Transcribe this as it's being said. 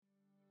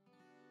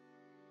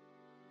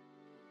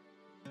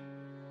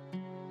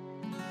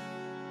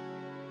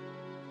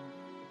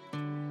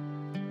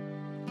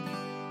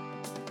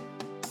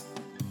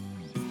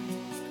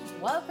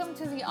Welcome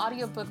to the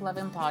Audiobook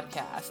Lovin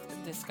podcast,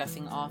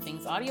 discussing all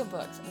things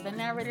audiobooks, the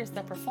narrators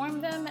that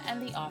perform them,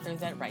 and the authors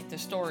that write the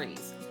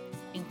stories.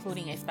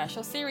 Including a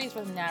special series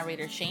with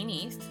narrator Shane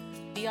East,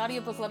 the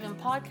Audiobook Lovin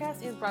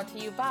podcast is brought to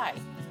you by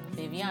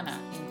Viviana,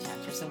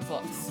 Enchantress of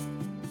Books.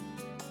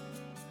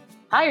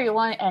 Hi,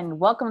 everyone, and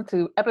welcome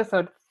to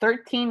episode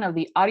 13 of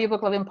the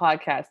Audiobook Lovin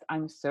podcast.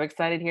 I'm so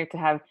excited here to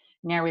have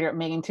narrator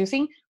Megan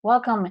Tusing.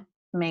 Welcome,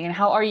 Megan.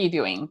 How are you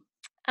doing?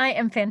 I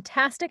am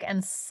fantastic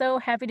and so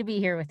happy to be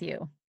here with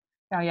you.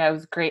 Oh, yeah, it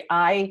was great.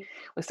 I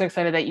was so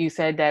excited that you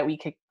said that we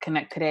could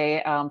connect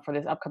today for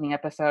this upcoming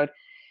episode.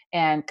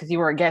 And because you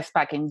were a guest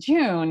back in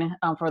June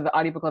for the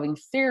Audiobook Loving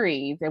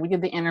series, and we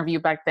did the interview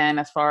back then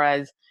as far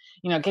as,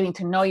 getting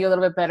to know you a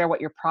little bit better,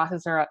 what your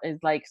process is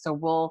like.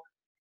 So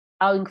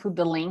I'll include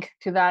the link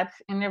to that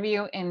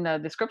interview in the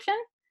description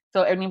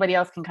so anybody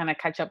else can kind of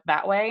catch up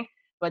that way.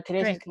 But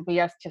today's Great. just going to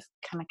be us just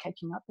kind of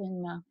catching up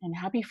and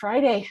happy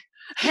Friday.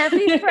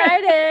 Happy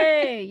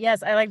Friday!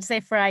 Yes, I like to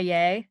say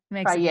Friday.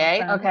 Makes it more Friday,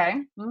 fun.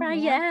 okay.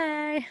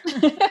 Friday.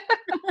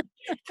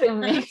 It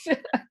makes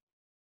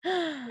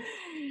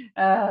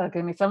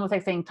goodness, it's almost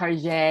like saying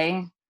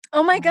Tarjay.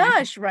 Oh my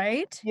gosh,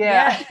 right?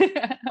 Yeah.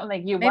 I'm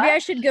like, you Maybe what? I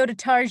should go to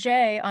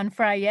Tarjay on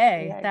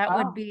Friday. Yeah. That Oh,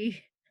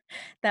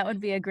 would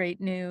be a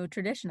great new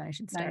tradition I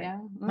should start. yeah.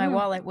 My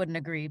wallet wouldn't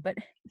agree, but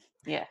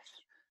Yes.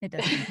 it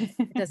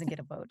doesn't get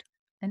a vote.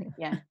 Anyway.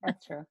 Yeah,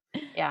 that's true.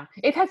 Yeah.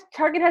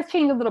 Target has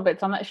changed a little bit,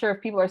 so I'm not sure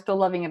if people are still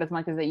loving it as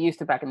much as they used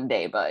to back in the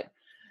day, but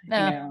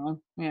yeah.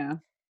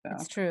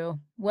 It's So true.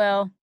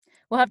 Well,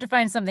 we'll have to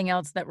find something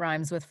else that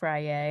rhymes with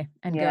Friday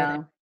and go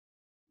there.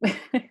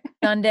 yeah.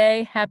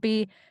 Sunday,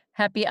 happy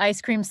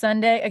ice cream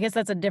Sunday. I guess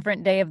that's a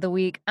different day of the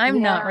week.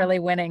 I'm not Yeah. really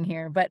winning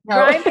here, but No.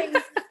 rhyming,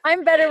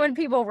 I'm better when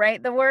people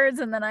write the words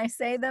and then I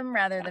say them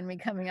rather than me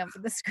coming up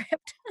with the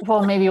script.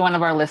 Well, maybe one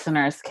of our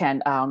listeners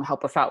can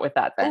help us out with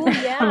that then. Oh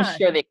yeah. I'm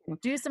sure they can.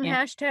 Do some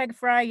Yeah. hashtag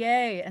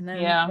Friday and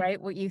then Yeah.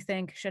 write what you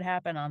think should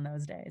happen on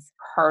those days.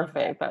 Love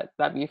that. Perfect.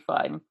 That'd be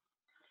fun.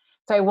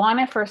 So I want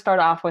to first start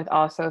off with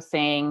also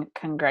saying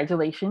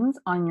congratulations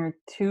on your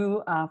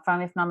two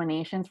finalist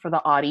nominations for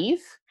the Audies.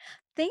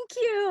 Thank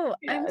you.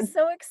 I'm Yes.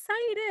 so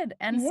excited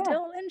and Yeah.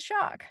 still in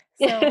shock.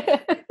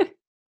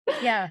 So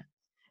yeah.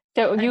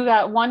 So you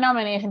got one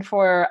nomination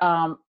for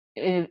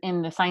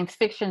in the science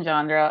fiction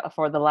genre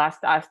for The Last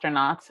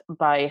Astronaut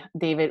by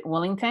David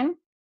Willington.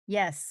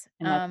 Yes.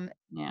 And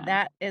yeah.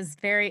 That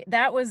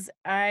was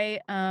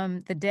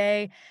the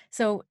day.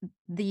 So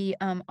the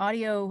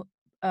Audio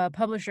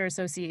Publisher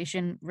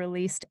Association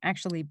released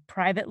actually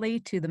privately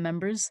to the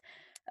members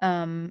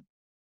um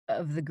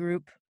of the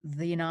group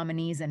the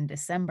nominees in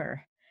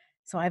December.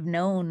 So I've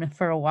known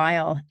for a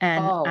while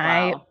and Oh,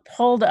 I wow.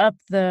 pulled up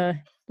the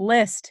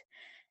list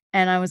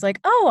and I was like,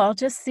 "Oh, I'll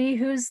just see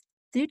who's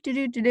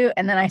do,"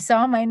 and then I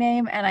saw my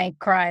name and I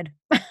cried.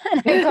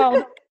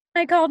 And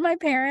I called my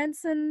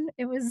parents and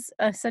it was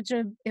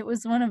it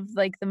was one of,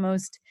 like, the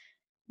most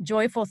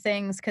joyful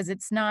things because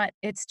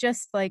it's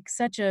just, like,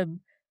 such a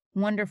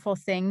wonderful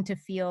thing to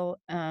feel,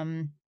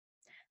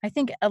 I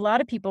think a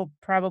lot of people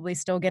probably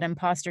still get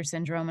imposter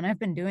syndrome, and I've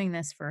been doing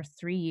this for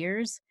 3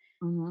 years,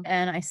 Hmm.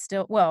 and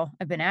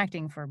I've been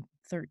acting for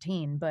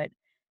 13, but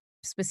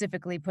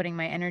specifically putting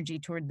my energy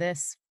toward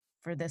this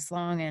for this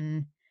long,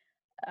 and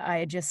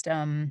I just,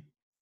 I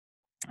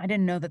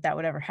didn't know that that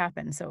would ever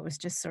happen, so it was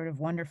just sort of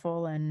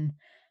wonderful, and,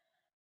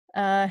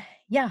 uh,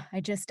 yeah,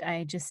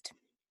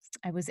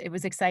 it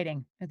was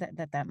exciting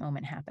that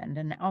moment happened,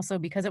 and also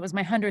because it was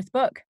my 100th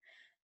book,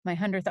 my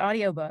 100th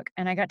audiobook,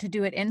 and I got to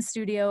do it in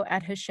studio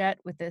at Hachette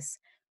with this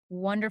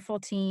wonderful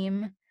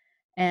team,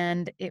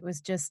 and it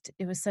was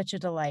such a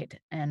delight,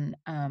 and,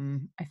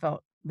 I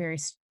felt very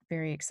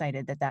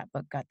excited that that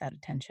book got that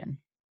attention.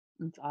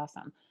 That's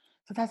awesome.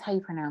 So that's how you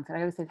pronounce it. I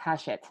always say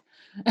Hachette.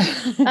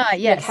 Like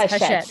Yes,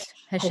 Hachette.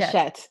 Hachette.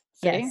 Hachette. See?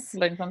 Yes.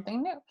 Learn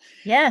something new.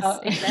 Yes, Uh,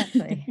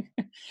 exactly.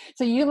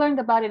 so you learned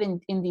about it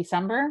in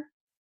December?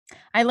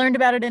 I learned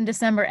about it in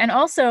December, and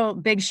also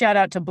big shout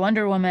out to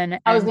Blunder Woman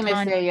I was and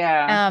gonna say,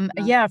 yeah.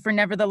 Yeah. yeah, for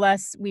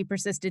Nevertheless, We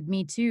Persisted,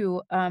 Me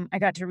Too. I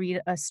got to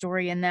read a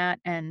story in that,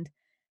 and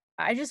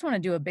I just wanna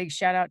do a big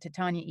shout out to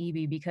Tanya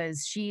Eby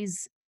because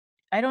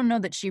I don't know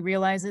that she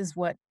realizes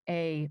what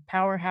a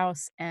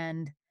powerhouse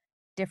and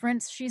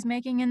difference she's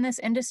making in this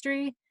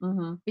industry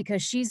Hmm.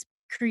 because she's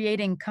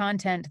creating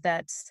content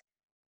that's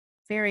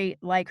very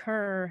like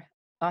her,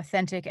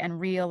 authentic and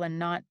real and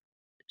not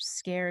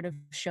scared of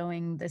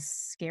showing the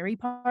scary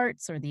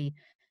parts or the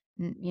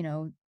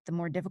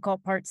more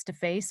difficult parts to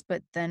face,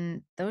 but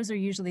then those are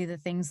usually the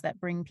things that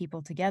bring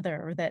people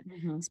together or that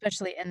Hmm.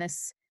 especially in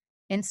this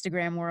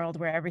Instagram world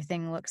where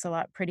everything looks a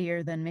lot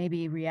prettier than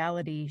maybe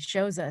reality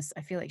shows us.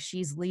 I feel like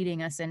she's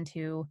leading us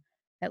into,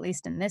 at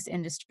least in this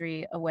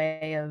industry, a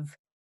way of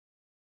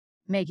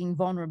making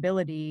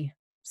vulnerability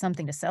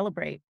something to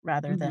celebrate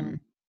rather Hmm. than,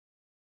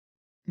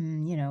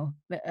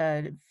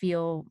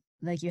 feel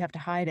like you have to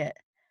hide it.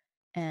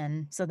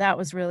 And so that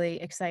was really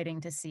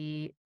exciting to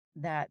see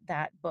that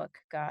that book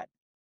got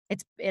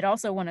It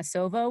also won a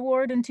SOVA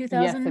award in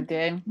Yes, it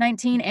did.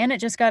 2019, and it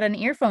just got an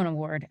earphone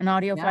award, an Yeah.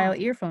 audiophile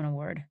earphone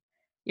award.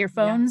 Yeah.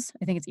 Earphones?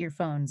 I think it's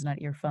earphones, not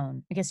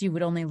earphone. I guess you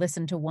would only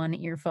listen to one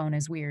earphone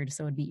is weird,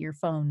 so it'd be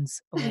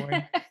earphones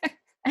award.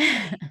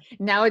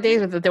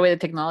 Nowadays, with the way the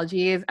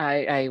technology is,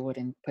 I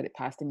wouldn't put it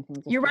past anything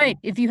just You're to right.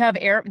 If you have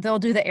they'll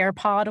do the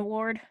AirPod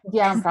award.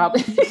 yeah, Is the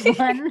probably. only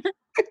one.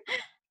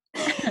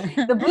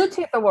 The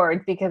Bluetooth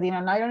awards because,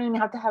 now I don't even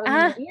have to have them in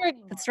my Ah, ear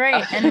anymore. that's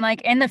right. And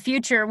like in the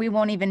future, we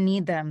won't even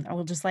need them.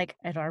 We'll just like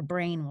at our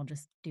brain, we'll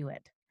just do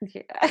it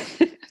Yeah.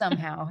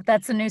 somehow.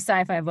 That's a new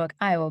sci-fi book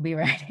I will be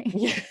writing.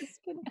 Yeah. Just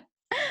kidding.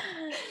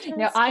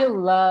 No, Just I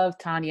kidding. love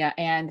Tanya,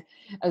 and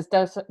I was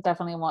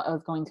definitely what I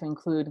was going to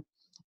include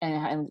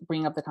and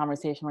bring up the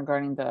conversation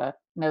regarding the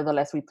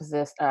Nevertheless We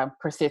Persist,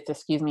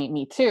 excuse me,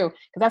 Me Too,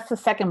 because that's the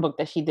second book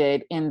that she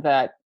did in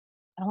that,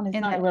 I don't, it's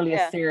In not that, really a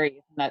yeah. series,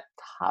 in that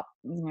top,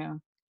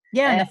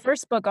 Yeah, and eh, the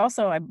first book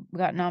also I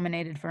got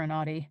nominated for an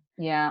Audie.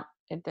 yeah,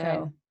 it did.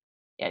 So,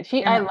 Yeah,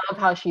 I and love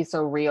how she's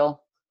so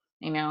real,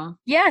 you know?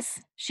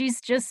 yes, she's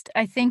just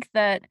I think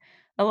that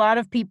a lot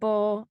of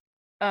people,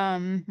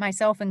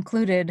 myself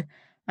included,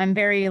 I'm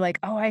very like,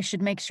 "Oh, I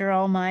should make sure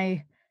all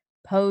my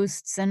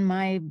posts and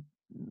my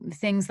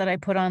things that I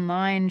put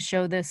online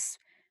show this,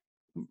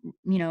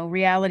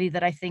 reality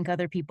that I think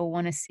other people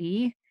wanna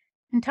see."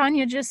 And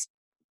Tanya just,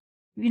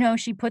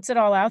 she puts it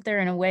all out there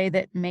in a way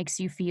that makes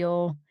you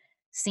feel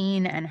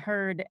seen and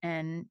heard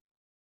and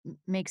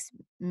makes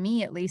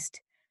me at least,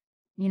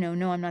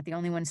 know I'm not the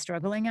only one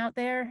struggling out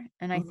there,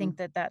 and I Mhm. think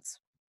that that's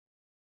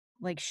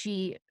like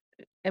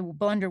a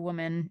Wonder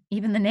Woman,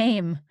 even the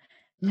name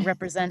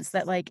represents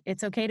that, like,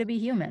 it's okay to be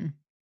human,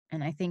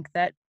 and I think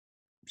that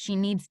she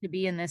needs to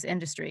be in this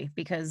industry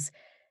because,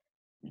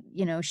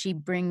 she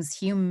brings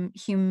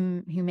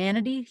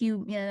humanity,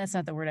 yeah, that's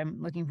not the word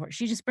I'm looking for.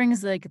 She just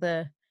brings, like,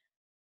 the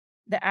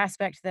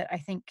aspect that I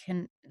think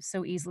can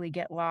so easily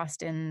get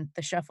lost in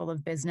the shuffle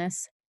of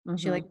business.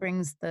 She, like, Mhm.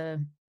 brings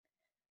the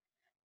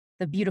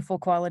beautiful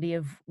quality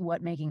of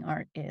what making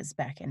art is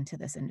back into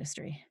this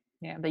industry.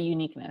 Yeah, the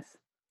uniqueness.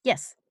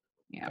 Yes.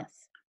 Yeah.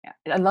 Yes. Yeah.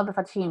 I love the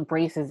fact she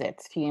embraces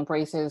it. She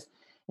embraces,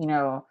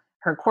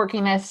 her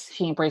quirkiness.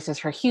 She embraces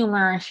her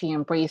humor. She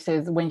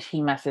embraces when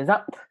she messes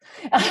up.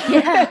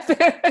 Yeah.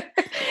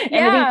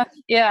 And I think, Yeah.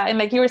 yeah, and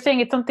like you were saying,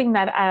 it's something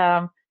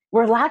that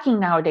we're lacking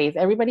nowadays.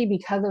 Everybody,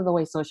 because of the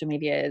way social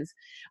media is,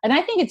 and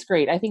I think it's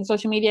great. I think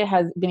social media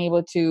has been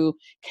able to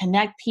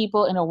connect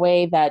people in a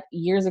way that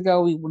years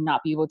ago we would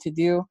not be able to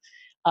do.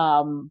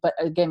 But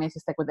again, it's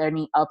just like with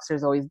any ups,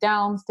 there's always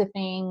downs to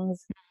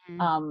things.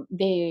 Mhm.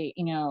 They,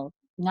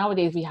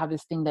 nowadays we have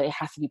this thing that it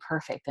has to be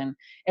perfect and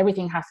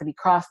everything has to be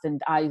crossed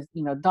and I's,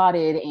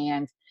 dotted,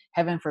 and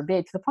heaven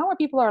forbid, to the point where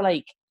people are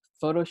like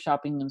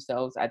photoshopping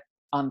themselves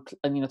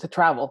to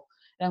travel.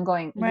 And I'm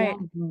going, yeah, Right.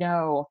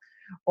 no.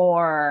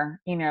 Or,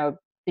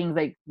 things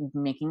like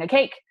making a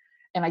cake.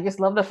 And I just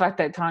love the fact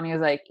that Tanya's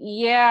like,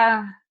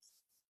 yeah,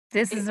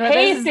 This it is what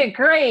this is. tasted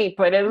great,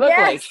 but it looked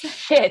like Yes.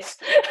 shit.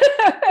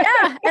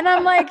 Yeah, and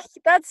I'm like,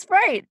 "That's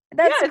right.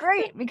 That's Yes.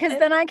 great," because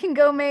And- then I can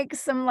go make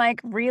some, like,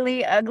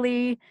 really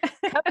ugly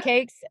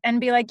cupcakes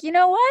and be like, "You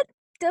know what?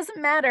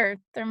 Doesn't matter.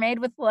 They're made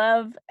with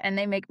love, and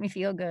they make me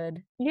feel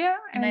good." yeah,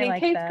 And and I they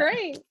like taste that.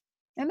 great.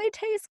 And they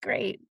taste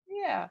great.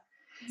 Yeah.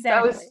 So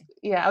Exactly.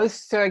 I was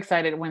so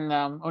excited when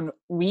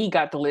we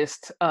got the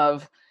list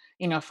of,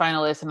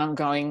 finalists, and I'm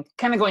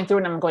kind of going through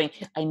it, and I'm going,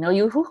 I know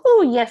you,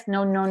 hoo, yes,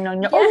 no, no, no,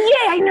 no, Yeah.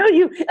 oh yeah, I know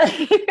you.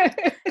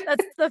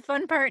 That's the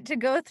fun part, to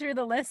go through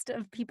the list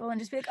of people and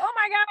just be like, "Oh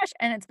my gosh,"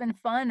 and it's been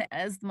fun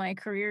as my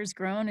career's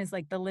grown, is,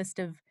 like, the list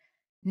of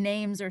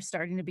names are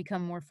starting to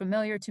become more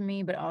familiar to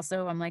me, but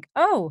also I'm like,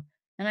 "Oh,"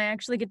 and I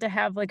actually get to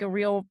have, like, a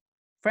real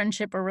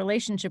friendship or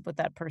relationship with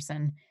that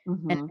person, and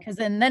Hmm. 'cause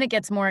then it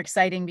gets more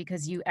exciting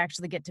because you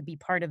actually get to be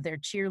part of their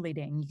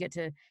cheerleading.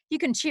 You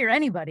can cheer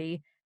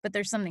anybody, but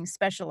there's something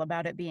special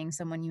about it being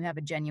someone you have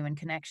a genuine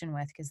connection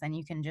with, because then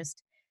you can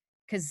just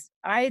 'cause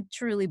I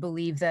truly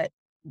believe that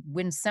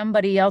when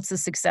somebody else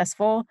is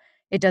successful,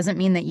 it doesn't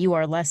mean that you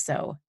are less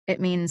so. It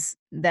means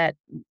that,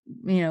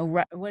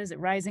 ri what is it?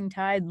 Rising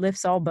tide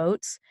lifts all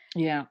boats.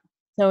 Yeah.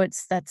 So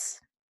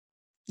that's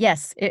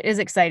yes, it is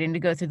exciting to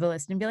go through the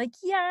list and be like,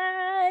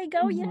 "Yay,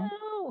 go Hmm.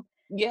 you!"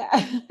 Yeah.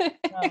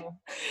 So,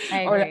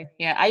 I Or agree.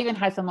 yeah, I even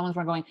had some moments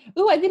where I'm going,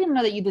 ooh, I didn't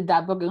know that you did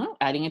that book. Ooh,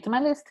 adding it to my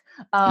list.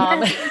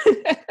 Um, Yes,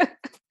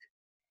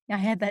 I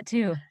had that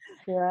too.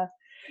 yeah.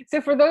 So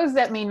for those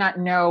that may not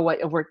know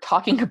what we're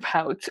talking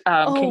about,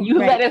 can Oh, you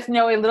let right. us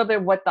know a little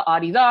bit what the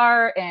Audis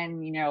are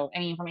and,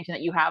 any information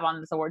that you have on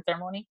this award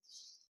ceremony?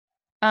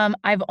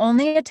 I've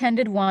only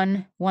attended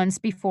one once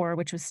before,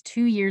 which was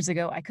 2 years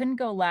ago. I couldn't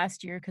go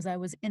last year because I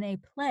was in a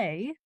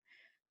play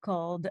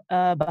called,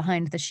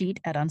 Behind the Sheet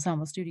at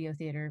Ensemble Studio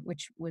Theater,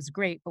 which was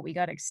great, but we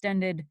got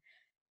extended,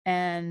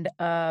 and,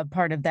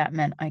 part of that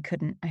meant I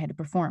had to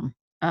perform.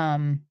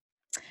 Um,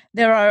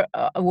 there are,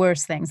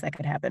 worse things that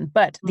could happen,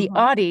 but the Mhm.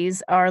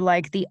 Audis are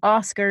like the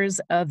Oscars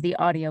of the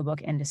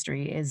audiobook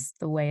industry is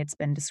the way it's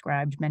been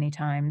described many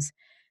times.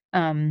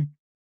 Um,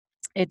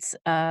 it's,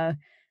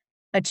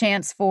 a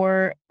chance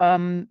for,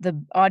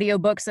 the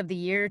audiobooks of the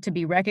year to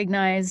be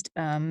recognized,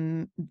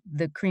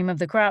 the cream of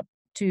the crop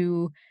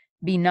to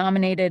be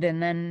nominated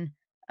and then,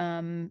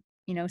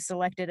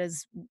 selected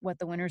as what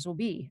the winners will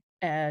be,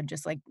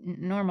 just like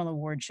normal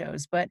award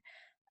shows. But,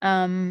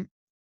 um,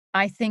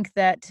 I think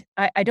that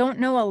I don't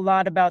know a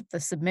lot about the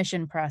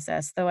submission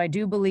process, though I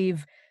do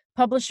believe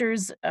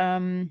publishers,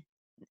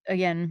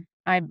 again,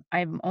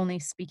 I'm only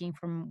speaking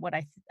from what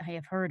I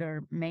have heard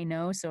or may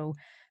know, so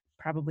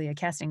probably a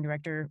casting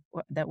director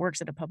that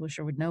works at a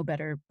publisher would know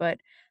better. But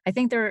I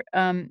think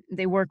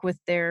they work with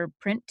their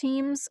print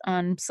teams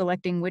on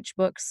selecting which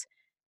books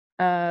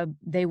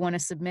they want to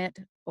submit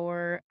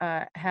or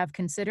have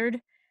considered.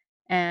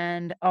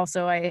 And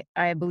also,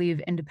 I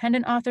believe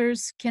independent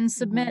authors can Hmm.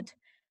 submit.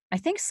 I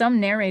think some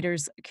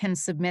narrators can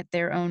submit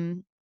their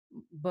own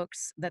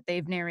books that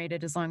they've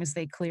narrated as long as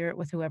they clear it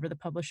with whoever the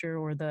publisher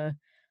or the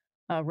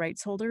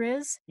rights holder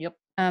is. Yep.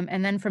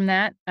 And then from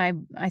that, I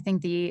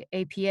think the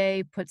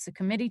APA puts a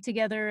committee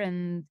together,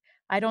 and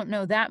I don't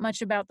know that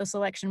much about the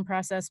selection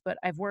process, but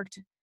I've worked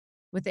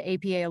with the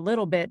APA a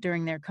little bit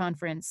during their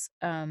conference,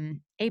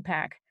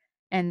 APAC,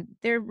 and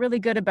they're really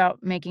good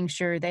about making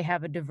sure they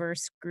have a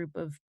diverse group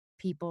of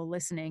people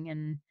listening.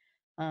 And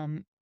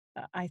um,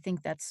 I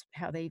think that's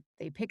how they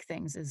pick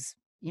things is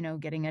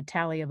getting a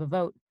tally of a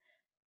vote.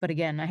 But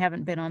again, I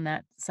haven't been on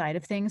that side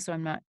of things, so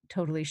I'm not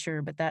totally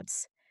sure, but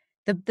that's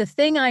the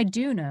thing I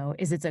do know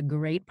is it's a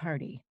great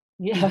party.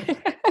 You Yeah. get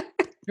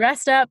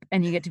dressed up,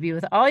 and you get to be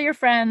with all your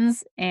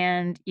friends,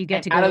 and you get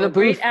And to go out of to the a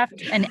great booth.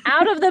 after and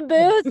out of the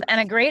booth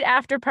and a great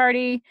after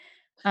party,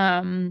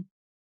 um,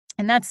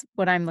 and that's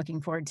what I'm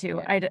looking forward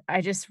to. Yeah.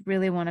 I just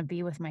really wanna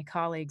be with my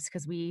colleagues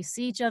because we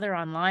see each other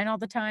online all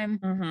the time,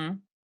 Hmm.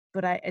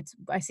 but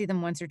I see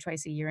them once or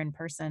twice a year in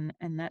person,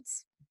 and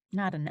that's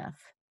not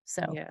enough.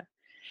 So, Yeah.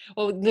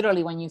 Well,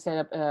 literally, when you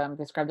said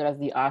described it as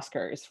the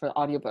Oscars for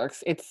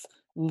audiobooks, it's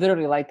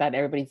literally like that.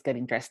 Everybody's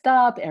getting dressed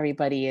up.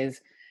 Everybody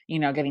is,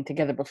 getting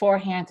together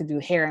beforehand to do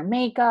hair and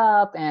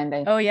makeup, and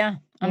oh, yeah,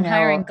 you I'm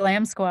hiring know,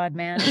 Glam Squad,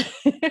 man.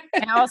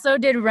 I also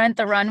did Rent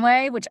the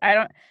Runway, which I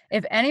don't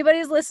if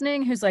anybody's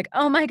listening who's like,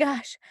 "Oh my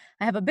gosh,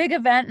 I have a big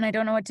event and I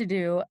don't know what to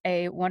do,"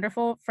 a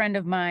wonderful friend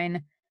of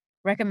mine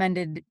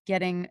recommended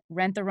getting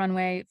Rent the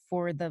Runway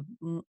for the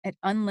at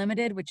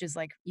unlimited, which is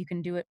like you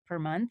can do it per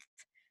month.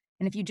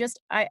 And if you just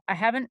I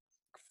haven't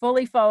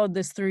fully followed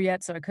this through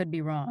yet, so I could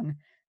be wrong,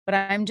 but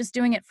I'm just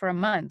doing it for a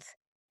month,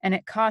 and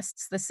it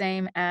costs the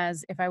same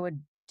as if I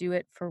would do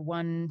it for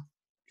one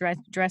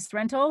dress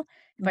rental.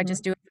 If I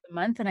just hmm do it for the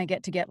month and I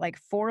get to get, like,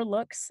 4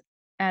 looks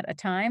at a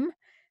time,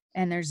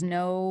 and there's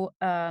no,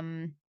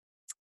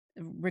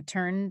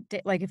 return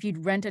da like, if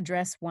you'd rent a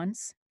dress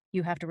once,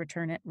 you have to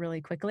return it really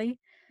quickly,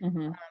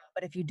 hmm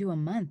but if you do a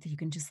month, you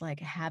can just, like,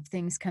 have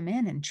things come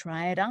in and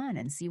try it on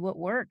and see what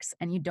works,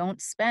 and you don't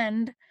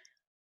spend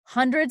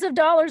hundreds of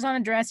dollars on a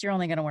dress you're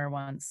only gonna wear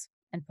once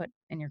and put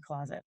in your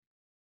closet.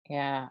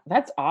 Yeah,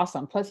 that's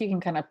awesome. Plus, you can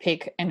kind of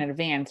pick in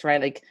advance, right?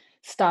 Like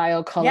style,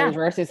 Yeah, colors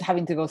versus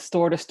having to go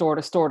store to store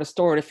to store to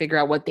store to figure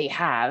out what they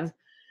have,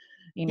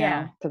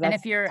 yeah, because and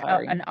that's if you're an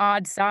tiring.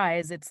 odd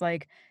size, it's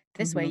like,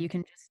 this way Hmm. you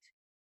can just,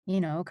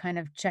 kind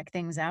of check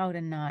things out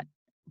and not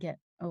get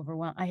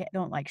overwhelmed. I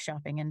don't like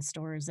shopping in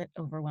stores, it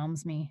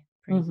overwhelms me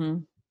pretty. Hmm.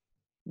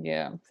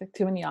 Yeah, it's like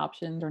too many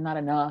options or not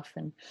enough,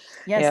 and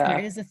Yes, there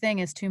yeah. is a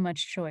thing as too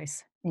much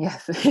choice.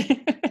 Yes.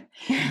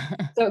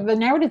 So the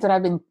narratives that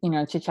I've been,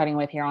 chit-chatting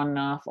with here on and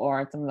off,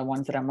 or some of the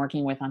ones that I'm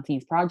working with on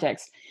these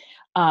projects,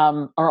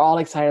 are all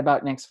excited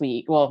about next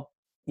week. Well,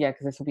 yeah,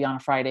 because this will be on a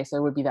Friday, so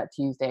it would be that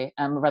Tuesday,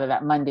 rather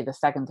that Monday, the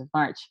 2nd of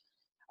March,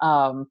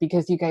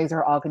 because you guys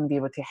are all going to be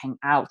able to hang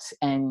out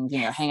and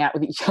Yes, hang out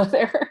with each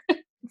other.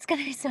 it's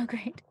gonna be so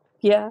great.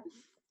 Yeah.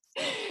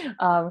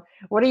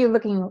 What are you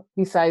looking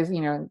besides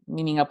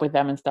meeting up with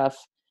them and stuff?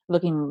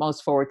 Looking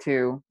most forward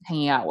to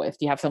hanging out with?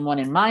 Do you have someone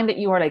in mind that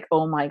you are like,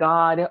 oh my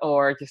god,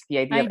 or just the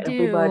idea I of do,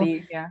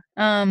 everybody? Yeah.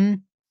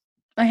 um,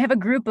 I have a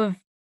group of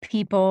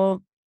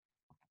people,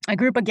 a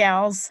group of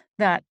gals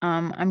that,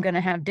 I'm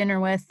gonna have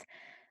dinner with,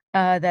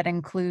 that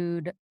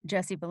include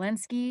Jessie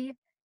Belinsky,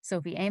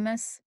 Sophie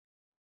Amos,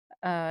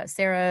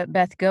 Sarah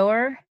Beth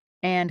Goer,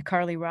 and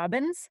Carly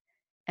Robbins.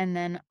 And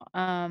then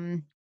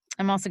I'm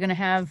also going to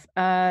have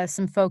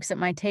some folks at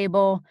my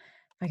table,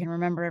 if I can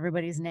remember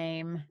everybody's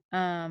name,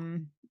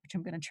 which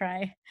I'm going to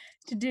try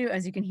to do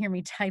as you can hear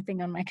me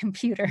typing on my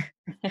computer.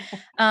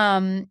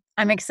 I'm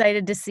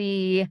excited to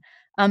see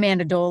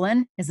Amanda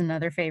Dolan is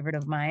another favorite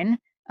of mine.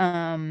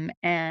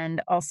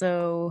 And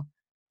also,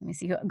 let me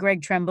see,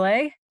 Greg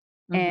Tremblay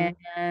and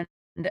Hmm.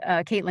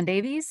 Caitlin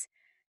Davies.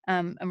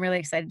 I'm really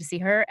excited to see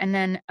her. And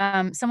then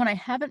someone I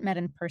haven't met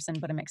in person,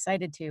 but I'm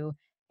excited to,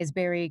 is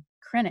Barry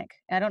Krennick.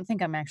 I don't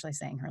think I'm actually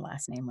saying her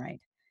last name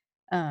right,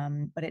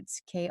 but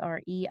it's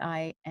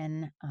Kreinik,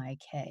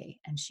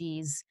 and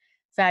she's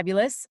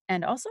fabulous.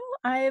 And also,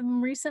 I've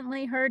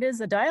recently heard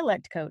is a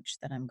dialect coach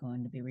that I'm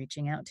going to be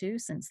reaching out to,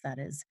 since that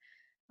is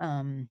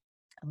um,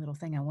 a little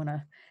thing I want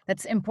to,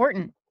 that's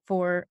important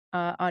for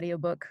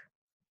audiobook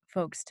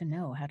folks to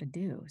know how to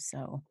do.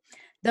 So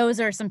those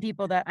are some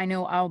people that I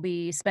know I'll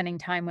be spending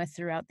time with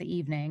throughout the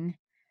evening.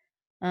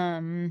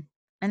 Um,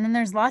 and then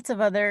there's lots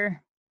of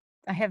other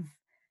I have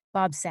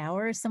Bob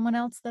Sauer is someone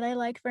else that I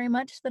like very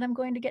much that I'm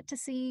going to get to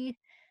see.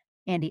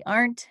 Andy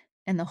Arndt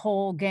and the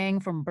whole gang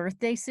from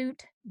Birthday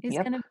Suit is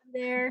Yep. gonna be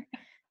there.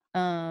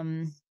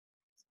 Um,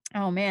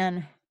 oh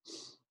man,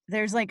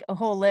 there's like a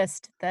whole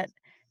list that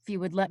if you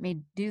would let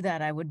me do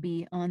that, I would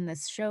be on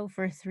this show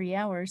for 3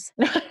 hours.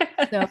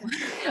 So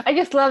I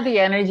just love the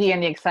energy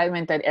and the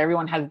excitement that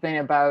everyone has been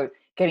about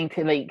getting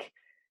to like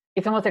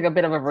it's almost like a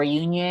bit of a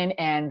reunion,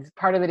 and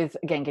part of it is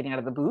again getting out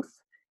of the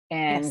booth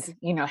and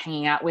yes,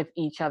 hanging out with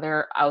each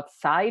other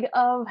outside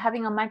of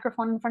having a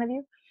microphone in front of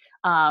you.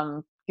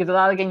 Because a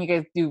lot again you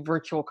guys do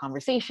virtual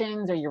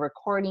conversations or you're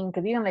recording,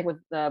 because even like with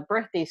the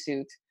Birthday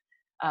Suit,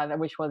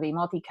 which was a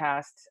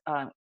multicast,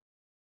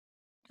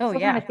 oh still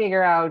trying yeah. to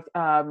figure out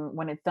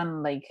when it's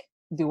done like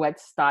duet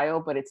style,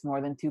 but it's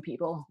more than two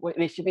people, what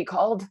it should be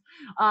called.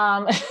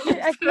 Um,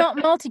 I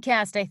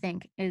multicast, I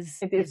think, is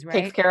takes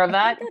right. care of I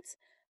think that. that's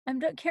I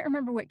don't can't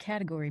remember what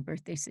category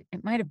birthday s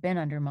it might have been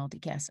under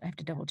multicast, I have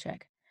to double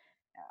check.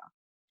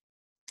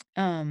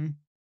 Um,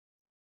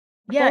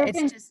 So yeah, there's it's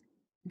been just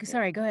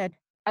sorry, go ahead.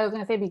 I was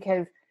gonna say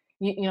because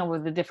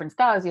with the different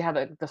styles, you have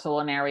the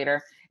solo narrator,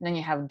 and then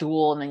you have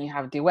dual, and then you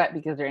have duet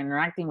because they're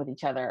interacting with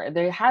each other.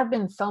 There have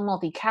been some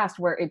multicast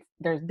where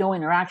there's no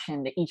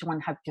interaction; that each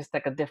one has just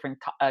like a different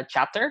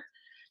chapter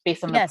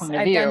based on the Yes, point of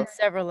I've view. done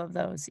several of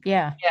those,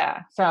 yeah.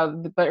 Yeah.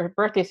 So, but her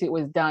birthday suit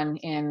was done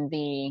in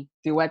the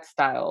duet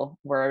style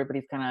where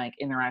everybody's kind of like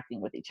interacting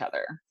with each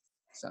other.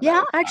 So that Yeah,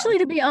 was fun. actually,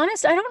 to be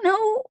honest, I don't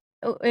know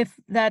if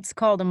that's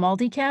called a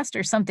multicast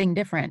or something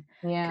different,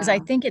 because I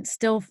Yeah. think it's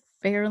still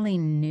fairly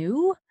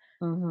new,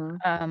 Hmm.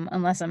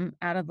 unless I'm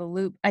out of the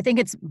loop. I think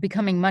it's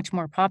becoming much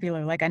more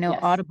popular, like, I know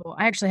Yes. Audible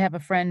I actually have a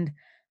friend,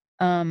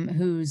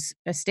 who's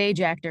a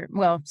stage actor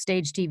well,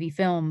 stage TV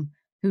film,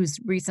 who's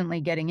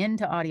recently getting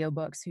into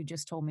audiobooks, who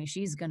just told me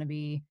she's gonna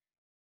be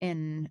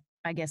in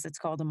I guess it's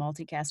called a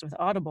multicast with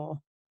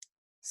Audible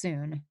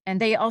soon,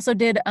 and they also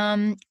did,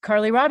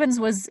 Carly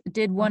Robbins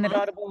did one at Hmm.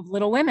 Audible of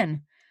Little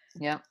Women.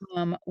 Yeah.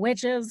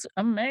 Which is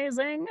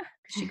amazing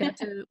 'cause she got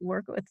to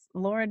work with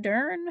Laura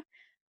Dern.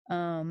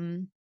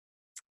 Um,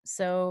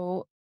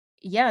 so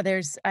yeah,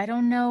 there's I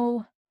don't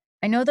know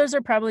I know those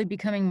are probably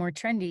becoming more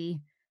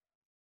trendy,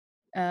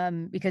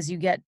 because you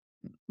get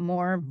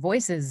more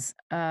voices,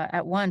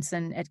 at once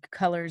and it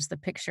colors the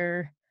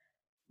picture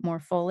more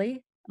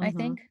fully, I Hmm.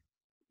 think,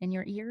 in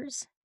your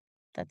ears.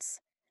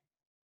 That's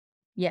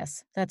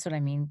yes, that's what I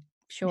mean.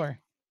 Sure.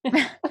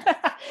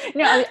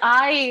 No,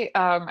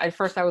 at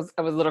first I was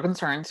a little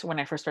concerned when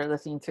I first started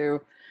listening to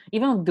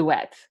even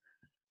duets,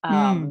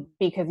 Mm,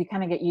 because you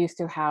kind of get used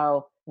to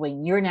how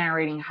when you're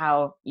narrating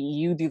how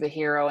you do the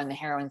hero and the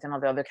heroines and all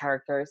the other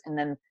characters, and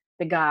then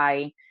the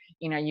guy,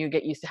 you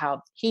get used to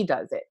how he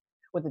does it.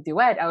 With the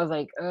duet, I was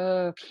like,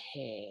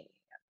 okay,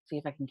 see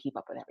if I can keep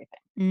up with everything,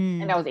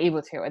 and mm. I was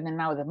able to. And then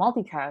now with the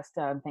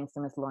multicast, thanks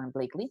to Miss Lauren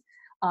Blakely,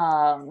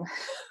 um,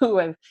 who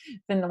has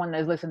been the one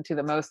that's listened to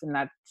the most in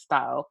that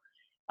style.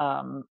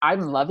 I'm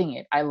loving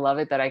it. I love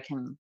it that I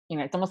can,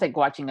 it's almost like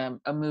watching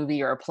a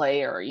movie or a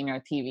play or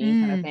TV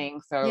kind of Mm.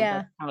 thing. So Yeah.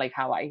 that's kind of like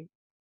how I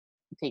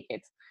take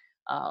it.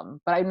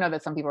 But I know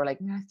that some people are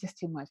like, no, it's just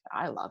too much. But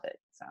I love it.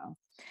 So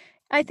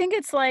I think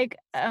it's like,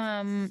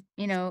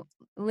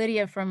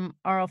 Lydia from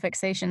Oral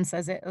Fixation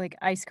says it like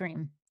ice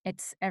cream.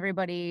 It's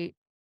everybody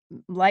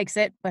likes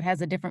it, but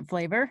has a different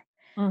flavor.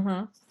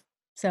 hmm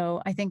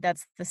So I think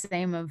that's the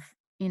same of,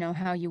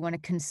 how you wanna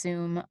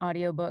consume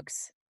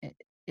audiobooks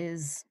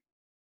is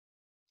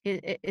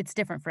it's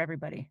different for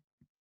everybody.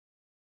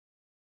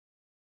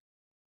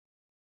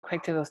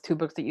 quick to those two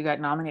books that you got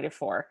nominated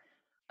for.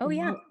 Oh,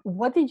 yeah.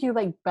 What did you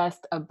like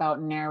best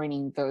about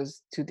narrating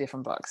those two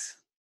different books?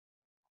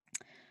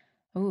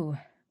 Ooh,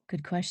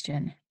 good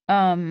question.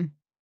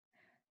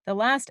 The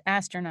Last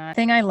Astronaut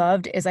thing I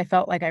loved is I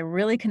felt like I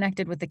really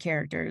connected with the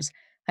characters.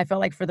 I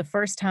felt like for the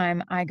first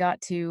time, I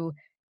got to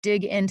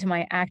dig into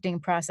my acting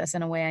process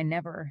in a way I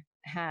never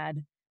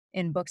had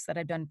in books that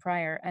I've done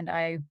prior, and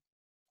I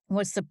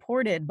was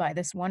supported by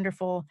this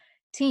wonderful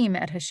team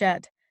at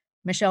Hachette.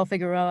 Michelle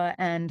Figueroa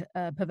and,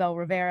 Pavel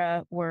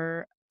Rivera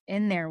were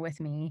in there with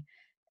me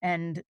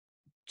and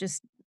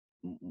just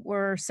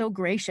were so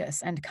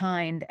gracious and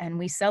kind, and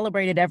we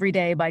celebrated every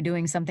day by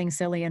doing something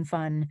silly and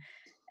fun,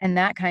 and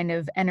that kind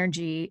of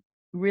energy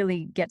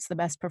really gets the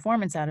best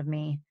performance out of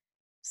me.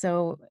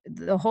 So,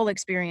 the whole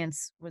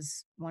experience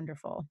was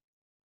wonderful.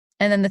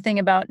 And then the thing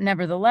about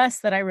Nevertheless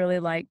that I really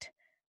liked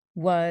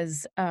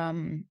was,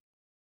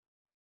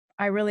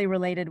 I really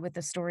related with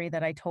the story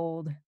that I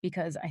told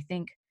because I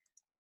think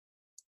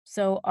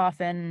so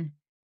often,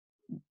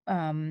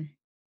 um,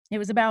 it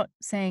was about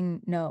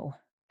saying no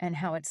and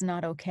how it's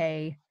not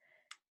okay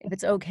if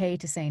it's okay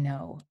to say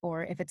no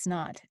or if it's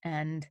not.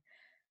 And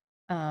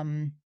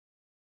um,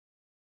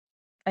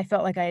 I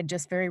felt like I had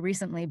just very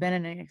recently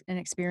been in an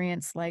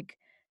experience like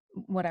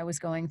what I was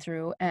going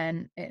through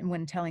and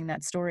when telling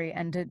that story,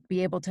 and to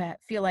be able to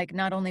feel like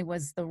not only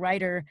was the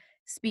writer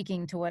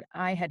speaking to what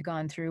I had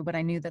gone through, but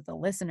I knew that the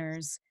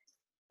listeners,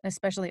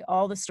 especially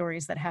all the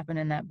stories that happen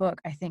in that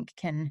book, I think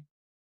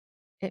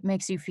it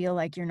makes you feel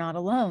like you're not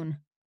alone.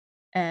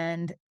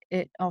 And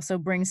it also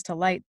brings to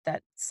light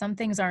that some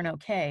things aren't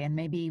okay. And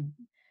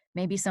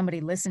maybe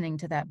somebody listening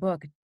to that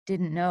book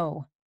didn't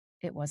know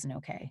it wasn't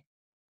okay.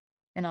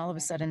 And all of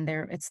a sudden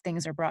it's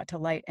things are brought to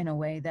light in a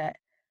way that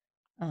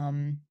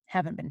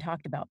haven't been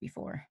talked about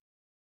before.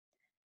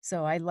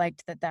 So I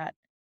liked that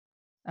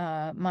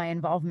my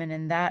involvement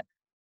in that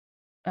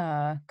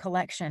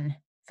collection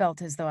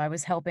felt as though I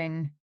was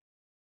helping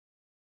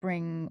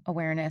bring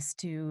awareness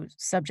to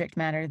subject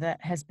matter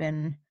that has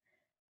been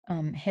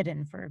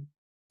hidden for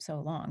so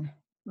long.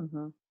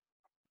 Mm-hmm.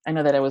 I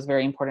know that it was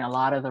very important. A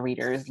lot of the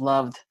readers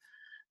loved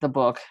the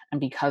book,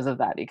 and because of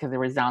that, because it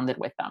resounded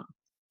with them.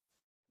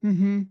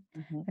 Mm-hmm.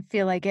 Mm-hmm. I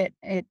feel like it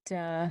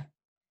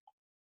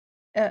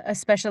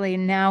especially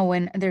now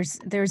when there's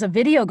a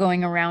video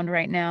going around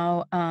right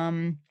now.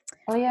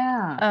 Oh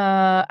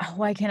yeah.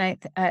 Why can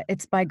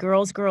it's by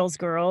Girls,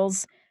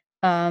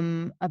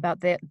 about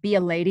the Be a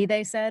Lady,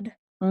 They Said,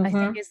 I think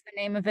Mm-hmm. is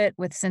the name of it,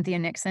 with Cynthia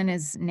Nixon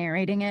is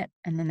narrating it,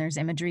 and then there's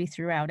imagery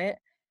throughout it.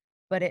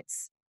 But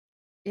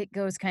it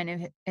goes kind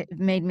of it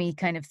made me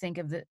kind of think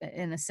of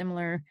in a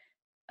similar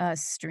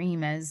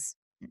stream as,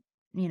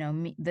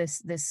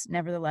 this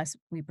Nevertheless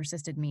We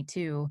Persisted, Me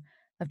Too,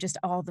 of just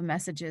all the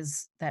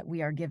messages that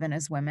we are given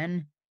as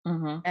women,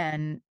 Mm-hmm.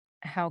 and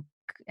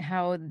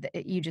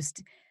you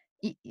just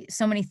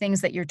so many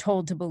things that you're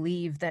told to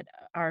believe that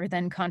are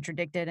then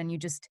contradicted, and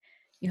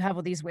you have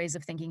all these ways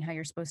of thinking how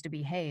you're supposed to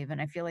behave.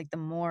 And I feel like the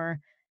more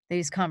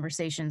these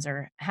conversations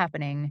are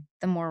happening,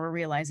 the more we're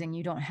realizing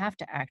you don't have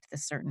to act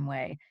this certain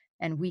way,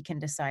 and we can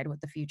decide what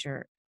the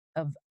future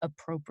of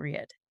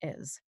appropriate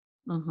is.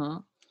 Mm-hmm.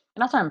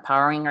 And also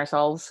empowering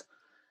ourselves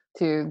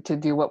to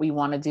do what we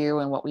want to do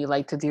and what we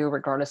like to do,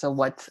 regardless of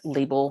what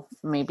label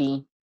may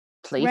be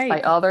placed by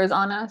Right. others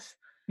on us.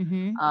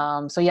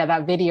 Mhm. So yeah,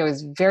 that video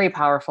is very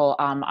powerful.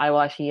 I will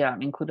actually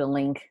include a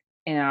link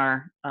in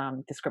our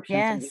description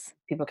so Yes.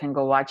 people can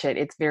go watch it.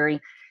 It's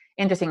very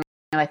interesting,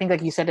 and I think,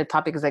 like you said, the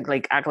topic is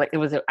like act like, it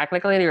was act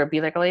like a lady or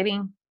be like a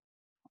lady.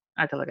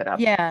 I have to look it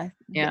up. Yeah.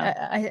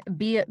 Yeah.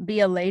 Be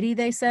a lady,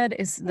 they said,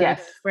 is the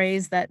Yes.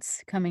 phrase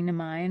that's coming to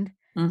mind.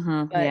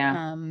 Mm-hmm. But,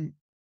 Yeah.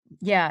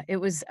 yeah, it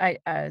was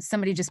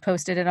somebody just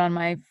posted it on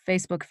my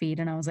Facebook feed,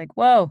 and I was like,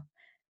 "Whoa,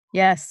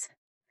 yes."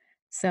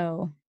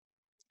 So,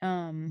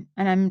 and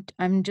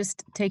I'm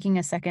just taking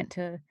a second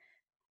to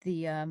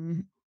the,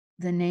 um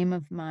the name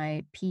of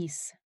my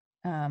piece.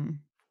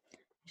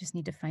 Just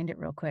need to find it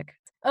real quick.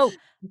 Oh,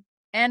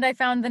 and I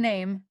found the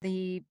name.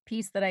 The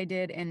piece that I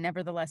did in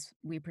Nevertheless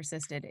We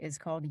Persisted is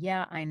called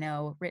Yeah, I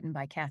Know, written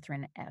by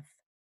Catherine F.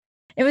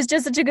 It was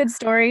just such a good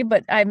story,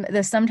 but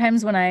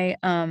sometimes when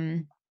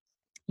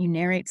you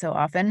narrate so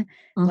often,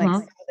 like, Mm-hmm.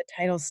 some of the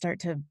titles start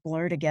to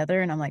blur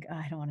together, and I'm like, "Oh,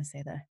 I don't wanna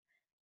say the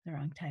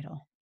wrong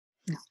title."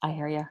 I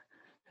hear you.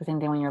 The same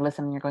thing when you're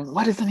listening, you're going,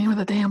 "What is the name of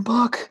the damn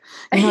book?"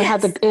 It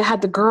had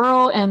Yes, the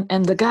girl and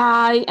the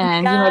guy,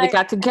 and the and they guy,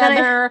 got and then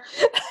together.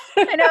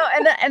 I know,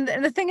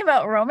 and the thing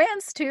about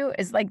romance too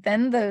is, like,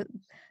 then the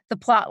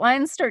plot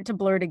lines start to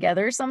blur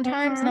together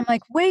sometimes, and Hmm. I'm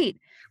like,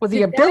 "Wait, Was he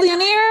did a that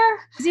billionaire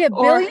was he a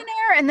or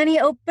billionaire?" And then he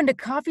opened a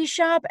coffee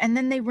shop, and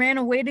then they ran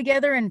away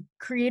together and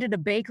created a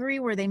bakery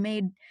where they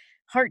made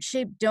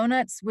heart-shaped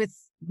donuts with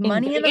in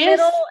money in the Vegas?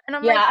 middle, and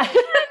I'm like,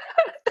 Yeah.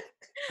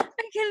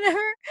 I can never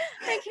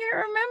I can't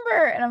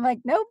remember, and I'm like,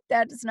 "Nope,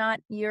 that is not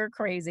you're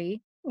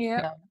crazy."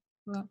 Yep.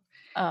 So, Mm.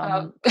 um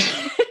Um,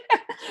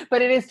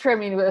 but it is true. I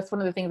mean, that's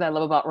one of the things I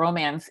love about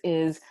romance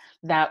is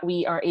that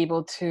we are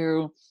able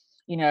to,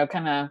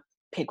 kind of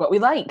pick what we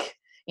like.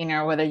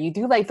 Whether you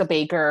do like the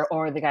baker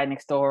or the guy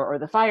next door or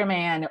the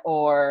fireman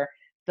or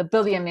the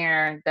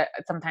billionaire. That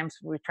sometimes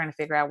we're trying to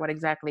figure out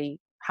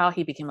how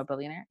he became a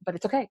billionaire, but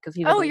it's okay because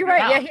he's a Oh, you're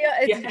billionaire right, yeah, now.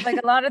 it's Yeah.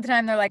 like a lot of the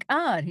time they're like,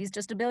 "Ah, he's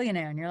just a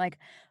billionaire," and you're like,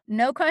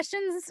 "No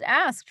questions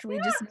asked, we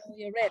just know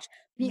you're rich."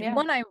 The Yeah.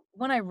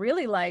 one I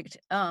really liked,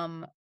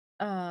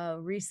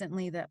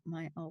 recently that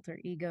my alter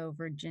ego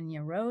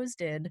Virginia Rose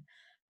did,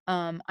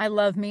 I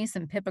love me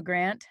some Pippa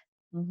Grant,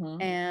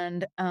 Hmm.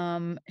 and,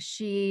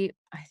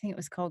 I think it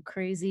was called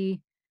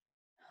Crazy.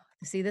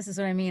 See, this is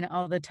what I mean,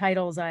 all the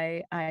titles,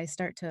 I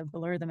start to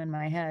blur them in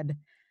my head,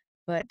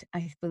 but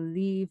I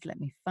believe let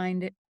me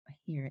find it.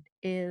 Here it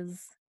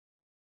is.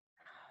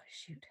 Oh,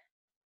 shoot.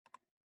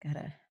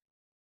 Gotta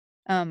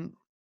um,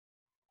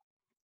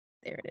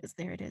 there it is,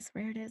 where it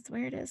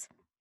is.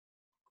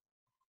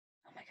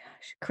 Oh my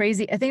gosh.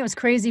 Crazy I think it was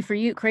Crazy for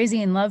You,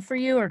 Crazy in Love for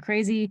You, or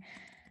Crazy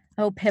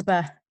oh,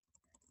 Pippa.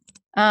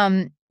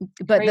 Um,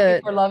 but Crazy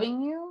the for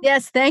loving you.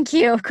 yes, thank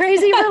you.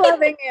 Crazy for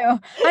Loving You.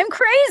 I'm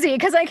crazy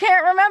because I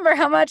can't remember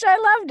how much I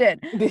loved it.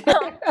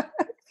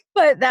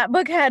 But that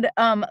book had,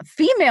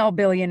 female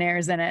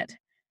billionaires in it,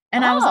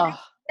 and I was like, Oh.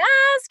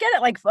 let's get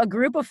it, like, a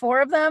group of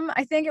 4 of them,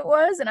 I think it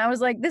was, and I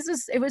was like,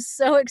 it was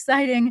so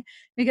exciting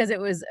because it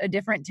was a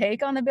different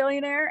take on the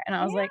billionaire, and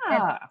I was like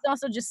and Yeah. it's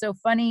also just so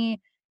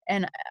funny,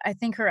 and I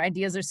think her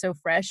ideas are so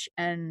fresh,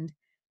 and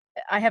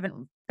I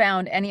haven't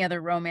found any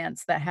other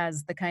romance that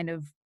has the kind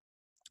of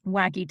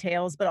wacky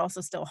tales, but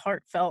also still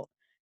heartfelt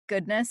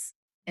goodness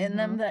in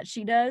them Mhm. that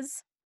she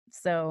does.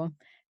 So,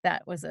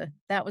 that was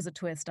a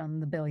twist on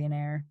the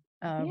billionaire,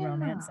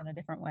 romance Yeah. in a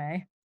different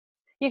way.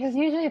 Yeah, because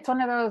usually it's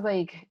one of those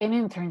like an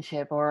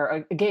internship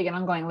or a gig, and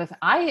I'm going, listen,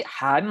 I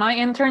had my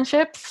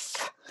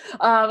internships.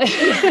 Um,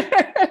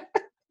 Yeah.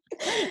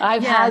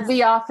 I've had Yes.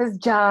 the office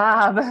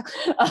job,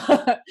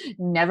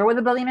 never with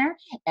a billionaire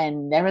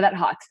and never that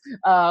hot.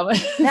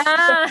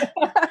 Ah,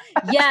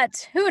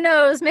 yet, who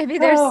knows, maybe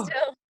there's oh,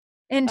 still uh,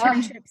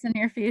 internships in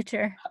your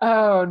future.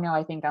 oh no,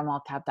 I think I'm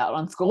all tapped out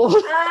on school.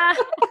 Ah.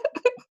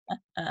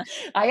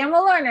 I am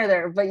a learner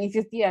there, but you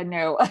just, yeah,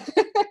 no.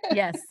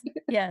 Yes,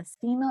 yes.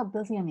 Female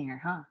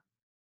billionaire, huh?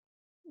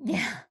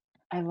 Yeah.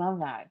 I love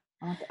that.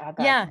 I want to add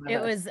that to Yeah, my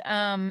it list.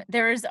 was,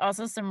 there is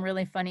also some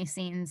really funny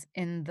scenes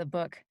in the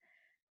book.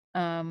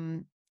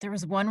 There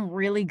was one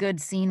really good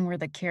scene where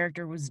the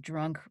character was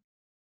drunk,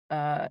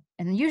 and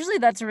usually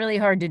that's really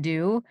hard to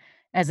do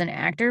as an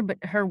actor, but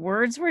her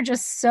words were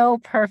just so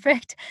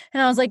perfect,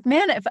 and I was like,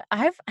 "Man, if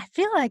I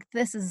feel like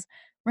this is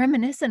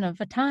reminiscent of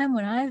a time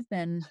when I've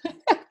been."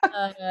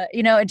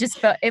 It just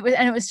felt it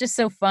was just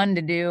so fun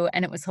to do,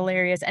 and it was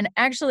hilarious, and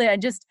actually, I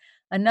just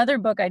another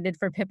book I did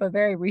for Pippa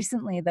very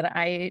recently that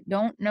I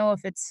don't know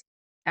if it's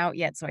out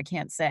yet, so I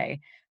can't say,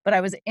 but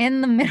I was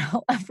in the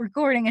middle of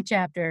recording a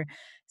chapter,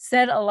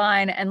 said a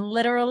line, and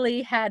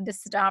literally had to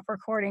stop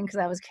recording because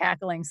I was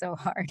cackling so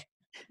hard.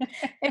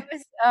 It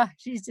was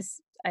she's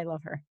just I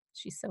love her.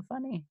 She's so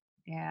funny.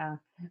 Yeah.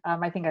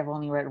 I think I've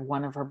only read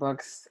one of her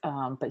books,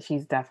 but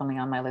she's definitely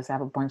on my list. I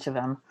have a bunch of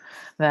them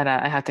that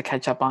I have to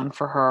catch up on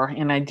for her,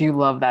 and I do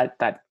love that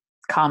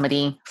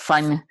comedy,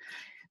 fun.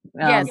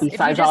 Yes,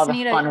 Besides all the fun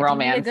if you need a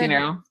romance, you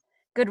know.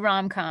 good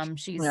rom-com,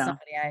 she's Yeah.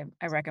 somebody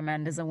I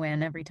recommend as a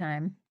win every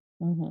time.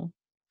 hmm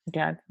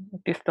Yeah.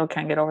 You still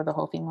can't get over the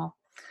whole female.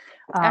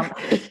 Ah, Um,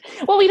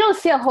 well, we don't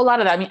see a whole lot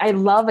of that. I mean, I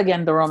love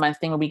again the romance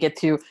thing where we get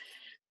to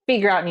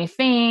figure out new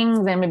things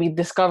and maybe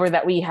discover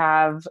that we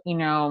have,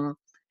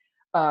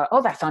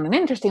 oh, that sounded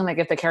interesting. Like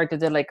if the character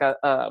did like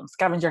a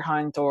scavenger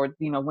hunt or,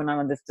 went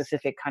on this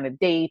specific kind of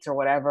date or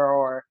whatever,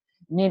 or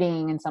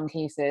knitting in some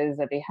cases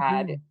that they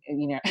had, ooh.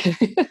 you know,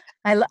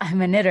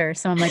 I'm a knitter,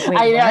 so I'm like, "Wait,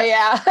 I know, what?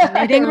 yeah.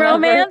 I Knitting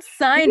remember romance?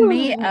 Sign you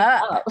me hooked me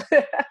up."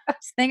 up.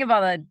 Just think of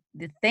all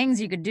the things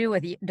you could do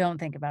with don't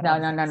think about all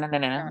No, the no, no, things. no, no,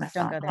 no, no. That's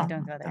Don't not. go there, Oh,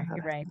 don't go don't there. go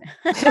You're right.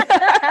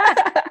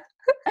 there.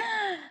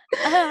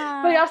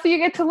 But Ah. also, you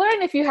get to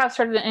learn if you have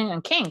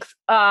certain kinks.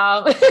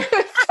 So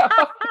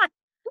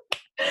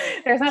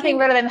there's nothing Kink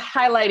better than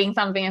highlighting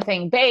something and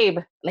saying, "Babe,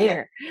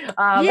 later."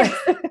 Um, Yes,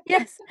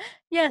 yes,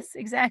 yes,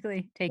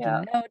 exactly.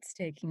 yeah.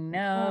 Taking Uh,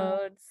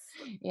 notes.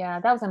 yeah,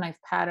 that was a nice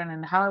pattern,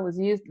 and how it was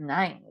used,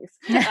 nice.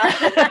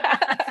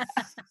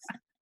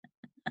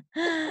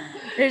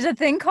 There's a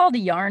thing called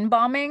yarn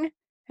bombing.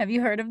 Have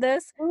you heard of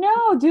this?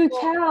 No, do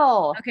Well,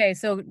 tell. okay,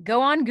 so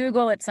go on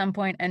Google at some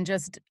point and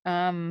just,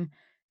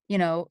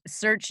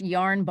 search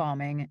yarn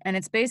bombing, and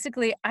it's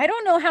basically I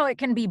don't know how it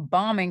can be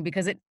bombing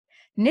because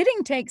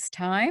knitting takes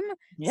time,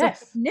 so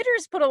Yes.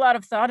 knitters put a lot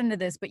of thought into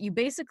this, but you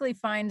basically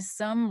find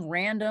some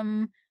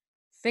random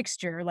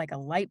fixture, like a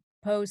light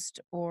post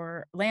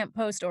or lamp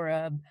post or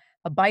a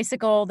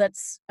bicycle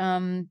that's,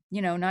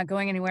 not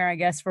going anywhere, I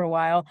guess, for a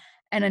while,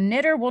 and a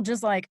knitter will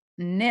just, like,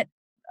 knit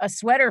a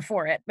sweater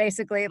for it,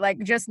 basically, like,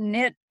 just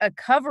knit a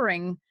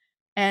covering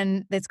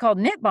and it's called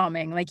knit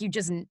bombing, like, you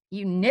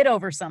knit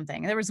over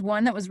something. There was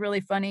one that was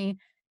really funny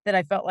that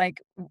I felt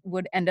like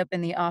would end up in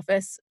The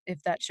Office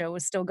if that show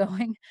was still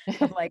going,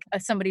 of, like,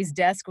 somebody's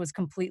desk was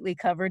completely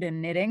covered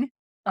in knitting,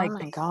 Oh like, my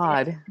they knit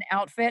god. an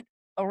outfit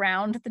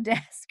around the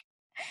desk,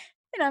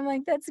 and I'm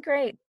like, "That's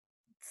great."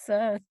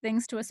 It's,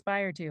 things to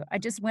aspire to. I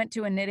just went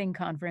to a knitting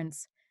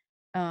conference,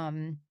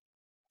 um,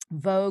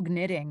 Vogue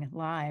Knitting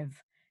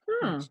Live,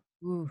 Hmm. which,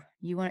 ooh,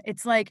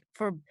 it's like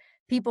for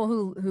people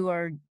who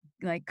are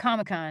like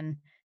Comic-Con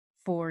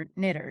for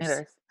knitters.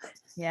 Knitters.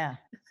 Yeah.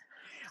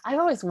 I've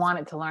always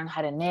wanted to learn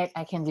how to knit.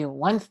 I can do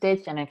one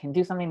stitch and I can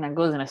do something that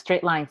goes in a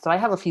straight line. So I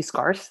have a few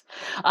scarves.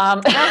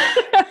 Um, Ah,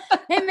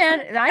 hey,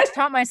 man, I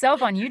taught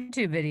myself on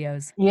YouTube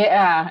videes.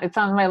 yeah, it's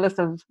on my list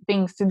of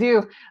things to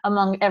do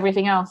among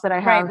everything else that I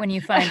Right, have. when you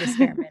find a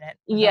spare minute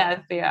with all the Yes,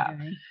 things you're yeah.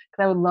 doing.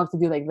 Because I would love to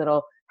do like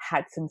little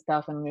hats and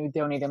stuff and maybe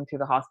donate them to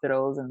the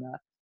hospitals and stuff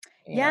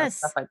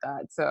Yes. like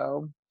that.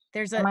 So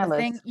There's on my a list.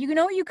 thing you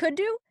know what you could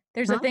do?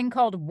 There's a Huh? thing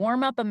called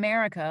Warm Up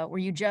America where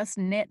you just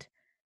knit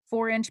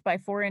 4-inch by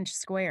 4-inch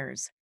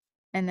squares,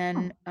 and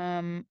Hmm.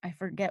 then, I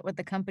forget what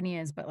the company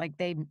is, but, like,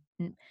 they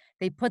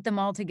put them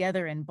all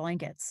together in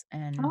blankets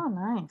and Oh,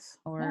 nice.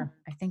 Yeah. or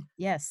I think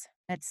yes,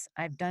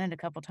 I've done it a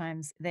couple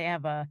times. They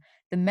have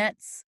the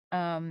Mets,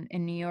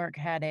 in New York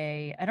had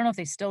I don't know if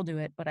they still do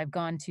it, but I've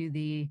gone to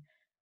the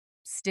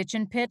stitch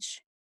and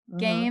pitch hmm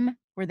game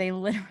where they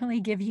literally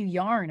give you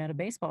yarn at a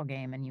baseball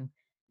game and you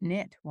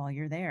knit while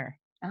you're there.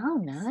 Oh,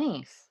 It's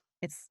nice.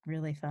 it's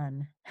really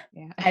fun.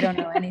 Yeah. I don't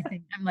know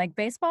anything. I'm like,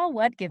 "Baseball?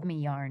 What? Give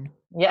me yarn."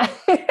 Yeah.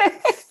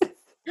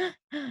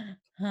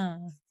 Huh.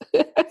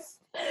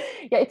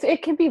 Yeah,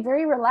 it can be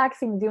very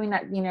relaxing doing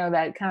that,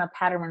 that kind of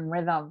pattern and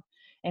rhythm.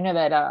 I know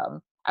that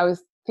I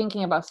was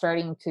thinking about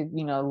starting to,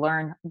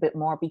 learn a bit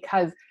more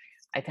because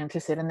I tend to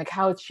sit on the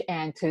couch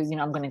and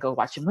I'm gonna go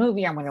watch a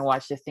movie, I'm gonna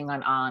watch this thing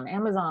on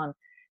Amazon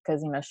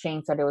because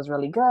Shane said it was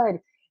really good.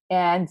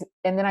 And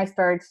then I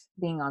start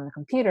being on the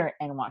computer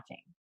and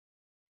watching.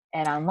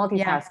 And I'm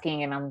Yeah.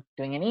 multitasking and I'm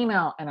doing an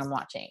email and I'm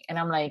watching. And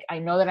I'm like, I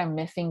know that I'm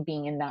missing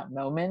being in that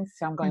moment.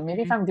 So I'm going,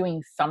 maybe if Mhm. I'm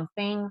doing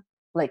something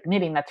like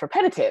knitting that's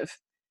repetitive,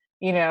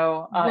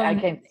 Well, I n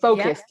can yeah.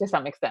 focus to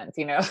some extent.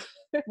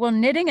 Well,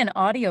 knitting and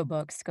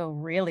audiobooks go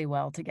really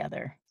well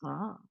together.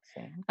 Oh,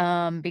 see.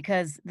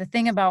 Because the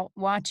thing about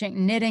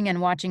watching knitting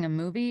and watching a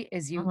movie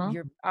is Mm-hmm.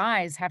 your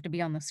eyes have to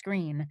be on the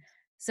screen,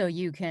 so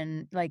you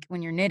can like,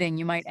 when you're knitting,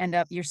 you might end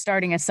up you're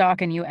starting a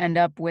sock and you end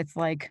up with,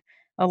 like,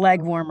 a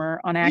leg warmer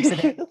on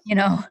accident,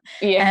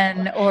 Yeah.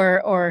 and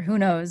or who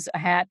knows, a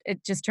hat,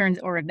 it just turns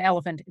or an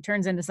elephant, it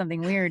turns into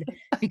something weird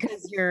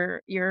because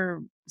you're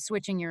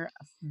switching your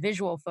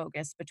visual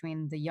focus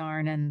between the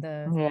yarn and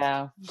the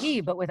Yeah.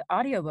 TV, but with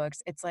audiobooks,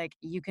 it's like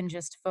you can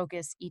just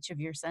focus each of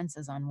your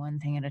senses on one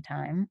thing at a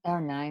time. Oh,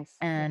 nice.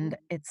 Yeah. And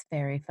it's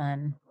very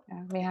fun. I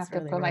may have It's to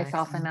really put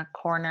myself in relaxing. a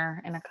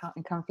corner in a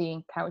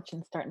comfy couch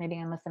and start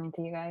knitting and listening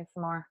to you guys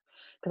more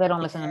because I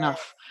don't listen Yeah.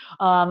 enough.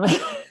 Um,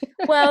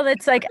 Well,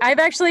 it's like I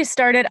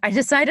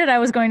decided I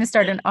was going to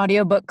start an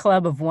audiobook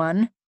club of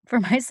 1 for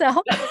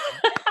myself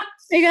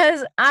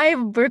because I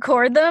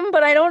record them,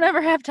 but I don't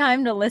ever have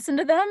time to listen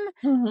to them.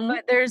 hmm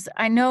But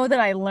I know that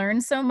I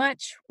learn so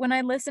much when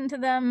I listen to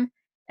them,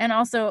 and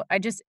also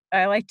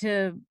I like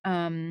to,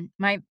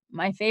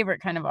 my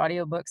favorite kind of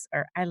audiobooks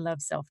are I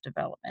love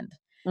self-development.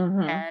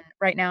 hmm And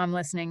right now I'm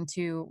listening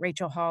to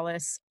Rachel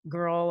Hollis'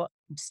 Girl,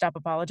 Stop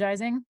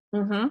Apologizing,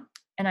 hmm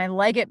and I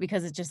like it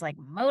because it's just, like,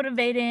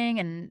 motivating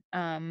and,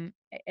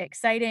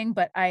 exciting,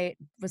 but I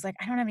was like,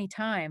 "I don't have any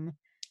time."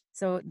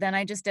 So then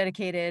I just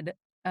dedicated,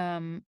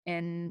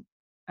 and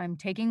I'm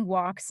taking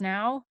walks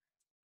now,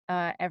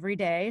 every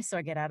day, so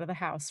I get out of the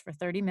house for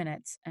 30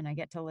 minutes, and I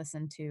get to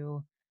listen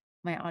to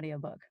my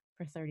audiobook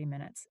for 30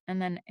 minutes,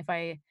 and then if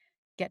I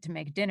get to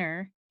make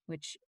dinner,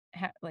 which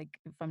like,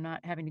 if I'm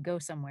not having to go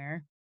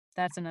somewhere,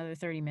 that's another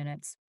 30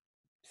 minutes.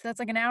 So that's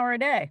like an hour a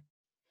day.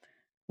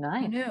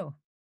 Who Nice. knew?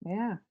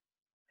 Yeah. At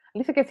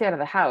least it gets you out of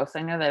the house.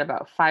 I know that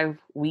about 5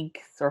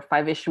 weeks or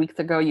 5-ish weeks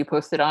ago, you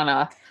posted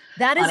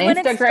That on is when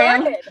it Instagram.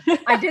 started.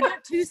 I did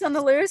that Two's on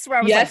the Loose where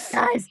I was like, Yes.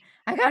 "Guys,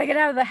 I gotta get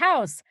out of the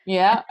house." And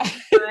Yeah.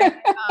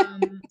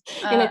 then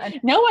You're an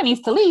like, no one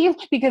needs to leave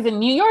because in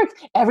New York,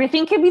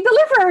 everything can be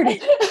delivered.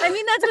 I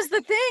mean, that was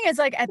the thing, it's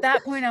like, at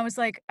that point, I was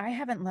like, "I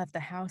haven't left the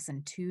house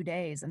in 2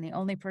 days, and the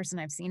only person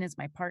I've seen is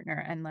my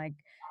partner," and, like,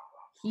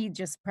 he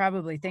just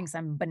probably thinks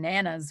I'm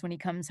bananas when he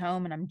comes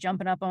home and I'm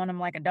jumping up on him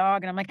like a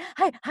dog, and I'm like,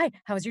 "Hi, hi,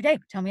 how was your day?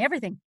 Tell me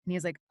everything." And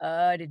he's like,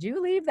 did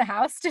you leave the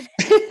house today?"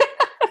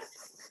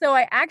 So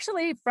I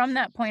actually, from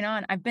that point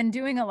on, I've been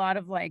doing a lot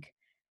of, like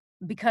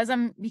because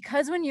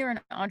when you're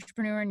an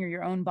entrepreneur and you're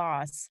your own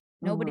boss,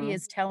 nobody hmm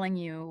is telling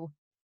you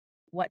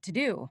what to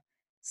do.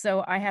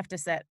 So I have to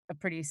set a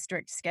pretty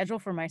strict schedule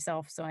for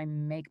myself so I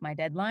make my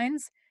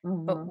deadlines.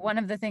 But hmm one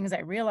of the things I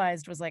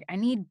realized was like I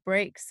need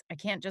breaks. I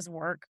can't just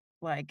work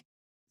like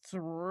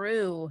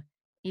through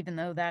even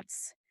though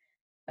that's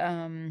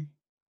um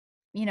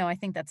I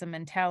think that's a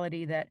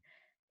mentality that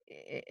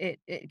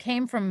it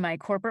came from my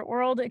corporate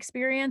world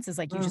experience is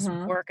like you just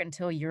hmm work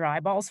until your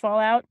eyeballs fall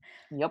out.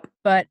 Yep.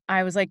 But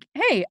I was like,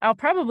 "Hey, I'll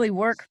probably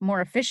work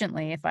more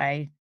efficiently if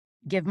I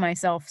give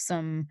myself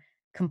some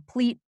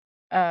complete,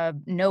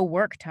 no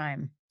work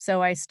time."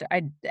 So I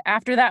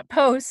after that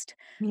post,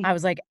 I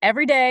was like,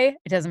 "Every day,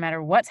 it doesn't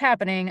matter what's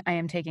happening, I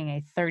am taking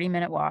a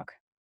 30-minute walk."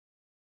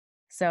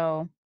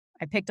 So,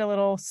 I picked a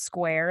little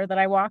square that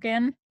I walk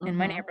in my hmm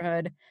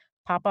neighborhood,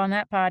 pop on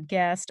that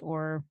podcast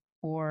or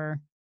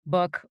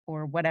book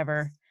or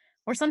whatever,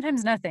 or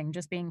sometimes nothing,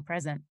 just being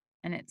present,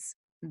 and it's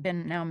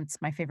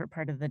my favorite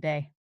part of the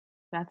day.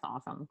 That's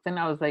awesome. Then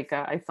I was like,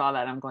 I saw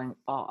that. I'm going,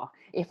 oh,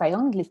 if I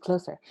only live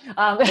closer.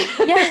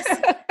 Yes.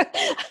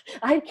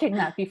 I'd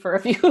kidnap you for a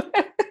few.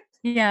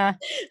 Yeah.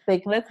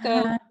 Like, let's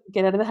go Uh,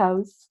 get out of the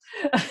house.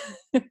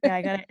 yeah,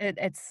 I got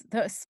it's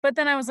those but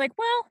then I was like,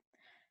 "Well,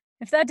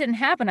 if that didn't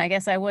happen, I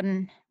guess I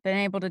wouldn't been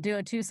able to do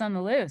a Two's on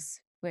the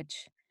Loose,"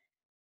 which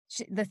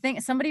the thing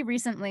somebody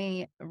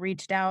recently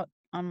reached out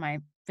on my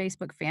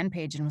Facebook fan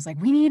page and was like,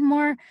 "We need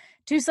more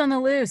Two's on the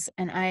Loose,"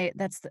 and I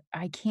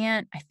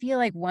can't I feel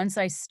like once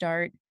I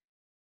start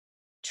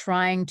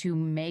trying to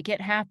make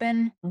it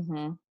happen,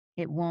 hmm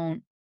it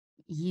won't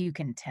you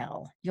can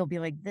tell. You'll be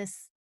like,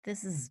 this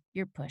is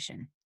you're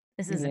pushing.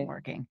 This isn't Yeah.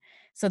 working."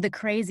 So the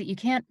crazy you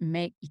can't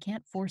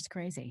force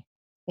crazy.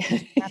 You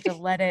just have to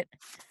let it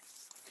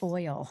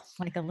boil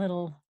like a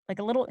little,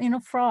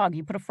 frog.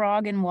 You put a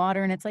frog in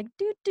water and it's like,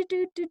 "Do, do,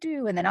 do, do,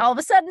 do," and then all of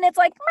a sudden it's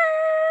like,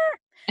 "Meow."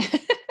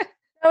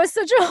 That was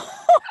such a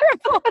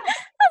horrible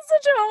that's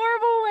such a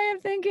horrible way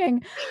of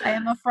thinking. I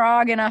am a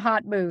frog in a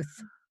hot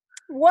booth.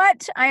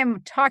 What? I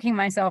am talking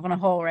myself in a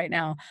hole right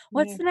now.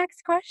 What's Yeah. the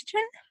next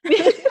question?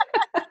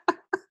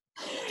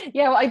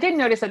 Yeah, well, I did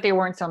notice that there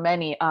weren't so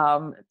many,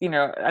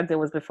 as there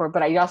was before,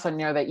 but I also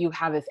know that you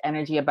have this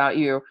energy about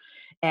you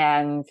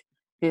and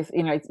this,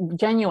 it's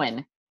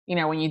genuine,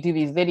 when you do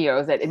these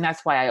videos and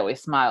that's why I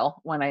always smile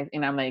when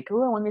I'm like,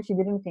 oh, I wonder if she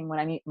did anything when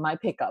I need my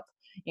pickup,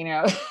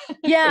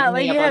 Yeah, picking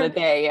like me you up on have the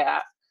day.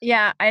 Yeah.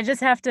 yeah, I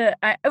just have to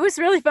it was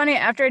really funny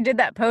after I did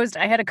that post,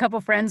 I had a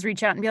couple friends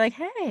reach out and be like,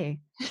 "Hey,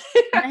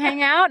 wanna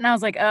hang out?" And I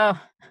was like, "Oh,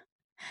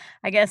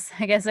 I guess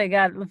I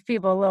got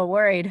people a little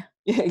worried."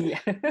 Yeah.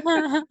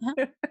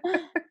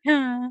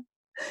 Yeah.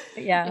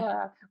 Yeah,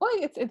 Yeah. Well,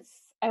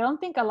 I don't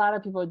think a lot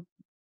of people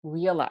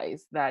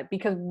realize that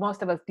because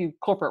most of us do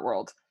corporate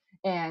world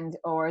and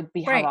or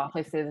we have right.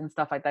 offices and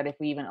stuff like that if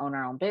we even own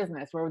our own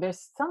business where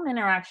there's some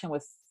interaction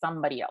with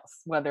somebody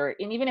else, whether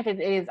and even if it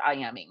is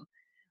IMing,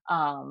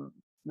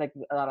 like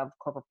a lot of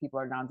corporate people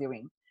are now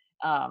doing.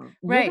 You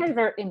Right. guys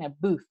are in a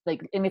booth,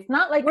 like and it's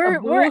not like a We're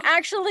booth.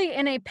 actually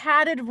in a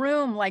padded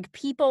room like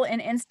people in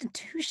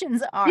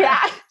institutions are, Yeah.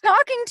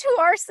 talking to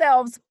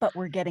ourselves, but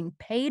we're getting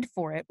paid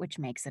for it, which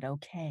makes it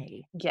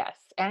okay. Yes.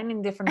 And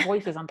in different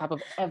voices on top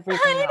of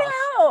everything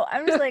else. I know.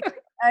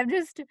 I'm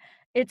just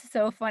it's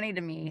so funny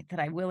to me that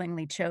I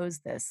willingly chose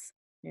this.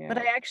 But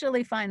Yeah. I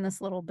actually find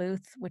this little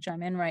booth, which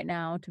I'm in right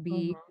now, to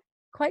be Mhm.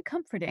 quite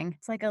comforting.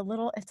 It's like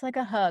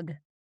a hug.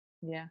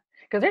 Yeah,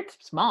 because 'cause they're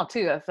small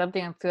too, that's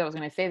something else too I was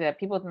gonna say that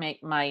people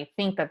might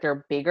think that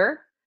they're bigger,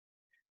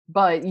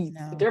 but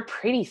No, they're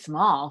pretty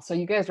small, so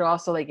you guys are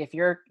also like, if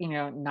you're,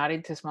 not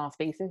into small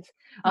spaces,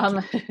 you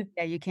can't um,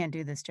 yeah, you can't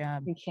do this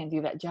job. you can't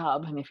do that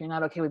job, and if you're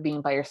not okay with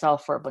being by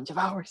yourself for a bunch of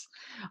hours,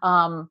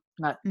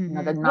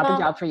 Mhm. not the Well,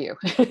 job for you.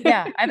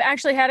 yeah, I've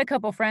actually had a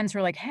couple friends who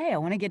are like, "Hey, I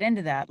wanna get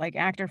into that," like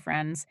actor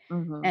friends,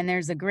 Mhm, and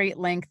there's a great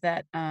link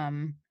that,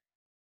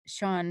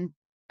 Sean,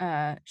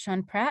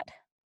 Sean Pratt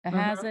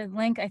has mhm, a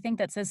link, I think,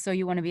 that says, "So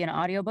you wanna be an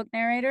audiobook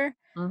narrator?"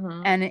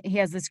 mhm. And he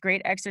has this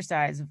great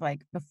exercise of,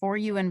 like, before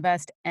you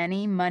invest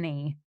any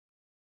money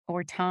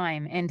or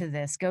time into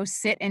this, go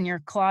sit in your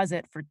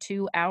closet for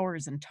 2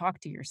 hours and talk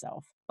to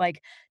yourself.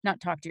 Like,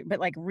 not talk to you, but,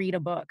 like, read a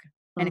book.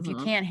 And if you Mhm.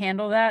 can't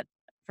handle that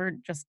for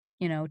just,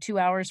 2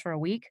 hours for a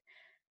week,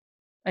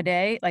 a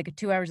day, like,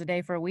 2 hours a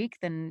day for a week,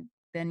 then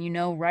you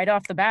know right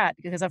off the bat,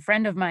 because a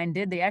friend of mine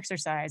did the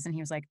exercise and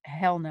he was like,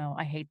 "Hell no,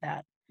 I hate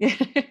that."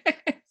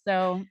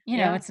 So,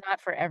 Yeah. it's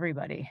not for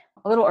everybody.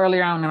 A little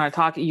earlier on in our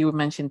talk, you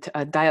mentioned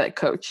a dialect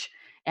coach,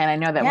 and I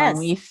know that when Yes.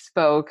 we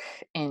spoke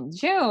in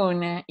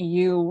June,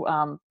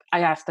 I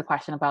asked the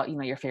question about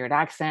your favorite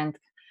accent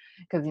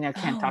because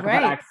can't Oh, talk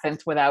about right.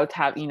 accents without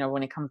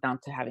when it comes down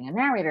to having a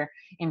narrator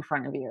in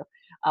front of you.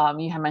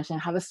 You had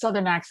mentioned how the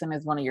Southern accent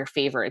is one of your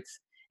favorites,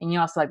 and you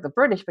also like the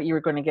British, but you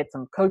were going to get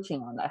some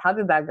coaching on that. How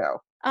did that go?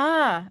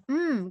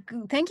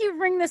 Thank you for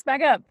bringing this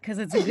back up because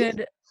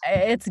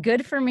it's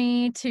good for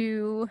me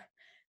to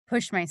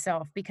push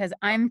myself because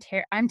I'm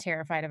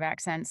terrified of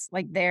accents.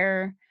 Like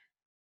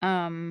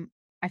um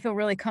I feel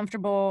really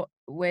comfortable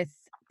with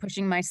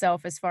pushing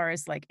myself as far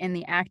as like in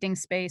the acting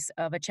space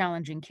of a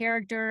challenging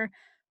character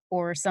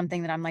or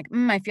something that I'm like,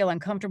 I feel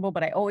uncomfortable,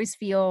 but I always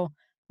feel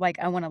like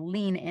I want to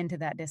lean into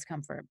that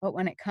discomfort. But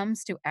when it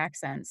comes to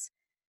accents,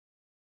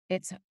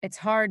 it's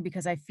hard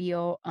because I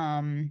feel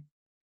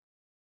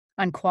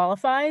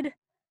unqualified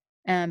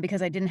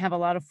because I didn't have a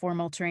lot of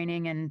formal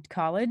training in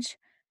college.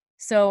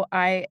 So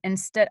I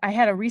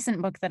had a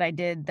recent book that I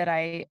did that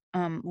I,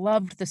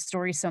 loved the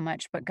story so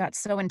much, but got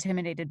so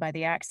intimidated by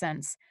the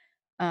accents.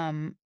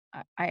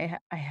 I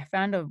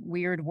found a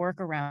weird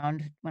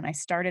workaround when I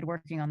started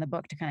working on the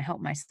book to kinda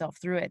help myself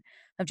through it,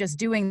 of just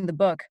doing the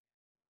book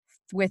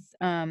with,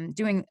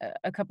 doing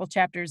a couple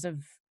chapters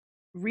of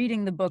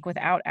reading the book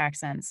without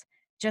accents,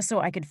 just so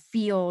I could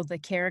feel the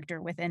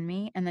character within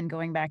me, and then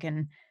going back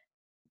and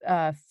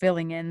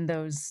filling in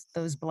those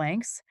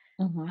blanks.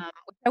 Hmm.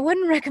 I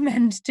wouldn't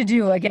recommend to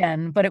do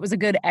again, but it was a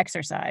good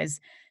exercise.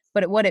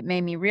 But what it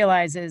made me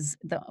realize is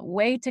the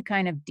way to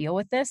kind of deal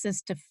with this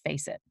is to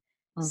face it.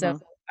 So Hmm.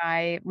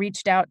 I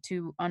reached out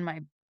to on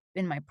my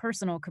in my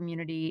personal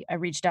community, I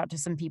reached out to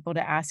some people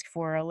to ask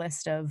for a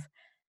list of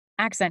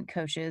accent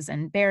coaches,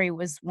 and Barry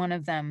was one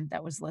of them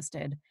that was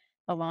listed,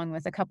 along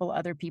with a couple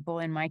other people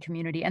in my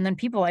community, and then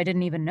people I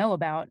didn't even know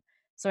about.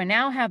 So I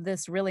now have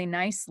this really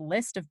nice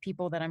list of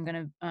people that I'm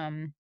gonna,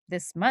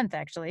 this month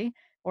actually,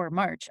 or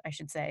March, I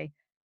should say,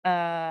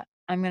 I'm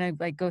gonna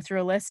like go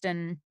through a list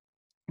and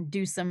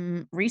do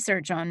some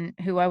research on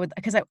who I would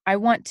because I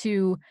want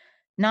to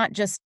not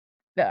just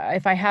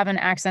if I have an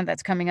accent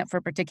that's coming up for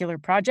a particular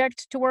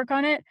project to work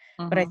on it,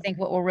 but I Hmm. think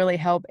what will really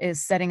help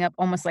is setting up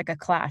almost like a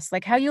class,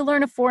 like how you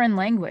learn a foreign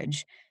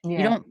language.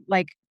 You Yeah. don't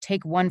like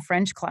take one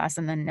French class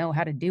and then know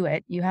how to do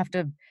it. You have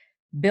to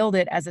build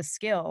it as a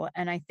skill,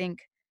 and I think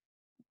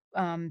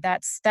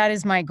that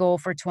is my goal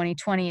for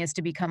 2020 is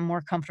to become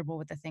more comfortable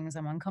with the things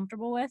I'm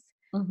uncomfortable with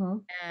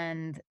Hmm.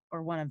 and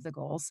or one of the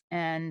goals.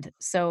 And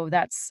so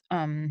that's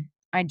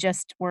I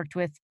just worked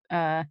with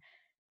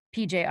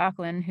PJ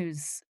Auckland,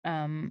 who's,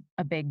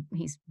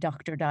 he's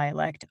Doctor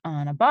Dialect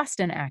on a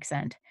Boston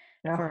accent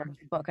for Oh.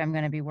 the book I'm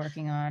gonna be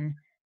working on,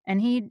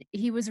 and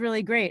he was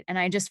really great, and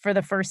I just for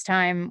the first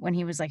time when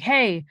he was like,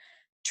 "Hey,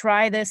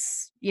 try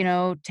this,"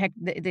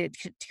 the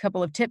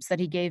couple of tips that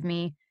he gave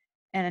me,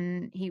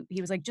 and he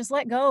was like, "Just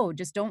let go,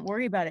 just don't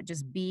worry about it,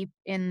 just be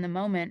in the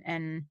moment,"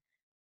 and,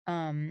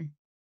 um,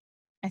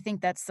 I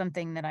think that's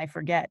something that I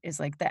forget is,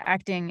 like, the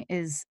acting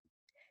is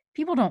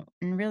people don't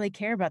really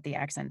care about the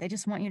accent, they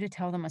just want you to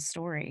tell them a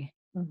story.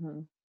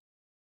 Mhm.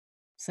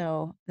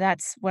 So,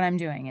 that's what I'm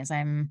doing is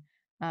I'm,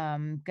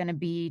 gonna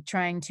be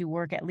trying to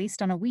work at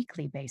least on a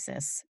weekly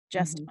basis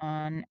just Mhm.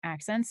 on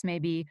accents,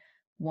 maybe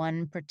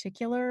one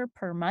particular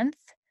per month,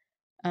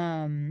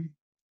 um,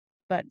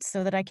 but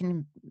so that I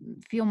can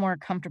feel more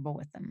comfortable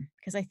with them.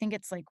 Because I think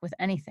it's like with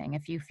anything,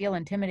 if you feel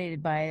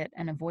intimidated by it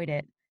and avoid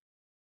it,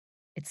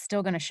 it's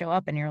still gonna show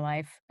up in your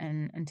life,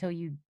 and until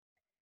you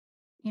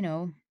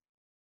know,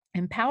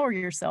 empower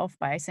yourself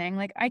by saying,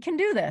 like, "I can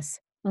do this,"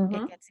 it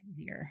Mhm. gets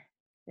easier.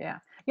 Yeah.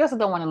 You also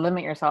don't wanna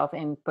limit yourself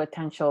in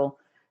potential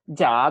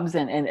jobs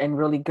and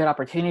really good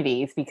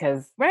opportunities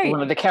because Right.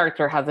 one of the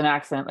character has an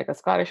accent, like a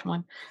Scottish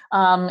one.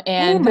 Oh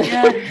And my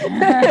god.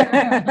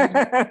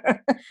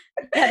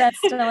 Yeah,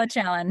 that's still a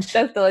challenge.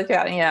 that's still a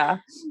challenge, yeah.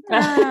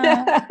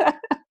 Ah.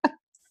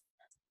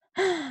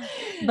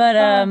 But,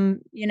 Uh,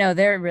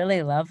 they're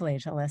really lovely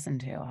to listen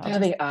to. I'll yeah, just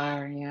they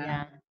are, yeah.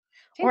 yeah.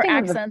 Same Or thing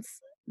with the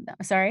accents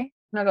sorry?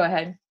 no, go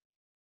ahead.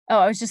 Oh,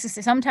 I was just to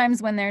say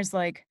sometimes when there's,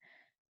 like,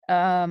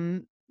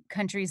 um,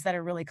 countries that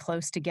are really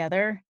close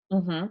together,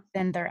 Mhm.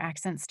 then their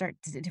accents start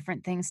to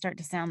different things start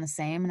to sound the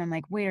same, and I'm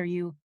like, "Wait, are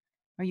you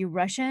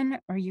Russian?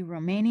 Are you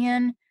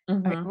Romanian?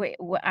 Mhm. Wait,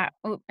 what?"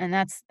 And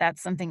that's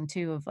something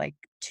too of, like,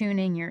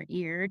 tuning your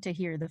ear to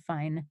hear the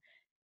fine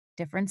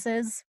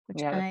differences,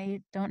 which Yeah,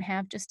 I don't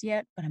have just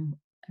yet, but I'm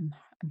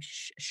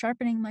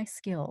sharpening my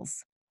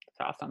skills. that's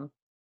awesome.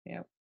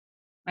 Yeah.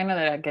 I know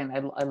that again,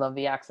 I love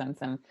the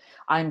accents and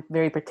I'm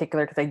very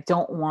particular because I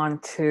don't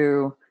want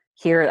to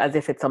hear it as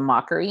if it's a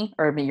mockery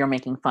or you're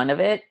making fun of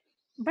it,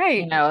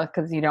 Right.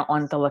 because you don't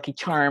want the Lucky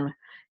Charm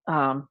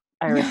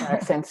Irish No.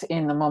 accents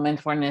in the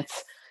moment when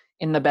it's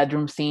in the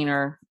bedroom scene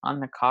or on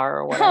the car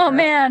or Oh, whatever.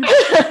 man.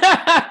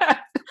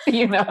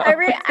 you know?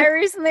 I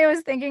recently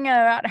was thinking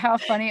about how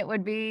funny it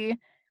would be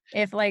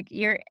if, like,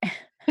 you're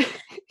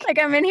like,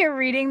 I'm in here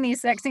reading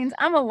these sex scenes,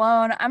 I'm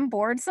alone, I'm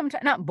bored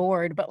sometimes not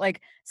bored, but,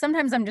 like,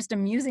 sometimes I'm just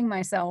amusing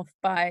myself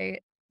by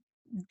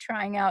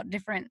trying out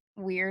different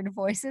weird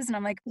voices, and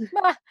I'm like,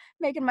 "Ah,"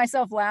 making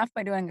myself laugh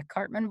by doing a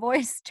Cartman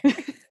voice during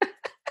one of the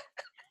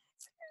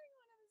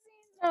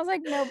scenes. I was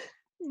like, "Nope.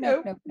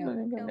 Nope, Nope. nope, No, nope,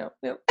 no, no,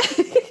 nope." no, no.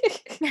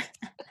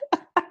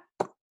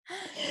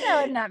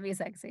 That would not be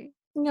sexy.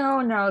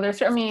 No, no,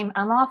 I mean,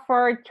 I'm all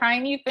for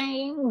trying new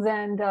things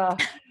and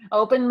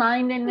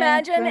open-mindedness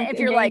Imagine and if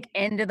you're, engage. like,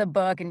 into the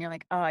book and you're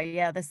like, "Oh,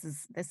 yeah, this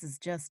is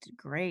just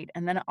great,"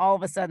 and then all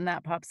of a sudden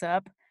that pops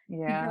up. You'd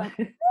be Yeah. like,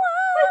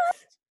 "What?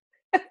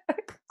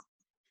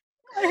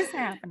 What is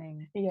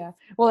happening?" Yeah.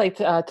 Well, like,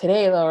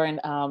 today, Lauren,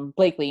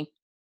 Blakely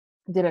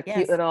did a cute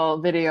Yes. little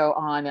video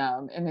on,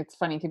 and it's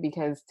funny too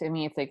because to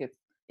me,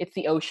 it's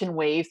the ocean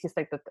waves, just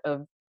like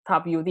the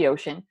top view of the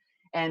ocean,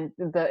 and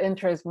the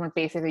intro is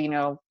basically,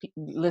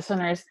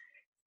 listeners'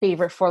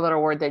 favorite four-letter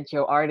word that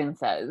Joe Arden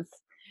says,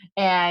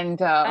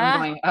 and I'm Ah,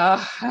 going,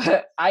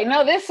 I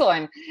know this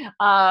one,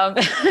 um,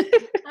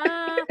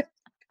 ah.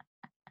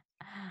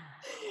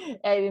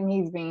 and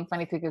he's being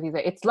funny too because he's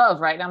like, "It's love,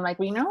 right?" And I'm like,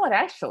 "Well, you know what?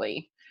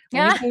 Actually,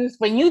 Ah.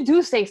 when you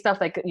do say stuff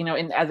like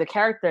as a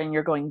character, and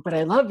you're going, but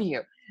I love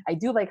you." I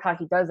do like how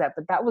he does that,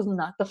 but that was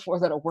not the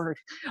four-letter word.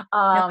 No,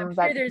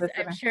 That the I'm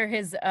listener. sure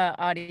his,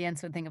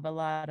 audience would think of a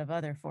lot of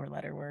other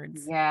four-letter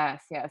words.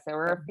 Yes, yes, there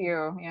were a Um,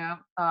 few, yeah.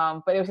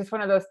 But it was just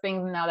one of those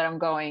things now that I'm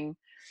going,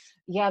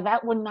 yeah,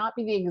 that would not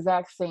be the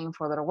exact same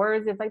four-letter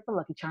words. It's like the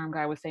Lucky Charm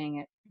guy was saying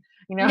it,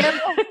 you know? no,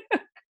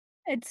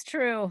 it's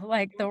true,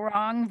 like, the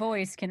wrong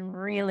voice can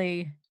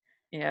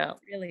Yeah,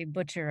 really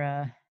butcher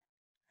a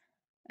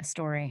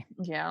story.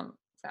 yeah.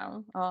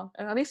 So, well,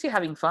 at least you're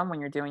having fun when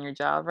you're doing your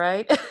job,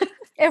 right?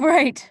 Yeah,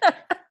 right.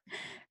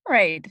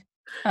 Right.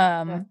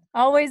 Yeah.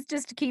 Always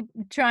just keep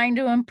trying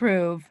to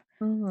improve,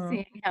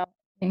 Mhm.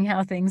 seeing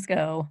how things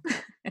go.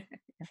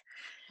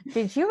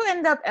 Did you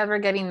end up ever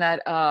getting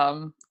that,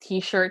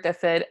 T-shirt that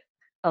said,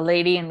 "A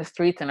lady in the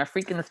streets and a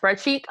freak in the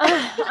spreadsheet"?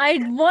 I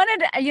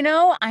wanted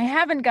I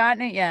haven't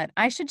gotten it yet.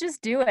 I should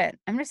just do it.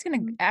 I'm just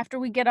gonna after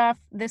we get off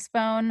this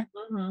phone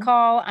Mhm,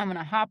 call, I'm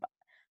gonna hop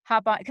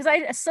on because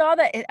I saw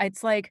that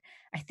it's like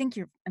I think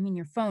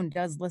your phone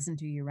does listen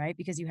to you, right?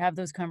 Because you have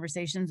those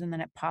conversations and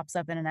then it pops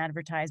up in an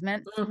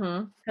advertisement.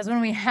 mhm. Because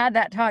when we had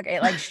that talk,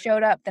 it, like,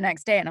 showed up the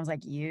next day, and I was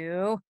like,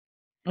 "You?"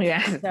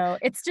 Yes. So,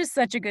 it's just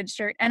such a good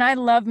shirt, and I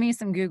love me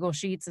some Google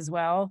Sheets as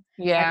well.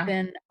 I've Yeah.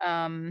 been,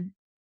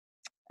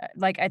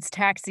 like, it's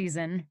tax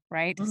season,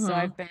 right? So, Mhm,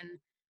 I've been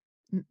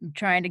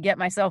trying to get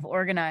myself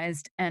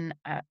organized, and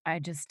I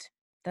just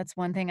that's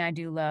one thing I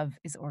do love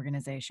is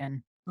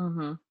organization.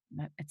 mhm.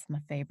 It's my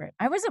favorite.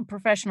 I was a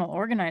professional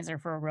organizer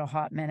for a real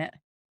hot minute.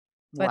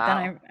 But then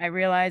Wow. I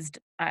realized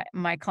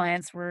my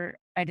clients were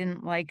I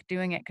didn't like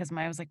doing it because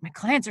I was like, "My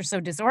clients are so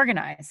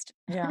disorganized."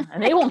 Yeah,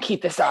 and they won't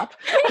keep this up.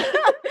 I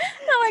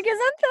know. I'm like,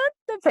 "Isn't that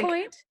the It's like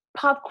point?"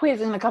 pop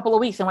quiz in a couple of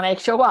weeks, and when I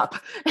show up,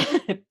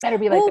 it better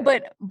be like Oh,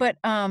 this.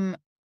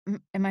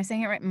 am I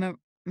saying it right?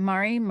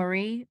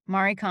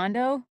 Marie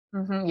Kondo?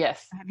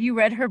 Yes. Have you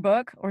read her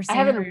book or I seen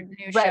her haven't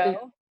new read.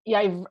 show?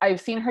 Yeah,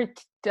 I've seen her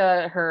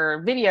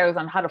videos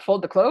on how to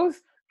fold the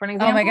clothes, for an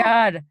Oh my example.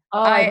 god.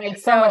 Oh, I've I made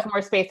so so much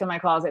more space in my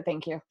closet,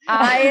 thank you.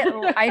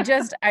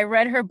 I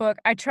read her book.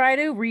 I try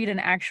to read an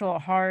actual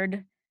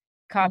hard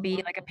copy,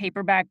 Mhm. like a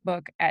paperback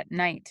book at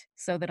night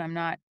so that I'm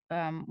not,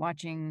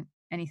 watching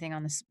anything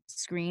on the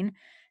screen,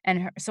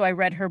 and so I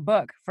read her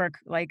book for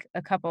like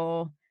a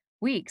couple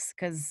weeks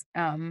 'cause,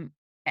 and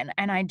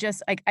I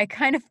just I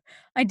kind of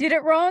I did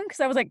it wrong because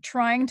I was, like,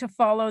 trying to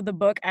follow the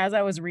book as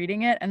I was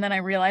reading it, and then I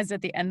realized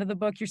at the end of the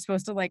book, you're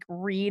supposed to, like,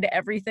 read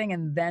everything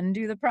and then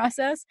do the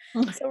process.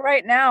 So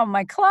right now,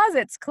 my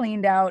closet's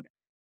cleaned out,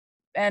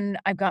 and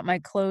I've got my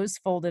clothes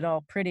folded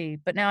all pretty,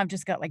 but now I've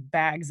just got, like,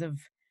 bags of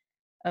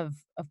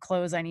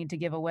clothes I need to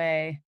give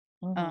away,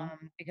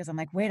 Mhm. because I'm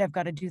like, "Wait, I've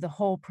gotta do the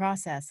whole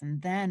process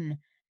and then,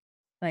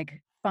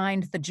 like,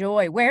 find the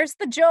joy. Where's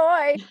the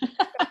joy?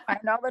 Gotta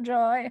find all the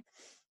joy."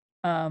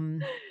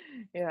 Um,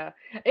 Yeah.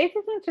 It's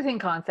an interesting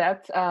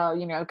concept,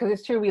 because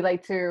it's true, we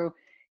like to,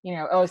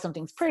 oh,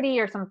 something's pretty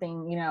or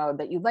something,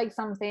 that you like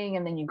something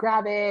and then you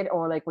grab it,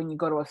 or like when you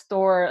go to a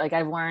store, like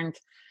I've learned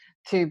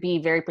to be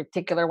very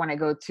particular when I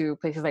go to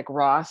places like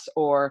Ross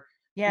or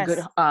yes,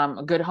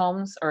 good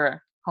homes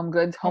or home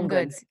goods. home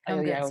Yeah,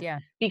 goods, yeah,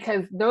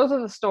 because those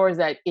are the stores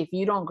that if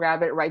you don't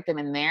grab it right then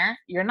and there,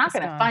 you're not it's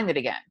going to gone. find it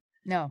again.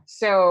 No.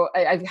 So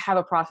I have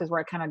a process where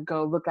I kind of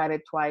go look at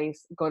it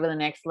twice, go to the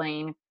next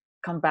lane,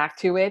 come back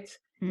to it.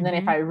 And then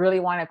if I Mhm. really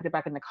want it, I put it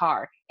back in the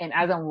car. And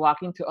as I'm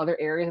walking to other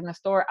areas in the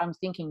store, I'm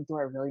thinking, do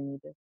I really need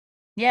this?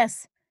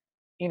 Yes,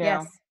 You know,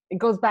 yes. it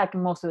goes back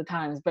most of the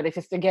times, but if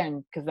it's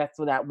again, because that's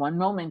that one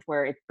moment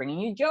where it's bringing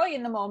you joy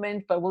in the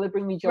moment, but will it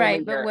bring me joy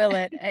Right, but later? will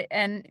it?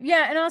 And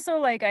yeah, and also,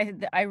 like,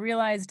 I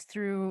realized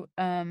through,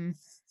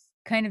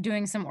 kind of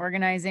doing some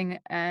organizing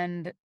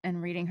and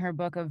reading her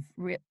book of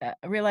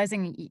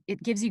realizing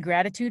it gives you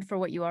gratitude for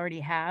what you already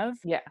have,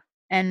 Yeah.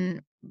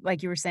 and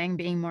like you were saying,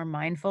 being more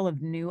mindful of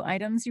new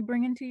items you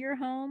bring into your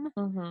home.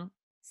 Hmm.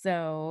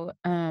 So,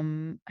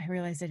 I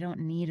realized I don't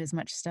need as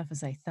much stuff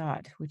as I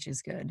thought, which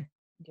is good.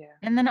 Yeah.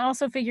 And then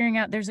also figuring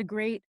out there's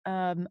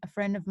a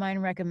friend of mine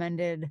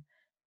recommended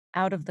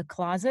Out of the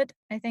Closet,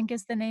 I think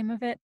is the name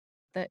of it.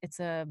 It's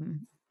a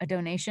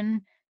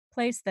donation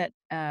place that,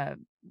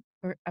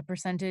 a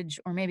percentage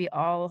or maybe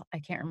all, I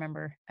can't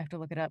remember, I have to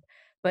look it up,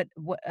 but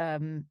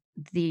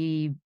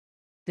the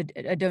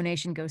a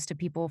donation goes to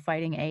people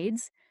fighting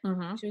AIDS,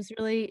 Hmm. which was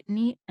really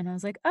neat, and I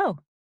was like, "Oh,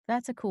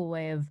 that's a cool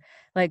way of"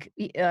 like,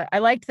 I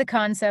liked the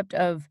concept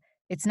of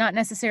it's not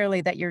necessarily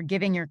that you're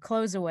giving your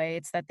clothes away,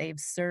 it's that they've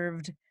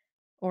served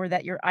or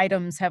that your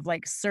items have,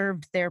 like,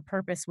 served their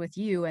purpose with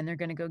you, and they're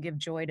gonna go give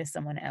joy to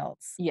someone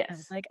else. I was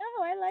Yes. like,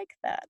 "Oh, I like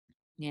that."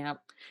 Yeah.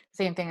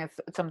 Same thing. It's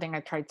something I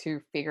try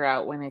to figure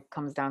out when it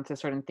comes down to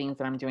certain things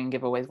that I'm doing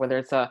giveaways, whether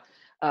it's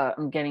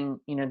I'm getting,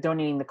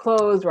 donating the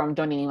clothes or I'm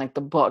donating like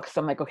the books.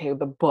 I'm like, okay,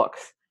 the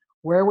books,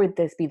 where would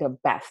this be the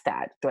best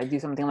at? Do I do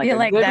something I like feel a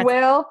like that's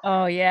Goodwill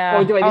oh, or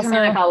yeah. do I do something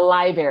like Also, a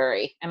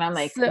library? And I'm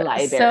like,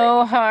 library.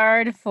 so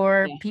hard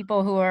for Yeah.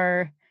 people who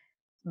are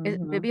Hmm.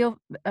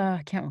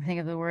 I can't think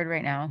of the word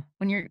right now.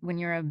 When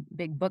you're a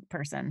big book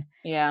person,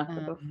 Yeah. um,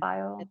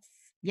 Bibliophile. it's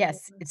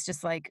yes, it's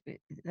just like,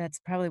 that's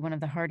probably one of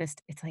the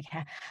hardest it's like,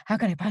 how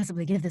can I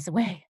possibly give this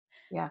away?"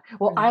 Yeah.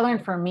 Well, Really I learned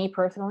hard. for me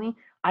personally,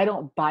 I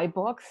don't buy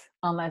books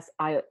unless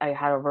I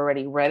have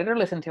already read it or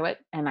listened to it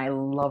and I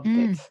loved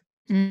it. Mm.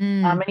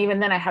 Mm. And even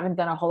then, I haven't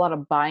done a whole lot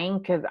of buying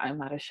because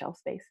I'm out of shelf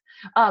space.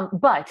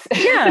 But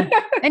Yeah,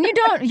 and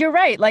you're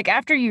right, like,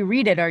 after you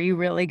read it, are you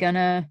really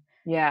gonna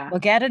yeah,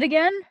 look at it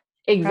again?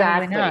 Probably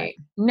not. exactly.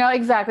 No,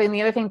 exactly. And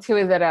the other thing too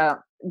is that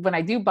when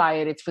I do buy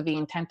it, it's for the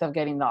intent of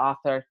getting the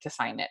author to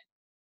sign it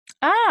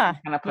and Ah,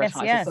 kind of yes,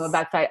 personalize it. So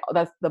yes.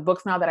 that's the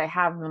books now that I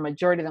have. The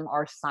majority of them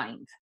are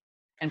signed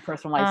and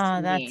personalized to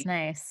Ah, that's me.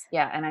 nice.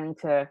 Yeah, and I need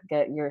to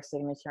get your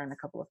signature on a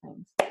couple of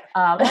things.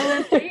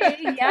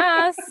 OMG,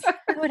 yes.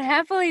 I would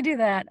happily do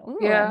that. Ooh,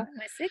 I Yeah. want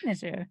my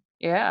signature.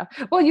 Yeah.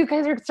 Well, you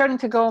guys are starting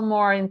to go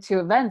more into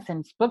events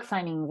and book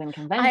signings and I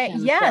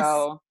conventions. yes.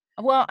 So,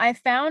 Well, I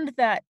found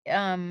that,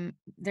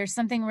 there's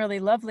something really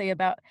lovely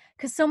about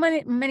because so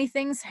many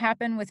things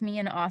happen with me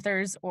and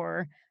authors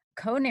or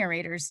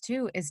co-narrators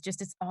too, is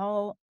just it's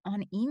all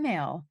on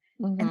email,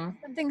 and hmm.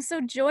 there's something so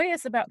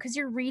joyous about because 'cause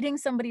you're reading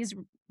somebody's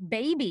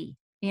baby,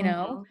 you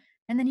know, Hmm.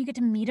 and then you get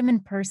to meet them in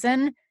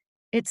person.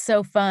 It's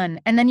so fun,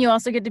 and then you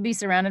also get to be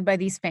surrounded by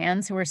these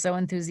fans who are so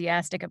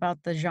enthusiastic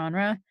about the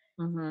genre,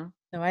 Hmm.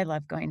 so I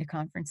love going to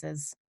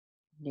conferences.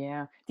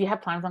 Yeah. Do you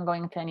have plans on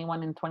going to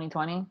anyone in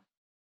 2020?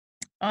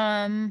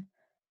 Um,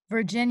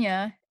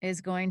 Virginia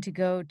is going to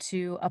go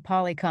to a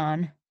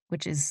Polycon,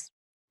 which is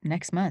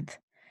next month,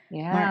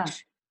 Yeah.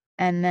 March.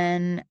 And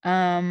then,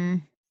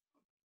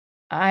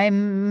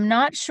 I'm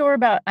not sure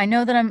about I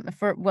know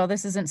that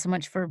this isn't so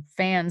much for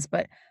fans,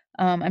 but,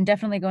 I'm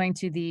definitely going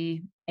to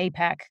the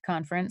APAC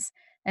conference,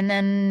 and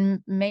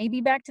then maybe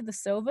back to the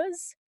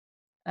Sovas.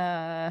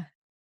 Uh,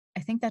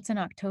 I think that's in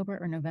October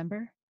or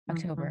November? Mhm.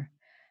 October.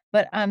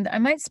 But, I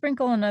might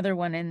sprinkle another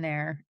one in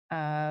there,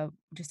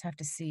 just have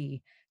to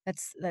see. I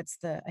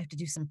have to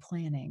do some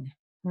planning.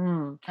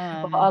 Hmm.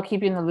 Well, Um I'll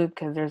keep you in the loop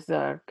because there's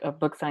a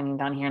book signing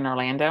down here in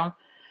Orlando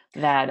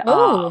that,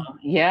 Oh,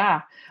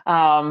 yeah,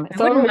 I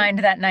so wouldn't everybody mind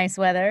that nice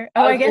weather.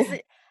 Oh, I I was guess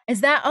it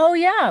is that oh,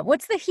 yeah.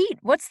 What's the heat?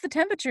 What's the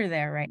temperature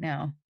there right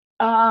now?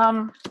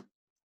 um,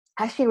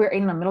 actually, we're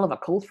in the middle of a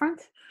cold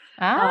front.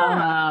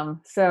 Ah.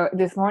 So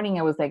this morning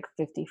it was like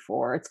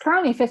 54. It's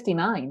currently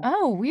 59.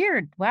 Oh,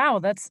 weird. Wow,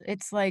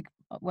 it's like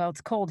well,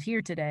 it's cold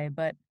here today,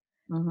 but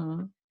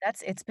Mhm.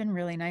 it's been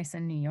really nice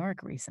in New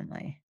York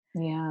recently.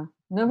 Yeah.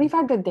 No, we've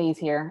had good days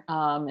here.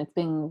 It's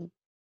been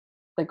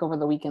like over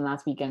the weekend,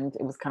 last weekend,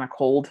 it was kind of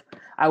cold.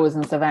 I was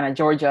in Savannah,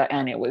 Georgia,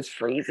 and it was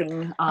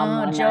freezing.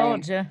 Oh, And I,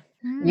 Georgia.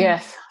 Hmm.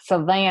 yes,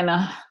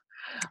 Savannah.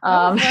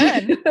 Oh, Um,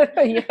 fun.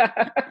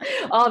 yeah,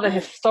 all the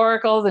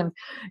historicals and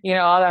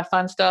all that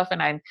fun stuff.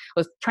 And I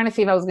was trying to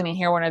see if I was going to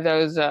hear one of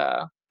those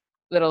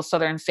little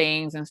Southern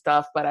sayings and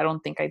stuff, but I don't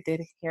think I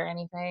did hear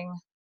anything.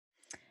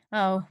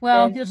 Oh,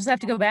 well, Good. you'll just have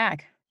to go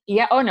back.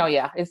 Yeah. Oh no.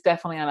 Yeah. It's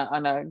definitely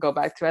on a go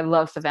back to. I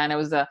love Savannah. It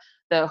was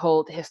the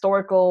whole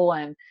historical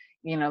and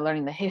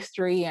learning the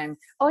history and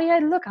oh yeah,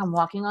 look, I'm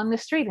walking on the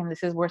street and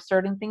this is where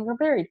certain things are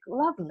buried.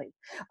 Lovely.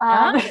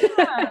 Ah,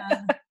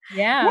 Um,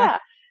 yeah. yeah.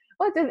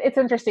 Well, it's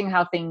interesting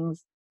how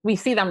things we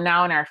see them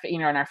now in our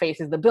in our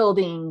faces, the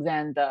buildings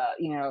and the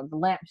the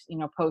lamps,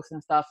 posts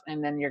and stuff,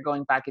 and then you're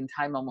going back in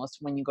time almost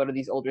when you go to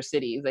these older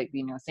cities like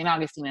St.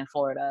 Augustine in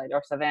Florida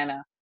or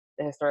Savannah,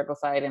 the historical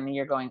side, and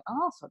you're going,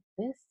 oh, so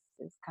this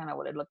is kind of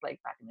what it looked like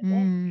back in the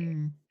day.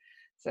 Mm.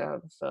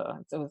 So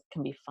it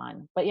can be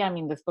fun. But yeah, I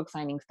mean, this book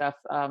signing stuff,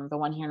 the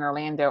one here in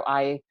Orlando,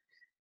 I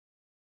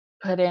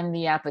put in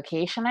the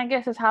application, I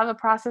guess is how the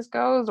process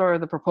goes, or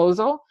the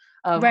proposal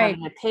of Right.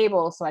 having a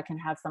table so I can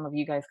have some of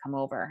you guys come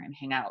over and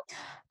hang out.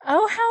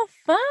 Oh, how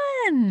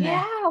fun.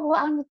 Yeah,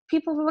 well,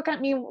 people look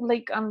at me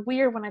like I'm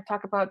weird when I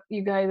talk about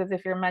you guys as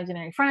if you're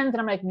imaginary friends, and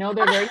I'm like, no,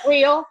 they're very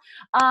real.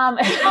 Oh,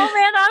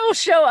 man, I will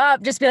show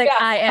up, just be like, Yeah,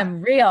 "I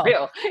am real.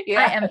 real. I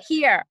Yeah, am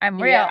here. I'm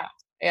yeah, real."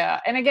 yeah.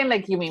 And again,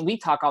 like you mean we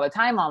talk all the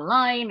time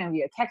online and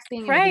via texting,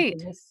 and everything.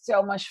 Right. It's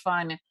so much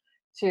fun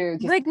to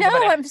just Like, "No,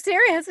 have I'm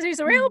serious. He's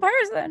a real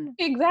person."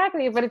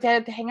 exactly, but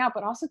to hang out,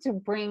 but also to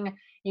bring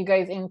you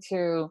guys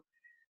into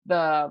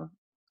the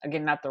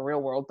again, not the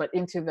real world, but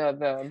into the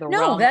No,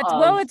 realm that's of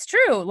well, it's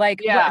true,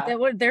 like, yeah,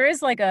 what there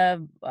is, like,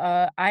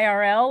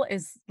 IRL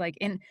is, like,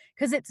 in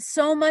because it's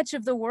so much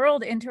of the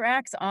world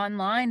interacts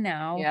online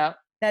now yeah,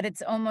 that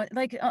it's almost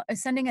like,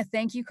 sending a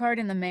thank you card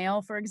in the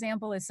mail, for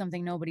example, is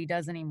something nobody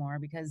does anymore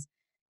because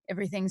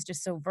everything's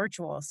just so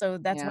virtual, so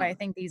that's yeah, why I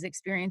think these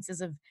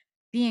experiences of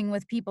being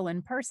with people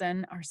in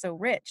person are so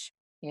rich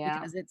yeah,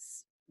 because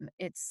it's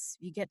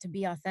you get to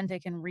be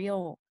authentic and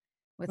real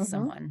with hmm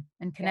someone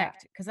and yeah,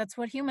 connect because that's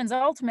what humans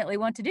ultimately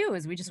want to do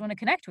is we just wanna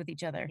connect with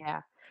each other.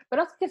 yeah. But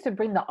also just to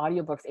bring the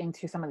audiobooks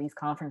into some of these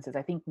conferences.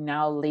 I think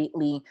now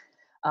lately,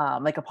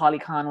 like a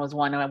Polycon was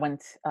one, and I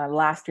went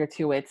last year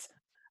to it.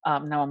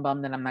 Now I'm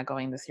bummed that I'm not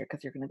going this year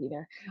because you're going to be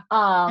there. But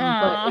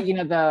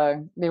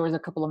Aw, there was a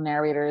couple of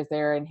narrators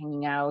there and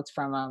hanging out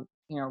from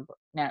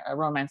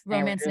romance romance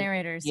narrators.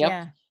 narrators, Yep,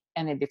 yeah.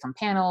 and they did some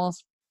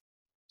panels,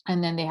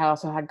 and then they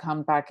also had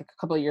come back a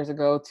couple of years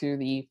ago to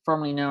the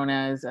formerly known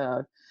as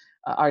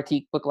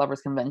Arctic Book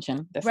Lovers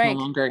Convention. That's no Right.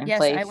 longer in Yes,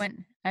 place.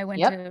 I went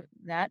Yep. to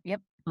that,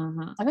 yep.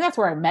 I think that's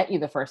where I met you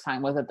the first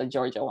time was at the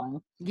Georgia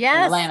one in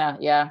Yes! Atlanta.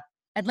 Yeah,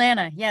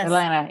 Atlanta, yes.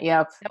 Atlanta.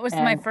 Yep. That was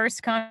my And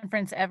first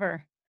conference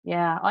ever.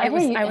 yeah, I hear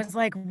you. I was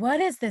like, "What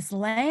is this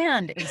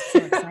land?" It was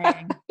so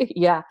exciting.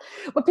 Yeah,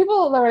 but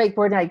people are like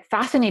were like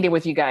fascinated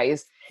with you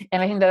guys,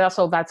 and I think that's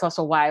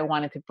also why I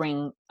wanted to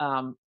bring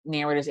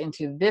narrators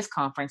into this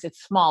conference.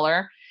 It's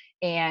smaller,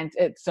 and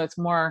it's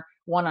more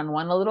one on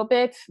one a little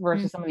bit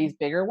versus some of Mhm. these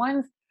bigger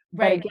ones.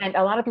 But Right. again,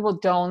 a lot of people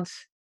don't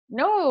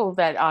know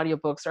that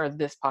audiobooks are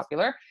this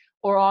popular,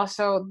 or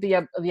also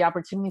the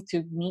opportunity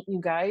to meet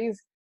you guys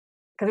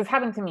because it's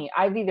happened to me.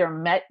 I've either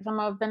met some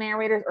of the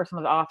narrators or some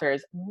of the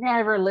authors,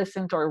 never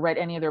listened or read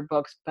any of their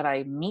books, but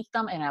I meet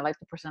them and I like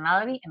the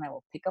personality and I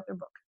will pick up their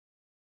book.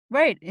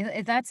 Right,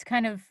 that's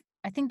kind of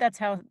I think that's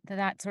how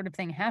that sort of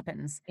thing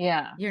happens.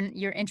 Yeah.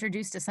 You're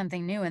introduced to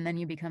something new and then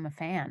you become a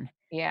fan.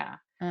 Yeah.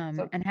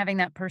 So, And having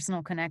that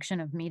personal connection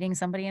of meeting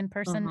somebody in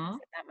person makes mhm.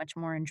 it that much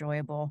more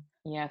enjoyable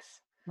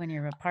Yes. when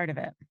you're a part of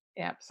it.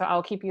 Yeah. So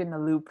I'll keep you in the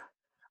loop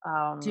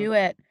um Do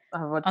it.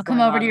 of what's I'll come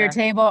going over to on your there.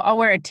 table, I'll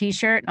wear a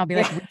T-shirt, and I'll be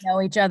like, Yeah. "We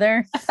know each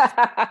other."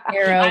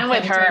 Arrow I'm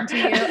with her. pointing to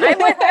you. I'm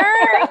with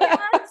her,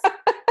 yes!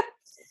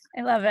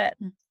 I love it.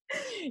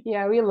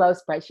 Yeah, we love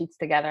spreadsheets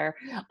together.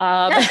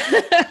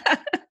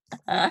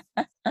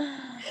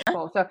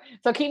 Cool.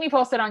 So keep me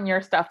posted on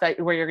your stuff that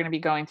where you're going to be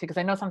going to because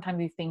I know sometimes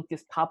these things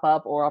just pop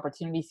up or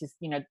opportunities just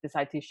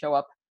decide to show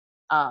up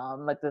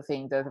Like the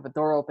saying does, if a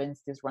door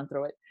opens, just run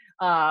through it.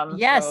 So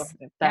Yes,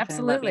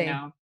 definitely let me absolutely.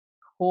 know.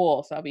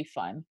 Cool. So that'll be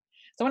fun.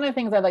 So one of the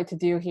things I like to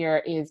do here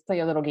is play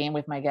a little game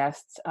with my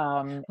guests.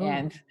 Ooh.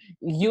 And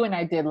you and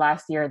I did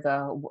last year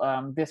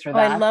the this or Oh,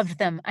 I that. loved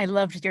them. I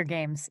loved your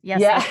games.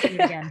 Yes, Yeah. let's do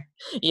it again.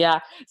 Yeah.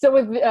 So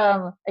with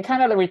I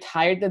kind of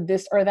retired the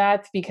this or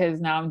that because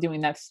now I'm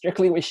doing that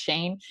strictly with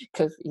Shane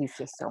because he's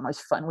just so much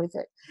fun with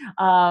it.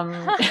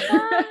 Um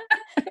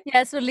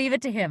Yeah, so leave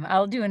it to him.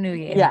 I'll do a new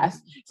game.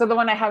 yes. So the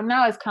one I have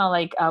now is kind of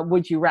like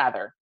would you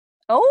rather?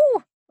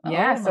 Oh!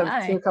 Yeah, Oh so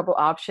two my. couple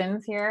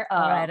options here.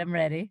 Alright, I'm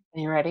ready. Are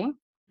you ready?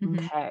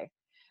 Mhm. Okay.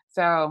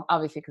 So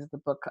obviously because of the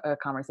book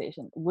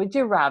conversation, would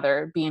you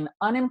rather be an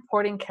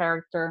unimportant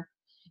character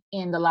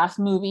in the last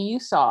movie you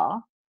saw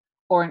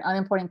or an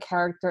unimportant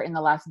character in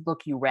the last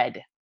book you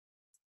read?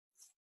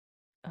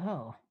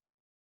 Oh,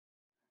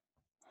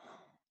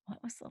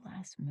 what was the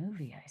last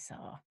movie I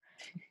saw?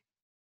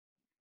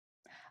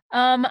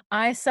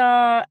 I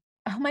saw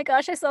oh my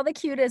gosh, I saw the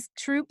cutest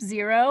Troop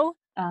Zero.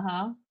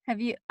 Uh-huh.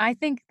 Have you I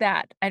think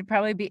that I'd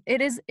probably be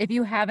it is if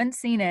you haven't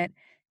seen it,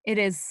 it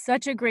is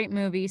such a great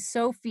movie,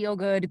 so feel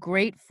good,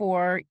 great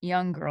for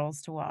young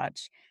girls to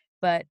watch,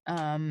 but,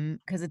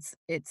 because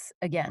it's,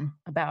 again,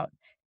 about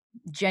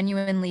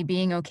genuinely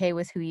being okay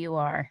with who you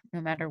are,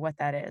 no matter what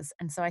that is,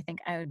 and so I think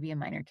I would be a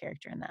minor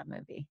character in that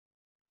movie.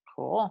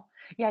 Cool.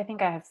 Yeah, I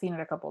think I have seen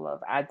a couple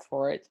of ads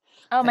for it.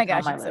 Oh my That's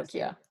on gosh, my it's so list.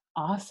 Yeah. cute.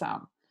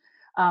 Awesome.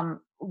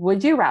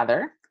 Would you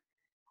rather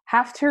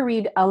have to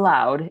read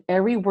aloud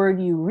every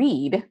word you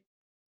read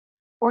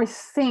or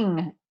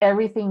sing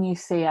everything you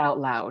say out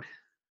loud?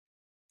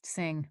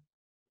 Sing.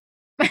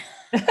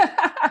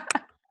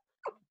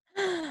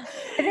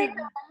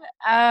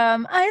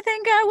 I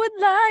think I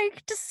would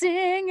like to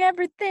sing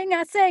everything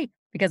I say,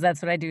 because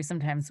that's what I do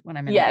sometimes when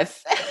I'm in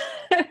Yes.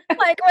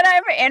 like, when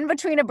I'm in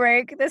between a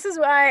break. This is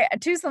why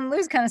Two's and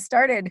Lou's kinda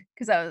started,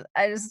 'cause I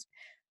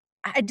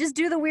just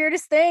do the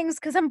weirdest things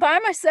because 'cause I'm by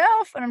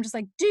myself, and I'm just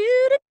like,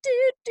 "Do do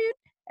do do,"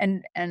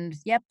 and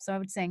yep, so I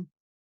would sing,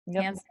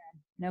 Yep. hands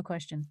down, no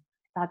question.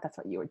 Thought that's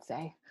what you would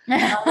say.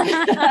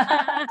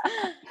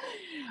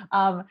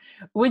 Um,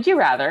 would you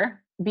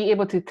rather be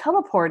able to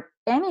teleport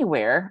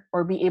anywhere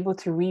or be able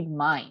to read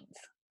minds?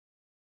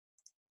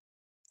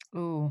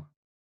 Ooh,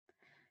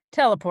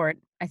 teleport.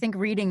 I think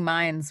reading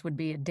minds would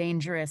be a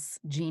dangerous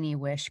genie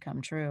wish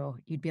come true.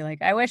 You'd be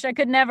like, "I wish I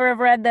could never have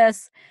read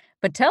this,"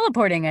 but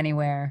teleporting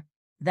anywhere,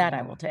 that I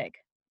Yeah, will take.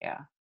 yeah.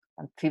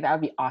 See, that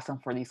would be awesome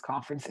for these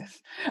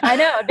conferences. I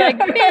know, I'd be like,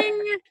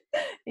 "Ding,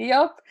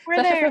 Yep, we're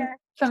especially for there."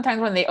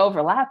 sometimes when they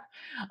overlap.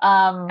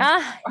 Um,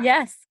 Ah,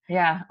 yes.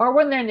 yeah, or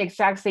when they're in the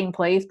exact same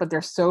place, but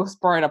they're so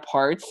spread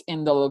apart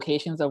in the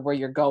locations of where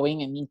you're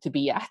going and need to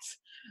be at.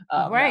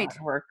 That Right.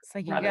 would work It's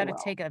like you rather gotta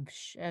well. take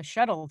a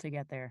shuttle to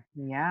get there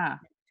Yeah.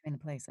 between the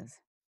places.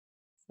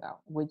 So,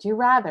 would you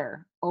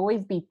rather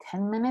always be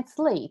 10 minutes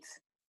late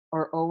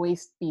or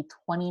always be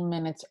 20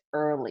 minutes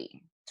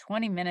early?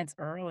 20 minutes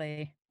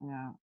early.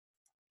 Yeah.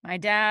 My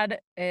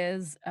dad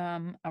is,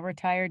 a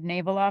retired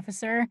naval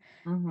officer.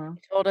 Mhm.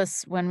 He told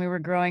us when we were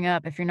growing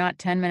up, "If you're not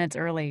 10 minutes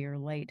early, you're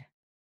late."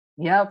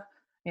 Yep.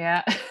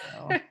 Yeah.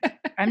 So,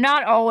 I'm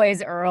not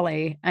always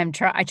early. I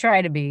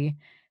try to be,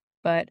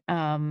 but,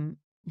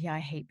 yeah, I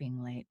hate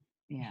being late.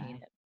 I Yeah,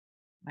 hate it.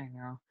 I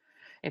know.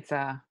 It's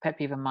a pet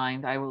peeve of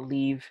mine. I will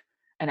leave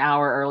an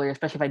hour earlier,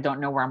 especially if I don't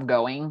know where I'm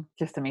going,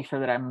 just to make sure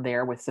that I'm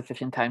there with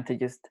sufficient time to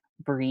just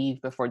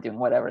breathe before doing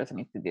whatever it is I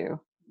need to do.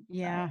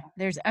 Yeah,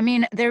 there's I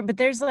mean,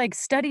 there's, like,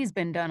 studies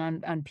been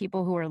done on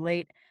people who are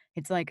late.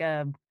 It's like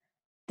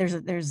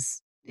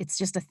there's it's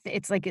just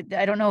it's like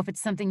I don't know if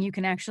it's something you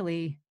can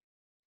actually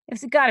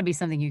it's gotta be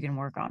something you can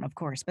work on, of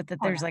course, but that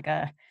Oh, there's yeah. like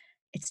a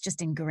it's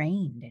just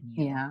ingrained in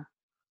you Yeah.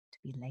 to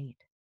be late.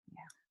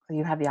 Yeah. So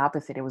you have the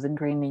opposite. It was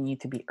ingrained in you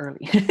to be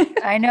early.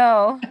 I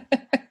know.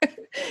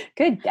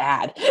 Good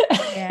dad.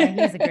 Yeah,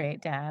 he's a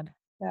great dad.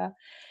 Yeah.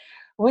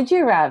 Would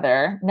you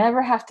rather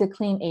never have to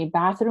clean a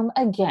bathroom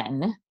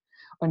again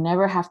or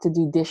never have to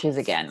do dishes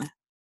again?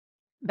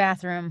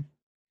 Bathroom.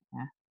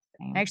 Yeah,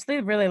 I same.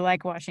 actually really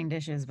like washing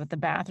dishes, but the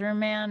bathroom,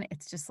 man,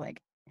 it's just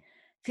like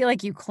feel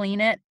like you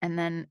clean it and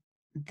then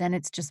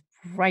it's just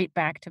right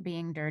back to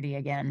being dirty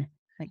again.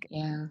 Like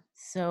Yeah.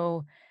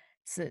 so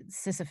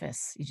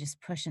Sisyphus, you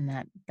just pushing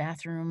that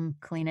bathroom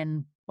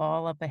cleaning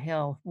ball up a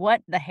hill.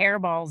 What? The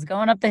hairball's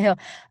going up the hill.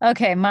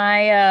 Okay,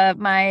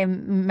 my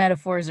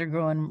metaphors are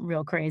going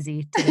real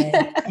crazy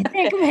today. I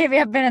think maybe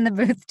I've been in the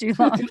booth too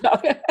long.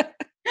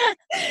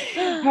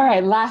 All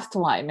right, last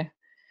one.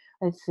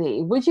 Let's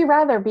see. Would you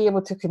rather be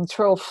able to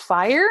control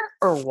fire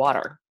or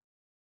water?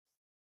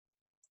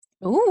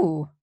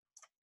 Ooh,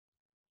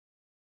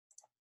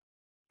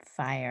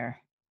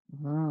 fire.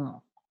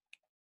 Mm.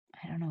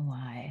 I don't know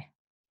why.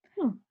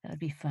 Hmm. That would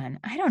be fun.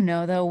 I don't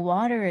know though.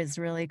 Water is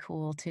really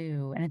cool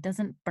too, and it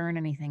doesn't burn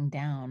anything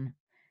down.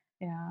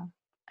 Yeah.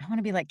 I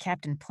wanna be like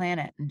Captain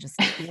Planet and just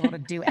be able to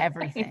do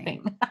everything.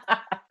 Anything.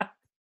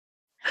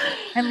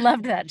 I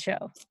loved that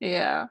show.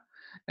 Yeah.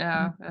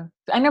 Yeah, yeah.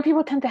 I know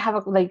people tend to have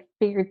a, like,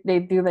 figure they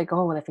do like,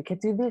 oh, well, if it could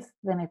do this,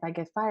 then if I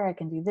get fire, I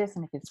can do this,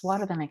 and if it's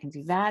water, then I can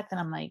do that. And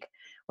I'm like,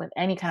 with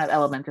any kind of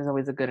element, there's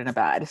always a good and a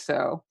bad.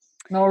 So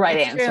no right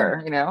It's true.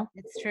 answer, you know.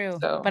 It's true.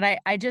 So, But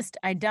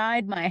I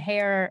dyed my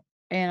hair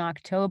in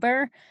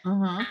October,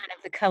 hmm, kind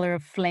of the color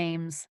of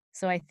flames.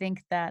 So I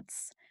think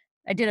that's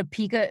I did a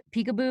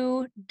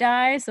peekaboo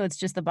dye, so it's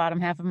just the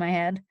bottom half of my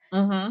head.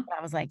 hmm.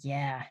 I was like,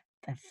 "Yeah,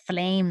 the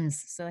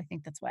flames." So I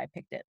think that's why I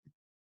picked it.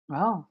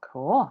 Oh,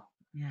 cool.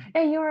 Yeah,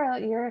 Yeah,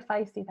 you're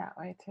feisty that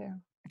way too.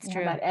 it's You have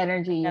true. that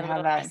energy. Got You a have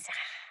little that. feisty.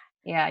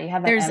 Yeah, you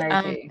have that There's,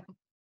 energy.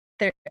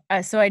 there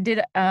so I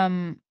did,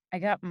 I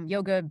got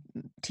yoga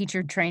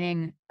teacher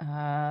training,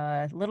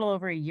 a little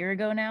over a year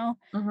ago now,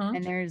 Hmm.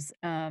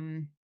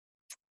 and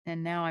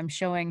and now I'm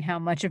showing how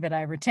much of it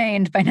I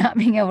retained by not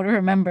being able to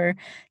remember.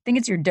 I think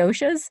it's your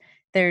doshas.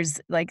 There's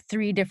like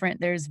 3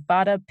 different there's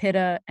Vata,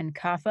 Pitta, and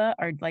Kapha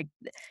are like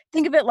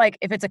think of it like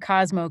if it's a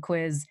Cosmo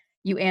quiz,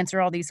 you answer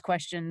all these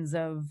questions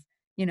of,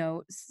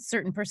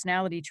 certain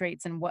personality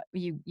traits and what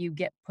you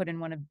get put in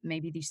one of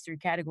maybe these 3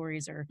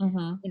 categories or,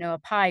 Hmm. a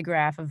pie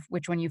graph of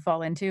which one you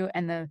fall into,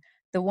 and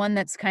the one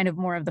that's kind of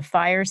more of the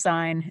fire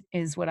sign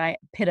is what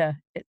Pitta,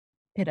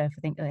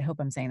 I hope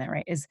I'm saying that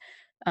right, is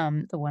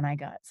the one I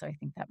got, so I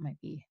think that might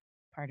be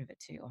part of it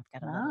too.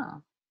 I've got a little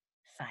Oh.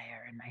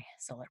 fire in my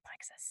solar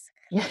plexus.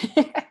 Yeah.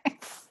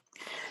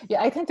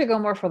 Yeah, I tend to go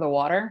more for the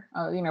water,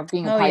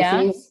 being a Oh,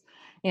 yeah? Pisces.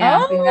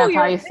 Yeah, being Oh, that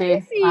you're a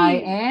Pisces. I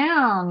Pisces!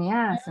 am,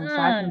 yes, in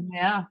fact, Ah.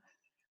 yeah.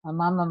 I'm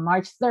a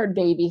March 3rd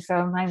baby,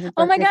 so mine's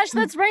Oh my birthday. gosh,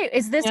 that's right.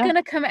 Is this Yeah.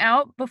 gonna come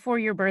out before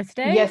your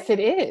birthday? Yes, it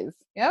is.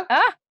 Yep.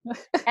 Ah,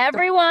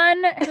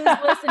 everyone who's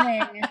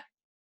listening,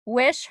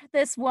 wish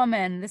this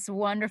woman, this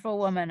wonderful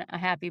woman, a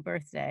happy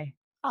birthday.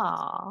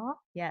 Aw,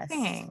 Yes.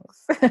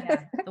 thanks.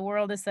 Yeah, the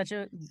world is such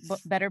a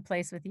better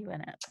place with you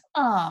in it.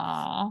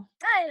 Aw.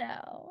 I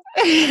know.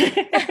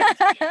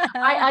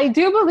 I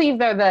do believe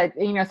though that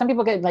some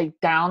people get like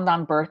downed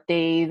on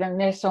birthdays, and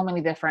there's so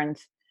many different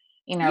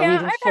Yeah,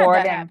 reasons I've had for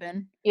it, that and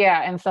happen.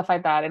 yeah, and stuff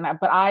like that.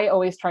 But I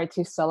always try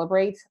to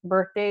celebrate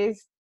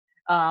birthdays,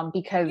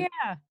 because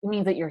Yeah, it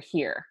means that you're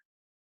here,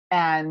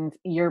 and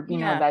you're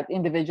yeah. that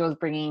individual is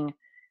bringing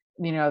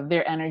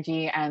their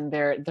energy and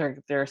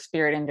their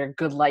spirit and their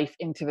good life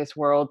into this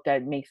world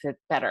that makes it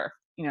better,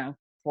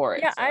 for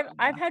it. Yeah, So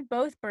I've had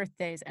both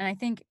birthdays, and I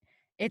think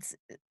it's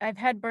I've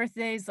had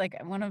birthdays, like,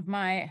 one of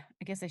my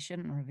I guess I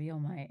shouldn't reveal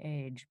my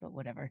age, but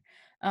whatever.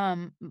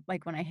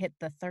 Like, when I hit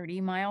the 30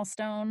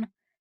 milestone,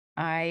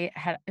 I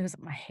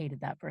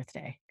hated that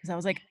birthday because I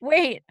was like,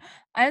 "Wait,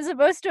 I'm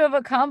supposed to have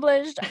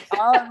accomplished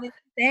all of these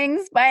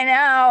things by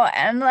now,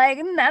 and, like,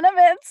 none of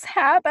it's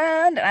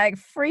happened," and I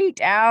freaked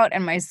out,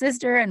 and my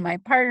sister and my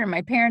partner and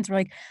my parents were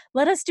like,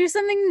 "Let us do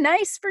something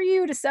nice for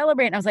you to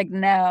celebrate," and I was like,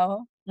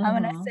 "No, I'm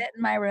gonna hmm, sit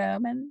in my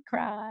room and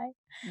cry."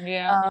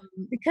 yeah,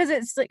 Because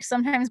it's, like,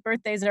 sometimes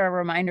birthdays are a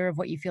reminder of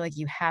what you feel like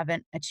you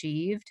haven't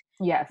achieved,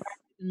 yes,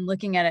 rather than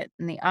looking at it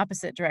in the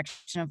opposite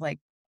direction of, like,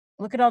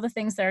 look at all the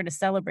things there are to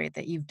celebrate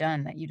that you've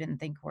done that you didn't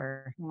think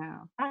were yeah.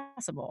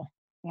 possible.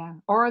 Yeah,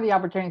 or the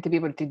opportunity to be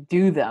able to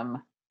do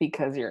them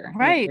because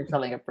Right,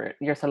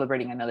 you're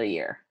celebrating another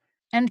year,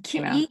 and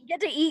you know?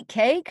 get to eat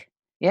cake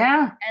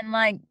Yeah. and,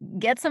 like,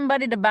 get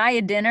somebody to buy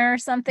you dinner or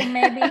something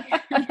maybe,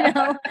 you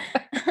know?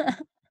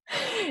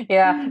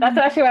 Yeah, that's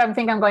Mm. actually what I'm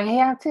thinking. I'm going,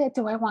 "Yeah, that's it.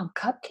 Do I want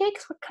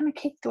cupcakes? What kind of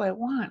cake do I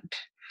want?"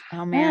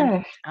 Oh,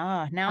 man.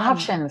 Ugh, Now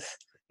options,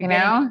 you're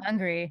getting me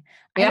hungry.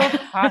 I Yeah. love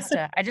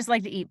pasta. I just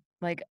like to eat,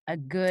 like, a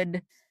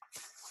good,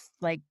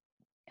 like,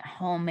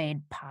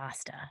 homemade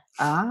pasta.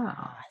 Ah,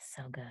 Ah,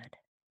 so good.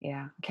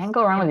 yeah. Can't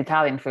go wrong Yep. with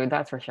Italian food,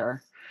 that's for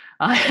sure.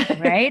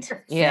 Right?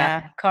 Yeah.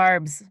 Yeah,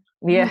 carbs.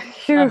 Yeah, Love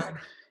phew. 'em.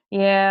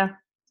 Yeah.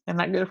 They're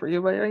not good for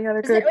you, but yeah, they're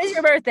It good. was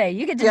your birthday,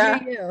 you get to do Yeah.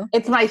 you.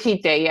 It's my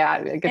cheat day, yeah,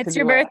 I get to It's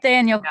your do what birthday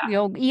and yeah.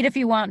 you'll eat if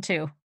you want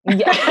to.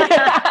 Yeah.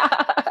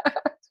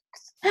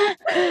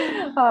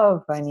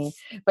 Oh, funny.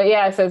 But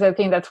yeah, so I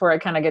think that's where I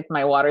kind of get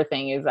my water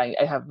thing is I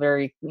have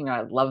very,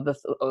 I love the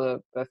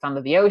sound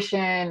of the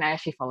ocean. I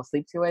actually fall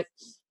asleep to it.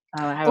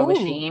 I have a Ooh,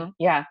 machine.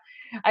 Yeah.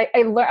 I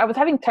was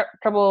having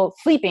trouble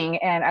sleeping,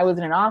 and I was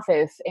in an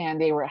office,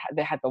 and they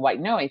had the white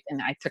noise,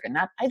 and I took a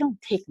nap. I don't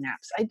take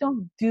naps. I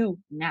don't do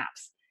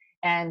naps.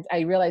 And I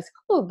realized,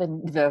 oh,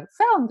 the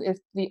sound is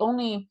the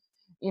only,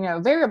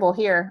 variable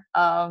here,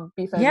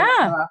 because when I'm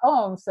yeah, at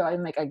home. So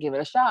I'm like, I give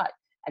it a shot.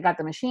 I got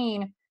the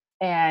machine,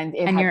 and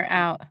it and had you're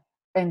out.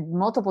 and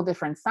multiple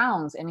different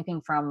sounds,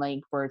 anything from like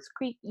birds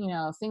creak,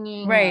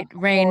 singing, Right,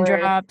 forest,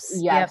 raindrops,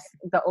 yep. yes,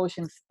 the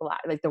ocean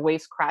like the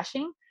waves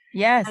crashing,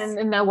 Yes,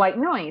 and the white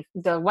noise.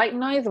 The white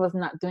noise was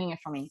not doing it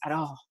for me at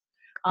all.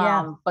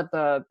 yeah. But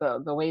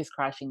the waves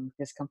crashing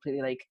just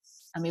completely like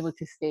I'm able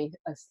to stay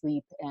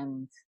asleep,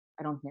 and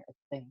I don't hear a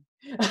thing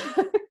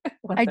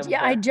once I'm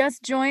I there.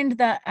 just joined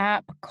the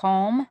app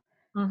Calm.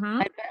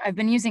 Mm-hmm. I've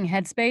been using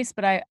Headspace,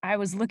 but I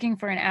was looking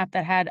for an app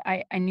that had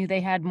I knew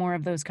they had more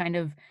of those kind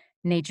of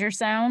nature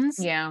sounds.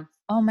 Yeah.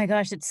 Oh my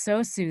gosh, it's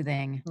so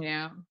soothing.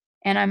 Yeah.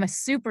 And I'm a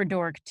super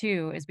dork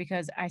too, is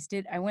because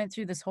I went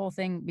through this whole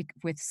thing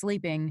with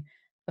sleeping.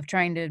 of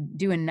trying to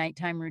do a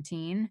nighttime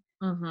routine,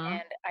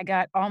 Mhm. and I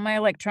got all my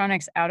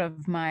electronics out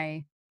of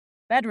my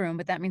bedroom,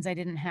 but that means I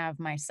didn't have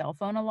my cell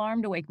phone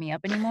alarm to wake me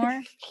up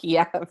anymore.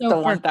 Yeah, So the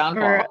one down for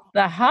call.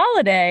 the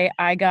holiday,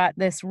 I got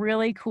this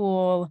really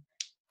cool,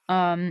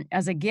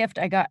 as a gift,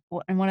 I got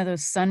one of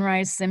those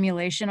sunrise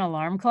simulation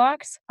alarm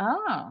clocks.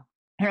 Oh.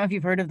 I don't know if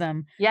you've heard of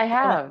them, Yeah, I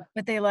have.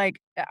 but they,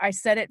 like I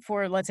set it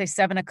for, let's say,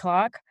 7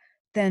 o'clock,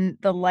 then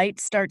the light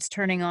starts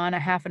turning on a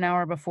half an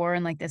hour before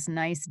in, like, this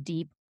nice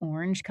deep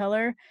orange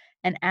color,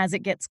 and as it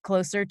gets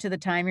closer to the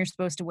time you're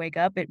supposed to wake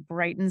up, it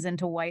brightens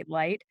into white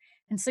light,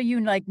 and so you,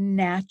 like,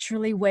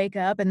 naturally wake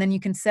up, and then you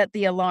can set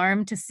the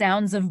alarm to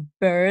sounds of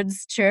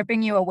birds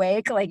chirping you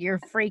awake like you're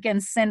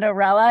freaking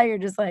Cinderella. You're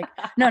just like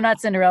no, not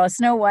Cinderella,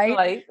 Snow White.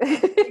 Like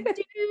Like,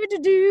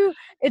 "Do-do-do-do."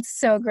 It's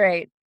so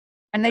great.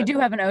 And they do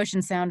have an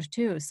ocean sound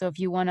too, so if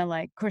you wanna,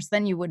 like course,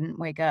 then you wouldn't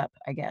wake up,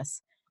 I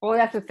guess. well,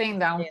 that's the thing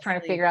that I'm Stay trying to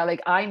asleep. figure out,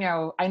 like, I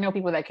know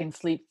people that can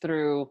sleep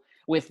through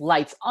with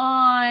lights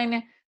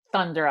on,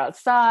 thunder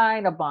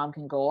outside, a bomb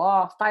can go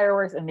off,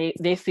 fireworks, and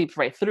they sleep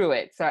right through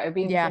it. So it'd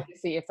be Yeah. interesting to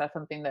see if that's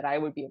something that I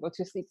would be able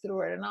to sleep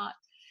through it or not,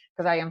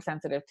 because I am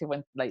sensitive to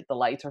when, like, the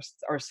lights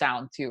or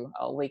sound too.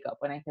 I'll wake up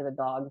when I hear the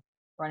dog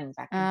running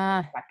back and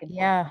forth, back and forth,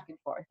 Yeah. back and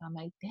forth. I'm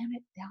like, "Damn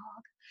it,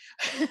 dog."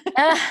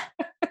 Ah,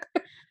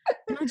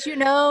 don't you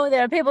know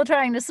there are people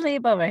trying to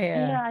sleep over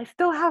Yeah, here? I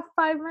still have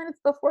 5 minutes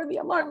before the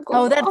alarm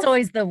goes Oh, that's off.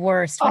 always the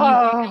worst when you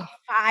wake up Oh,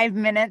 5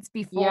 minutes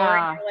before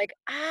and yeah, you're like,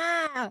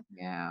 "Ah."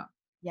 yeah.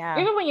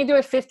 Yeah. Even when you do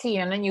it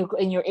 15 and then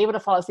you're able to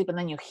fall asleep and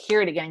then you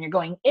hear it again and you're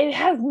going, "It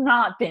has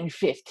not been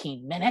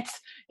 15 minutes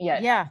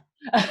yet." Yeah.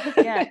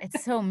 Yeah,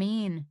 it's so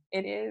mean.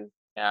 It is.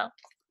 Yeah.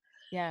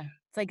 Yeah.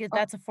 It's like Oh,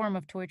 that's a form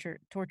of torture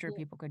yeah.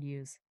 people could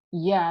use.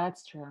 Yeah,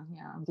 that's true.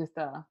 Yeah, I'm just,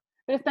 but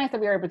it's nice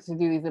that we are able to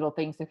do these little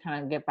things to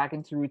kind of get back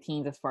into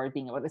routines as far as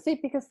being able to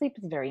sleep because sleep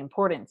is very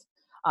important.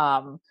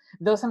 Um,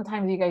 though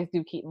sometimes you guys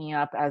do keep me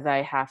up as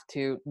I have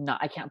to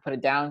not I can't put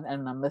it down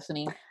and I'm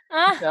listening.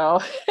 Ah, So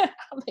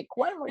I'm like,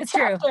 one more it's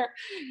true. chapter,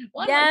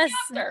 one more Yes.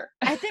 chapter.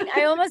 I think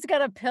I almost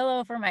got a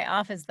pillow for my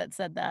office that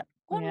said that.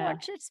 Yeah.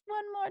 Just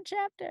one more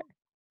chapter."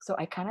 So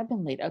I kind of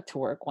been late out to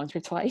work once or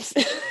twice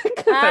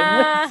because I'm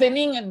Ah,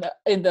 listening in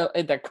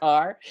the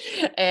car,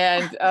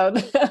 and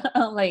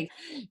I'm like,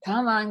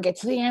 "Come on, get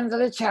to the end of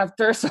the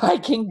chapter so I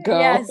can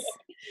go." yes.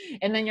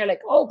 And then you're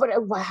like, "Oh, but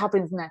what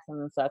happens next?"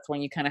 And so that's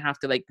when you kind of have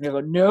to like you go,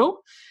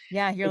 "No,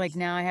 Yeah, you're like, it's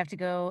 "Now I have to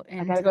go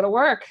I gotta into go to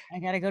work." I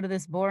gotta go to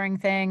this boring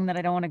thing that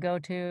I don't wanna go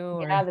to,"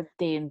 Yeah, or the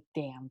damn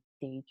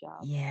day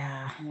job.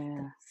 yeah,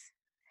 Yeah, that's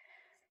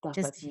stuff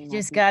that's just you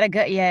just messy. gotta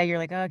go yeah, you're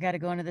like, "Oh, I gotta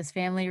go into this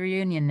family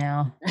reunion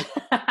now,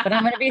 but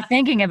I'm gonna be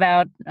thinking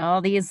about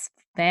all these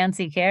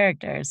fancy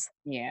characters."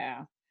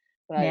 Yeah.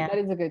 But Yeah. that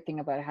is a good thing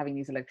about having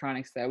these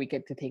electronics that we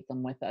get to take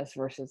them with us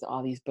versus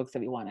all these books that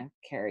we wanna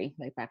carry,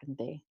 like back in the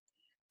day.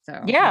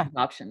 So, we Yeah. have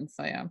options.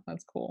 So, yeah,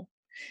 that's cool.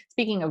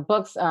 Speaking of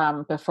books,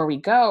 before we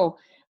go,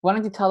 why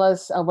don't you tell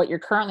us, what you're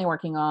currently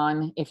working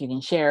on, if you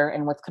can share,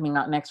 and what's coming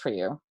out next for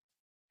you?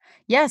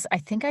 Yes, I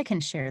think I can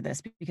share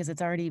this because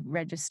it's already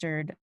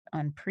registered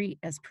on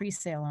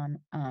pre-sale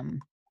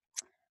on,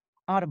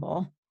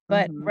 Audible,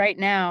 but Mhm, right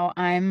now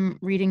I'm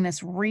reading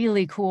this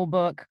really cool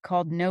book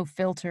called No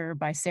Filter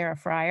by Sarah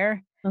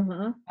Frier,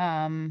 mhm,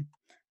 um,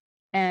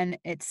 and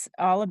it's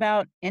all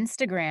about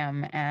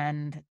Instagram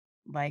and,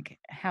 like,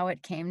 how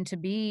it came to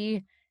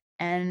be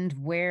and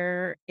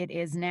where it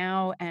is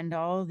now and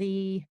all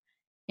the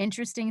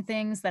interesting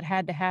things that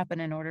had to happen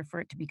in order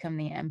for it to become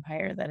the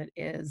empire that it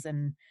is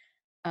and,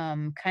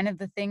 kind of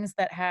the things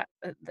that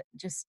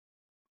just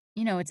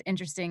it's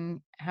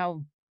interesting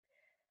how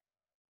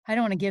I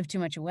don't wanna give too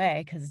much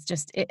away 'cause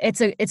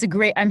it's a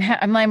great I'm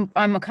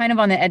kind of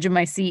on the edge of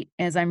my seat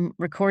as I'm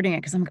recording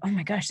it 'cause I'm like, "Oh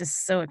my gosh, this is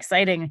so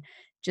exciting."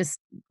 Just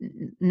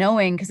kn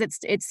knowing 'cause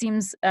it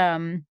seems,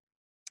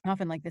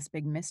 often like this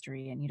big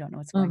mystery and you don't know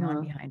what's going on mhm.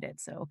 behind it,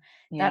 so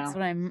that's Yeah.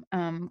 what I'm,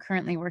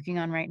 currently working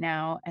on right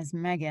now as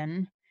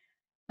Megan.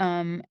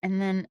 And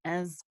then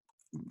as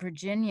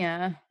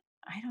Virginia,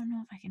 I don't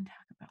know if I can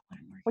talk about what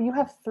I'm Well, working you on.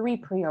 have 3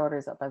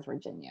 pre-orders up as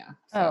Virginia,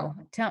 Oh, so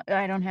tell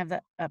I don't have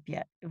that up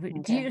yet.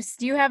 okay.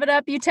 Do you have it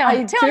up? You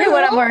I tell me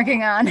what I'm do.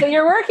 working on. So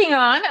you're working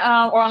on,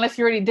 or unless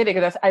you already did it,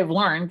 because I've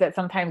learned that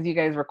sometimes you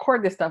guys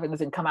record this stuff and it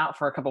doesn't come out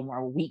for a couple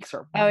more weeks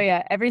or Oh, months.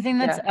 yeah, everything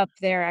that's Yeah. up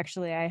there,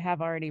 actually, I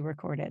have already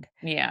recorded.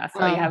 Yeah,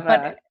 so you have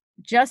But a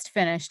just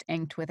finished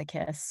Inked with a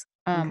Kiss,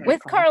 okay,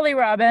 with cool. Carly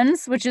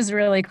Robbins, which is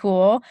really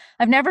cool.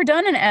 I've never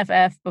done an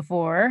FF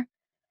before,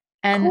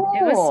 and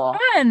it was Cool.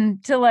 fun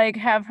to, like,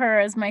 have her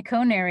as my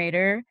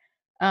co-narrator.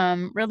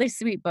 Really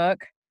sweet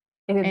book,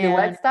 Is it and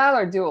duet style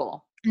or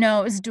dual?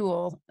 no, it was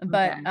dual,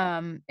 but, Okay.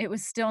 it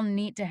was still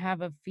neat to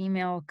have a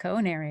female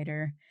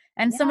co-narrator,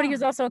 and somebody Yeah.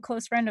 who's also a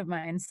close friend of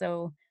mine,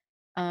 so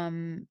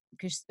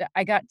 'cause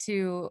I got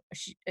to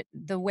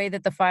the way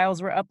that the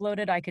files were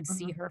uploaded, I could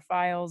see Mhm. her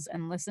files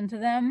and listen to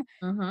them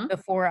Mhm.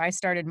 before I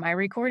started my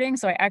recording,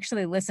 so I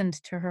actually listened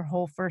to her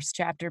whole first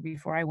chapter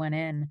before I went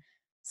in,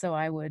 so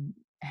I would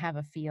have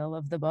a feel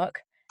of the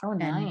book Oh,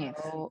 and nice.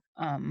 know,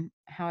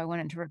 how I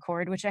wanted to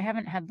record, which I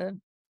haven't had the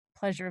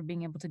pleasure of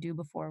being able to do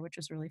before, which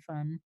was really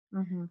fun.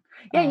 Hmm.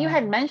 Yeah, you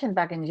had Um, mentioned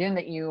back in June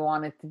that you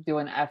wanted to do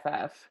an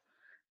FF.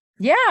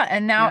 yeah,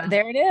 and now Yeah.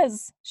 there it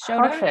is.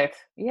 Showed up.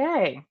 Perfect.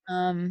 Yay.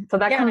 So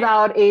that Yeah, comes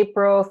out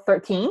April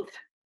 13th.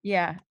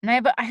 yeah, and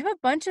I have a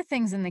bunch of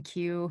things in the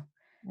queue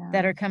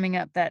that Yeah. are coming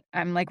up that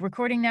I'm, like,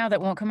 recording now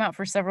that won't come out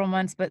for several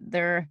months, but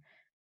they're,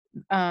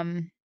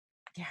 um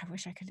yeah, I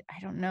wish I could I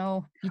don't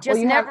know. You Well,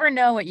 just you have, never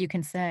know what you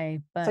can say,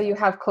 so but you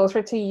have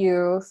Closer to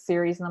You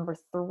series number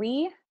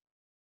 3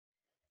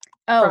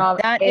 oh, from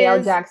that A.L.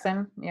 is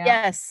Jackson. Yeah.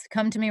 yes,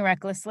 Come to Me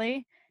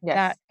Recklessly.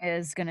 That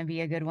Yes. is gonna be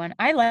a good one.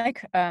 I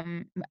like,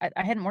 I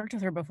hadn't worked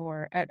with her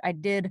before. I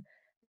did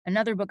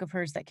another book of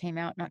hers that came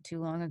out not too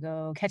long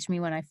ago, Catch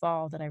Me When I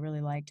Fall, that I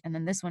really liked, and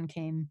then this one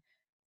came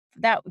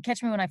that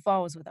Catch Me When I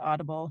Fall was with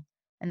Audible,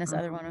 and this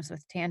other Hmm. one was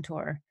with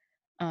Tantor.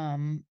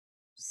 Um,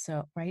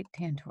 so right?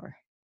 Tantor.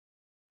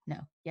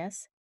 No.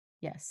 Yes?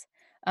 Yes.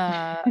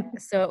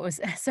 So it was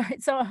sorry,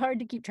 it's so hard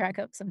to keep track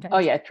of Oh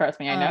sometimes. yeah, trust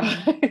me, I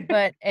know.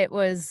 But it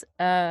was,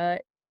 I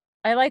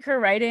like her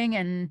writing,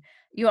 and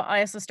I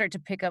also start to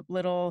pick up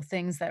little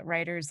things that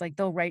writers like,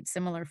 they'll write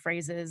similar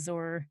phrases,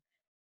 or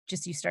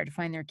just you start to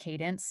find their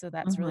cadence, so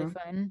that's really Hmm.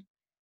 fun.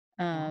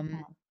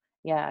 Um,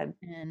 Yeah,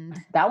 and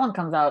that one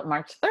comes out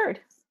March 3rd.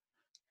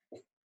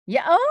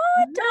 yeah,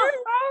 oh, it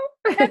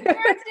does! Happy No.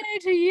 birthday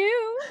to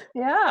you!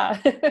 Yeah.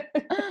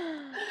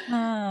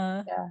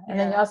 Yeah, and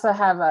then you Yeah. also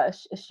have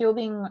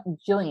Shielding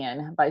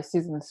Jillian by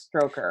Susan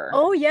Stroker.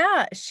 Oh,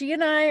 yeah, she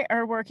and I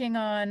are working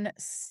on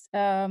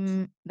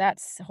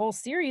whole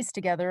series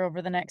together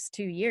over the next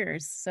 2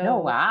 years, Oh, so,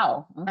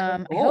 wow. Okay, I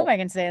hope cool. I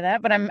can say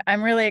that, but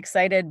I'm really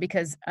excited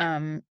because,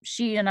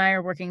 she and I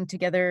are working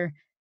together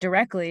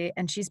directly,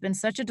 and she's been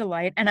such a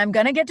delight, and I'm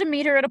gonna get to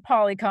meet her at a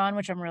Polycon,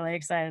 which I'm really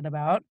excited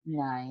about.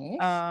 Nice.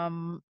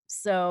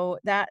 So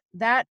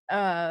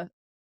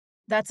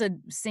that's a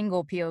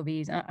single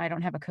POV. I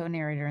don't have a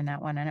co-narrator in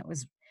that one, and it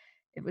was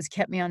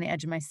kept me on the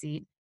edge of my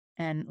seat,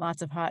 and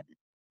lots of hot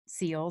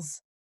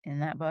seals in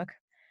that book.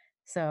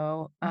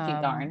 So, Okay,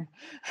 darn.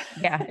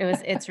 yeah,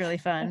 it's really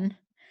fun.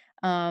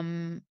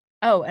 Um,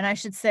 oh, and I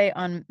should say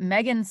on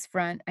Megan's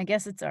front, I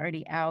guess it's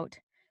already out,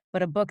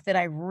 but a book that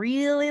I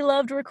really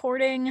loved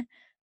recording,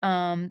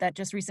 that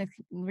just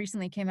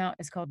recently came out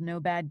is called No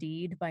Bad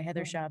Deed by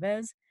Heather Mm,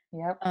 Chavez.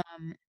 yep.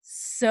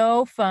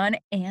 So fun,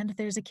 and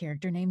there's a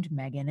character named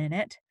Megan in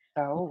it.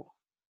 Oh.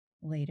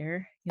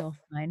 Later, you'll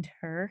find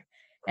her,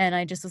 and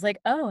I just was like,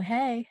 "Oh,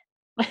 hey.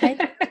 Hey."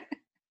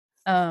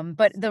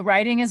 But the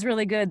writing is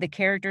really good, the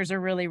characters are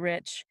really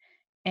rich,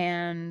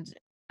 and,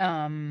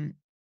 um,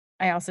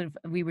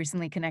 we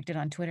recently connected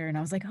on Twitter, and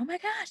I was like, "Oh my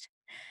gosh,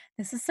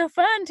 this is so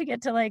fun to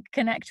get to, like,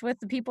 connect with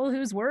the people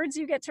whose words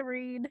you get to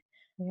read."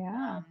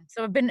 Yeah.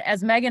 So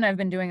as Megan, I've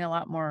been doing a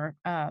lot more,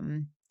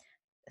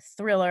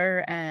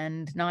 thriller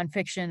and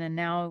nonfiction, and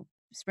now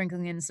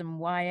sprinkling in some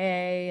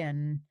YA,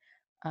 and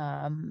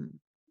um,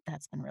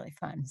 that's been really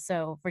fun.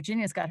 So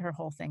Virginia's got her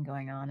whole thing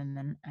going on, and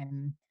then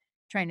I'm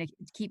trying to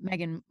keep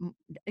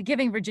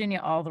giving Virginia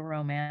all the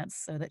romance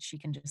so that she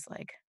can just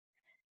like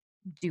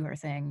do her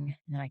thing,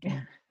 and then I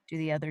can do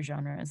the other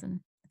genres, and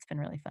it's been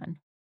really fun.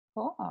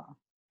 Cool.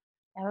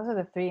 Yeah, those are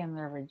the three in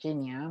there,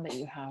 Virginia, that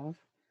you have.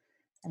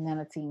 And then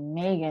let's see,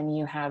 Megan,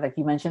 you have, like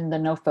you mentioned, the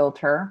No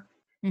Filter.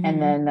 And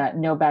Mhm.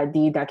 then No Bad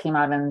Deed that came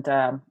out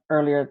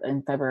earlier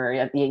in February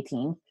at the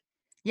 18th.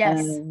 Yes.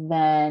 And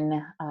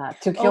then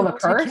To Kill the Oh,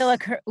 To Kill a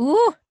Curse.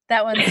 Ooh,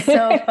 that one's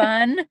so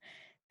fun.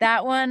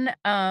 That one,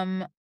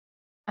 I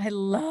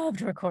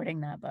loved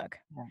recording that book.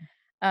 Yeah.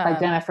 By Um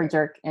Jennifer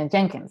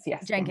Jenkins.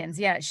 Yes, Jenkins, Jenkins.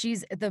 yeah,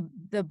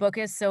 the book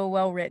is so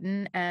well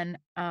written, and,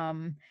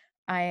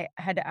 I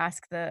had to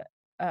ask the,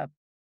 uh,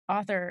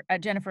 author,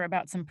 Jennifer,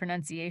 about some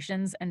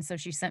pronunciations, and so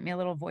she sent me a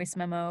little voice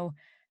memo,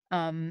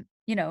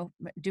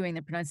 doing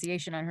the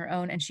pronunciation on her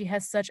own, and she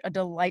has such a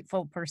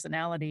delightful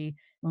personality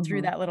through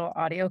Hmm. that little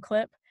audio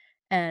clip,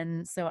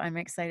 and so I'm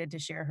excited to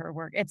share her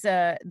work.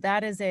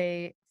 That is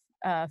a,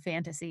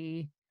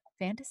 fantasy,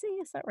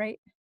 is that right?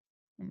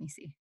 Let me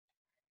see.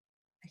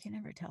 I can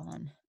never tell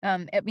on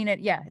I mean,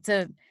 yeah,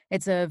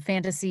 it's a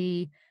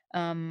fantasy,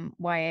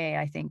 YA,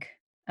 I think.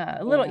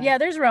 A little Yeah. yeah,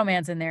 there's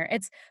romance in there.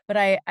 But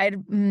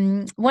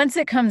once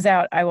it comes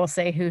out, I will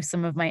say who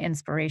some of my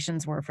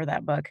inspirations were for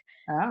that book.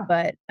 Oh,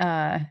 But,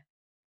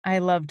 I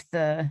loved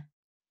the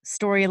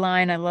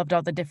storyline, I loved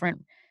all the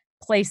different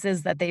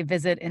places that they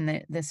visit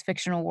in this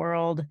fictional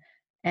world,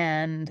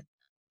 and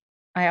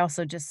I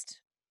also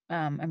just,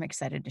 I'm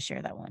excited to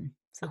share that one.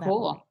 So that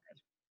will be cool.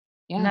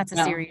 and Yeah. that's a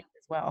No. series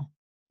as well.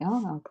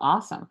 Oh,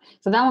 awesome.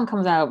 So that one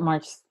comes out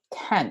March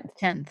 10th.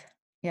 10th.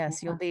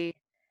 Yes,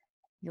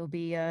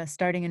 Yeah.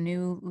 starting a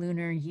new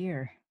lunar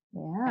year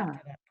Yeah.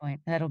 after that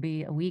point. That'll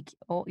be a week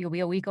old You'll be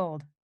a week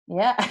old.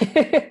 Yeah.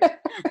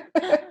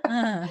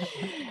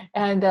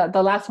 And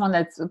the last one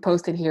that's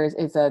posted here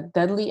is a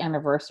Deadly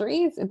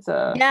Anniversaries. It's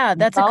a Yeah,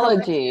 that's a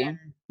anthology.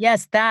 collection.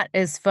 Yes, that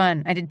is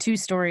fun. I did 2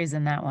 stories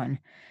in that one,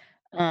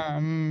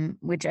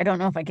 which I don't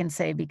know if I can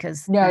say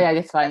because, No, yeah,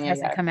 it's that fine. Yeah,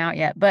 hasn't yeah. come out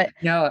yet, but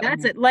No,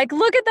 that's it. Like,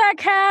 look at that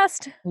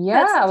cast! That's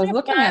yeah, I such was a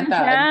looking at fun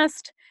that.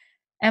 cast,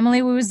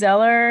 Emily Wu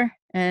Zeller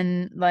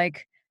and,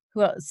 like,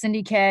 who else?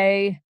 Cindy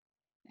Kay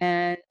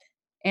and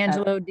Uh,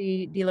 Angelo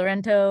Di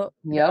Laurento or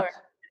yep.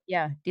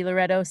 yeah, Di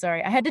Loretto,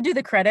 sorry. I had to do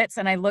the credits,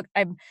 and I'm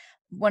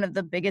one of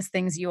the biggest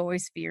things you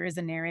always fear as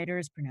a narrator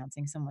is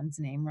pronouncing someone's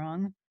name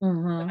wrong. So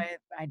Hmm.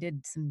 I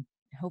did some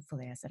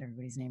hopefully I said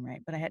everybody's name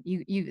right, but I had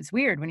you it's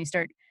weird when you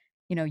start,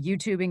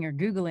 YouTubing or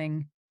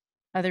Googling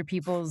other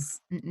people's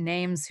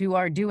names who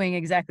are doing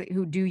exactly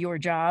who do your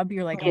job.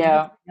 You're like, "Okay,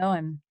 Yeah. no,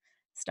 I'm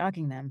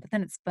stalking them." But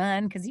then it's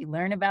fun because you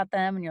learn about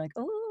them and you're like,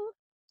 "Ooh."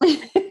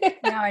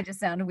 Now I just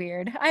sound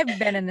weird. I've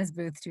been in this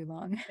booth too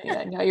long.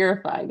 Yeah, no,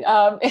 you're fine.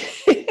 No, yeah,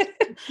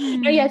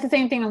 Hmm. it's the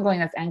same thing. I'm going,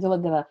 that's Angela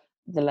de la.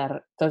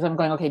 So I'm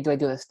going, okay, do I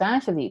do the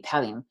Spanish or the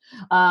Italian?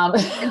 And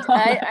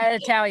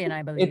Italian,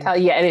 I believe.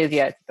 Italian, yeah, it is,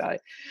 yeah, it's Italian.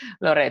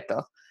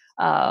 Loreto.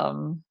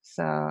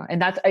 So,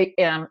 and that's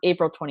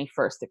April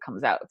 21st it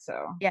comes out. So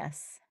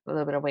Yes, a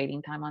little bit of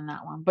waiting time on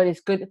that one. But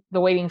it's good. The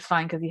waiting's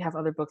fine because you have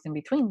other books in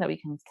between that we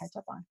can catch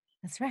up on.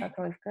 that's right. That's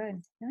always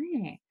good.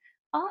 Right.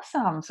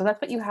 Awesome. So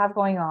that's what you have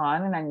going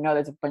on. And I know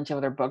there's a bunch of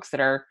other books that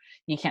are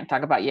you can't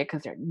talk about yet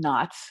because they're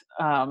not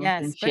been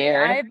Yes, but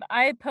shared.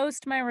 I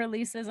post my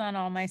releases on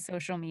all my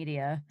social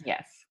media.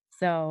 Yes.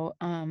 So,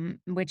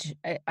 which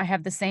I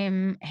have the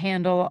same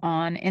handle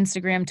on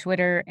Instagram,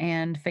 Twitter,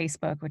 and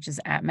Facebook, which is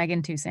at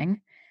Megan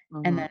Tusing.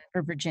 And Hmm. then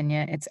for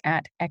Virginia, it's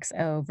at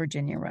XO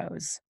Virginia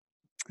Rose.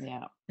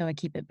 Yeah. So I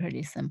keep it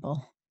pretty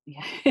simple.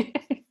 Yeah.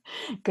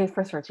 Good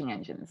for searching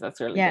engines. That's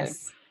really good.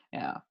 Yes.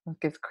 Yeah. It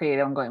gets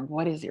creative. I'm going,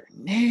 what is your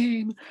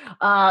name?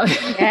 Um,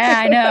 Yeah,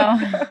 I know.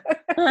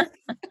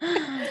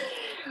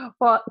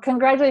 well,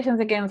 congratulations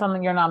again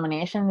on your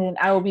nomination. And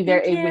I will be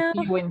there Thank with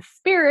you. you in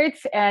spirit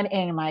and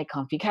in my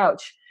comfy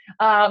couch.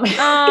 Um,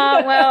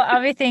 Well,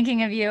 I'll be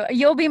thinking of you.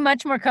 You'll be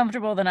much more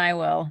comfortable than I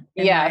will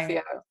in yes. my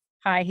Yeah.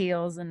 high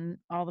heels and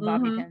all the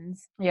bobby Hmm.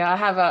 pins. Yeah, I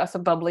have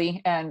some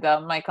bubbly and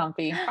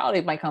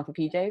probably my comfy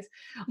PJs.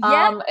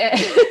 Yeah,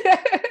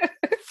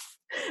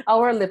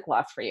 I'll wear lip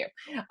gloss for you.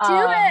 do it.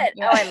 Oh,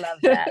 Yeah. I love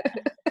that.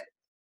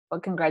 Well,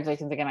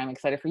 congratulations again. I'm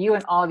excited for you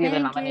and all the other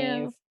Thank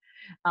nominees.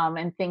 you.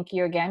 And thank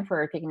you again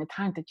for taking the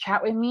time to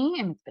chat with me.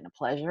 And it's been a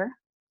pleasure.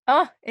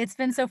 Oh, it's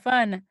been so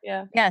fun.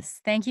 Yeah. Yes,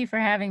 thank you for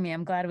having me.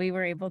 I'm glad we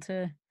were able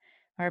to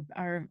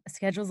our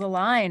schedules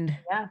aligned.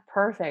 Yeah,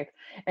 perfect.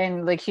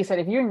 And like she said,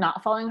 if you're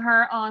not following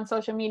her on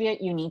social media,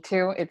 you need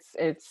to.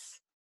 It's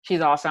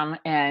she's awesome,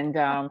 and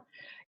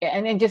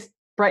it just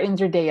brightens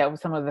your day up with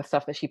some of the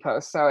stuff that she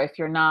posts. So if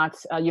you're not,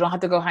 you don't have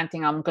to go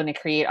hunting. I'm going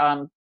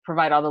to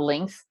provide all the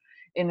links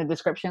in the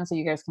description so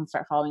you guys can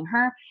start following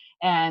her,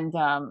 and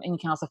you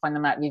can also find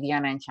them at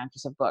Viviana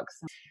Enchantress of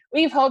Books.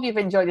 We hope you've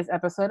enjoyed this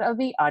episode of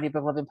the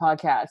Audiobook Lovin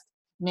podcast.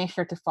 Make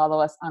sure to follow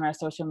us on our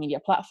social media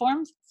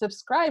platforms,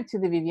 subscribe to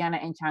the Viviana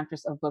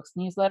Enchantress of Books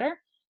newsletter,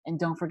 and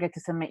don't forget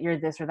to submit your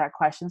this or that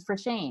questions for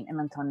Shane. And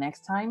until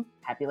next time,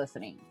 happy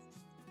listening.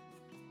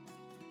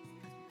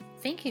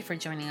 Thank you for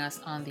joining us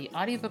on the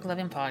Audiobook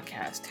Lovin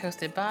podcast,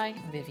 hosted by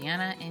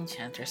Viviana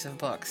Enchantress of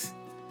Books.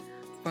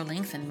 For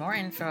links and more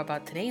info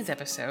about today's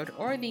episode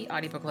or the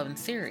Audiobook Lovin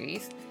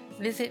series,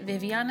 visit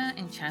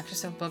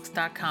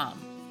vivianaenchantressofbooks.com.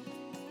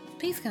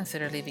 Please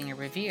consider leaving a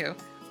review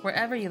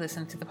wherever you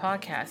listen to the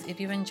podcast if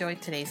you enjoyed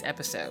today's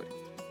episode.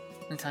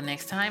 Until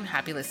next time,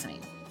 happy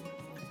listening.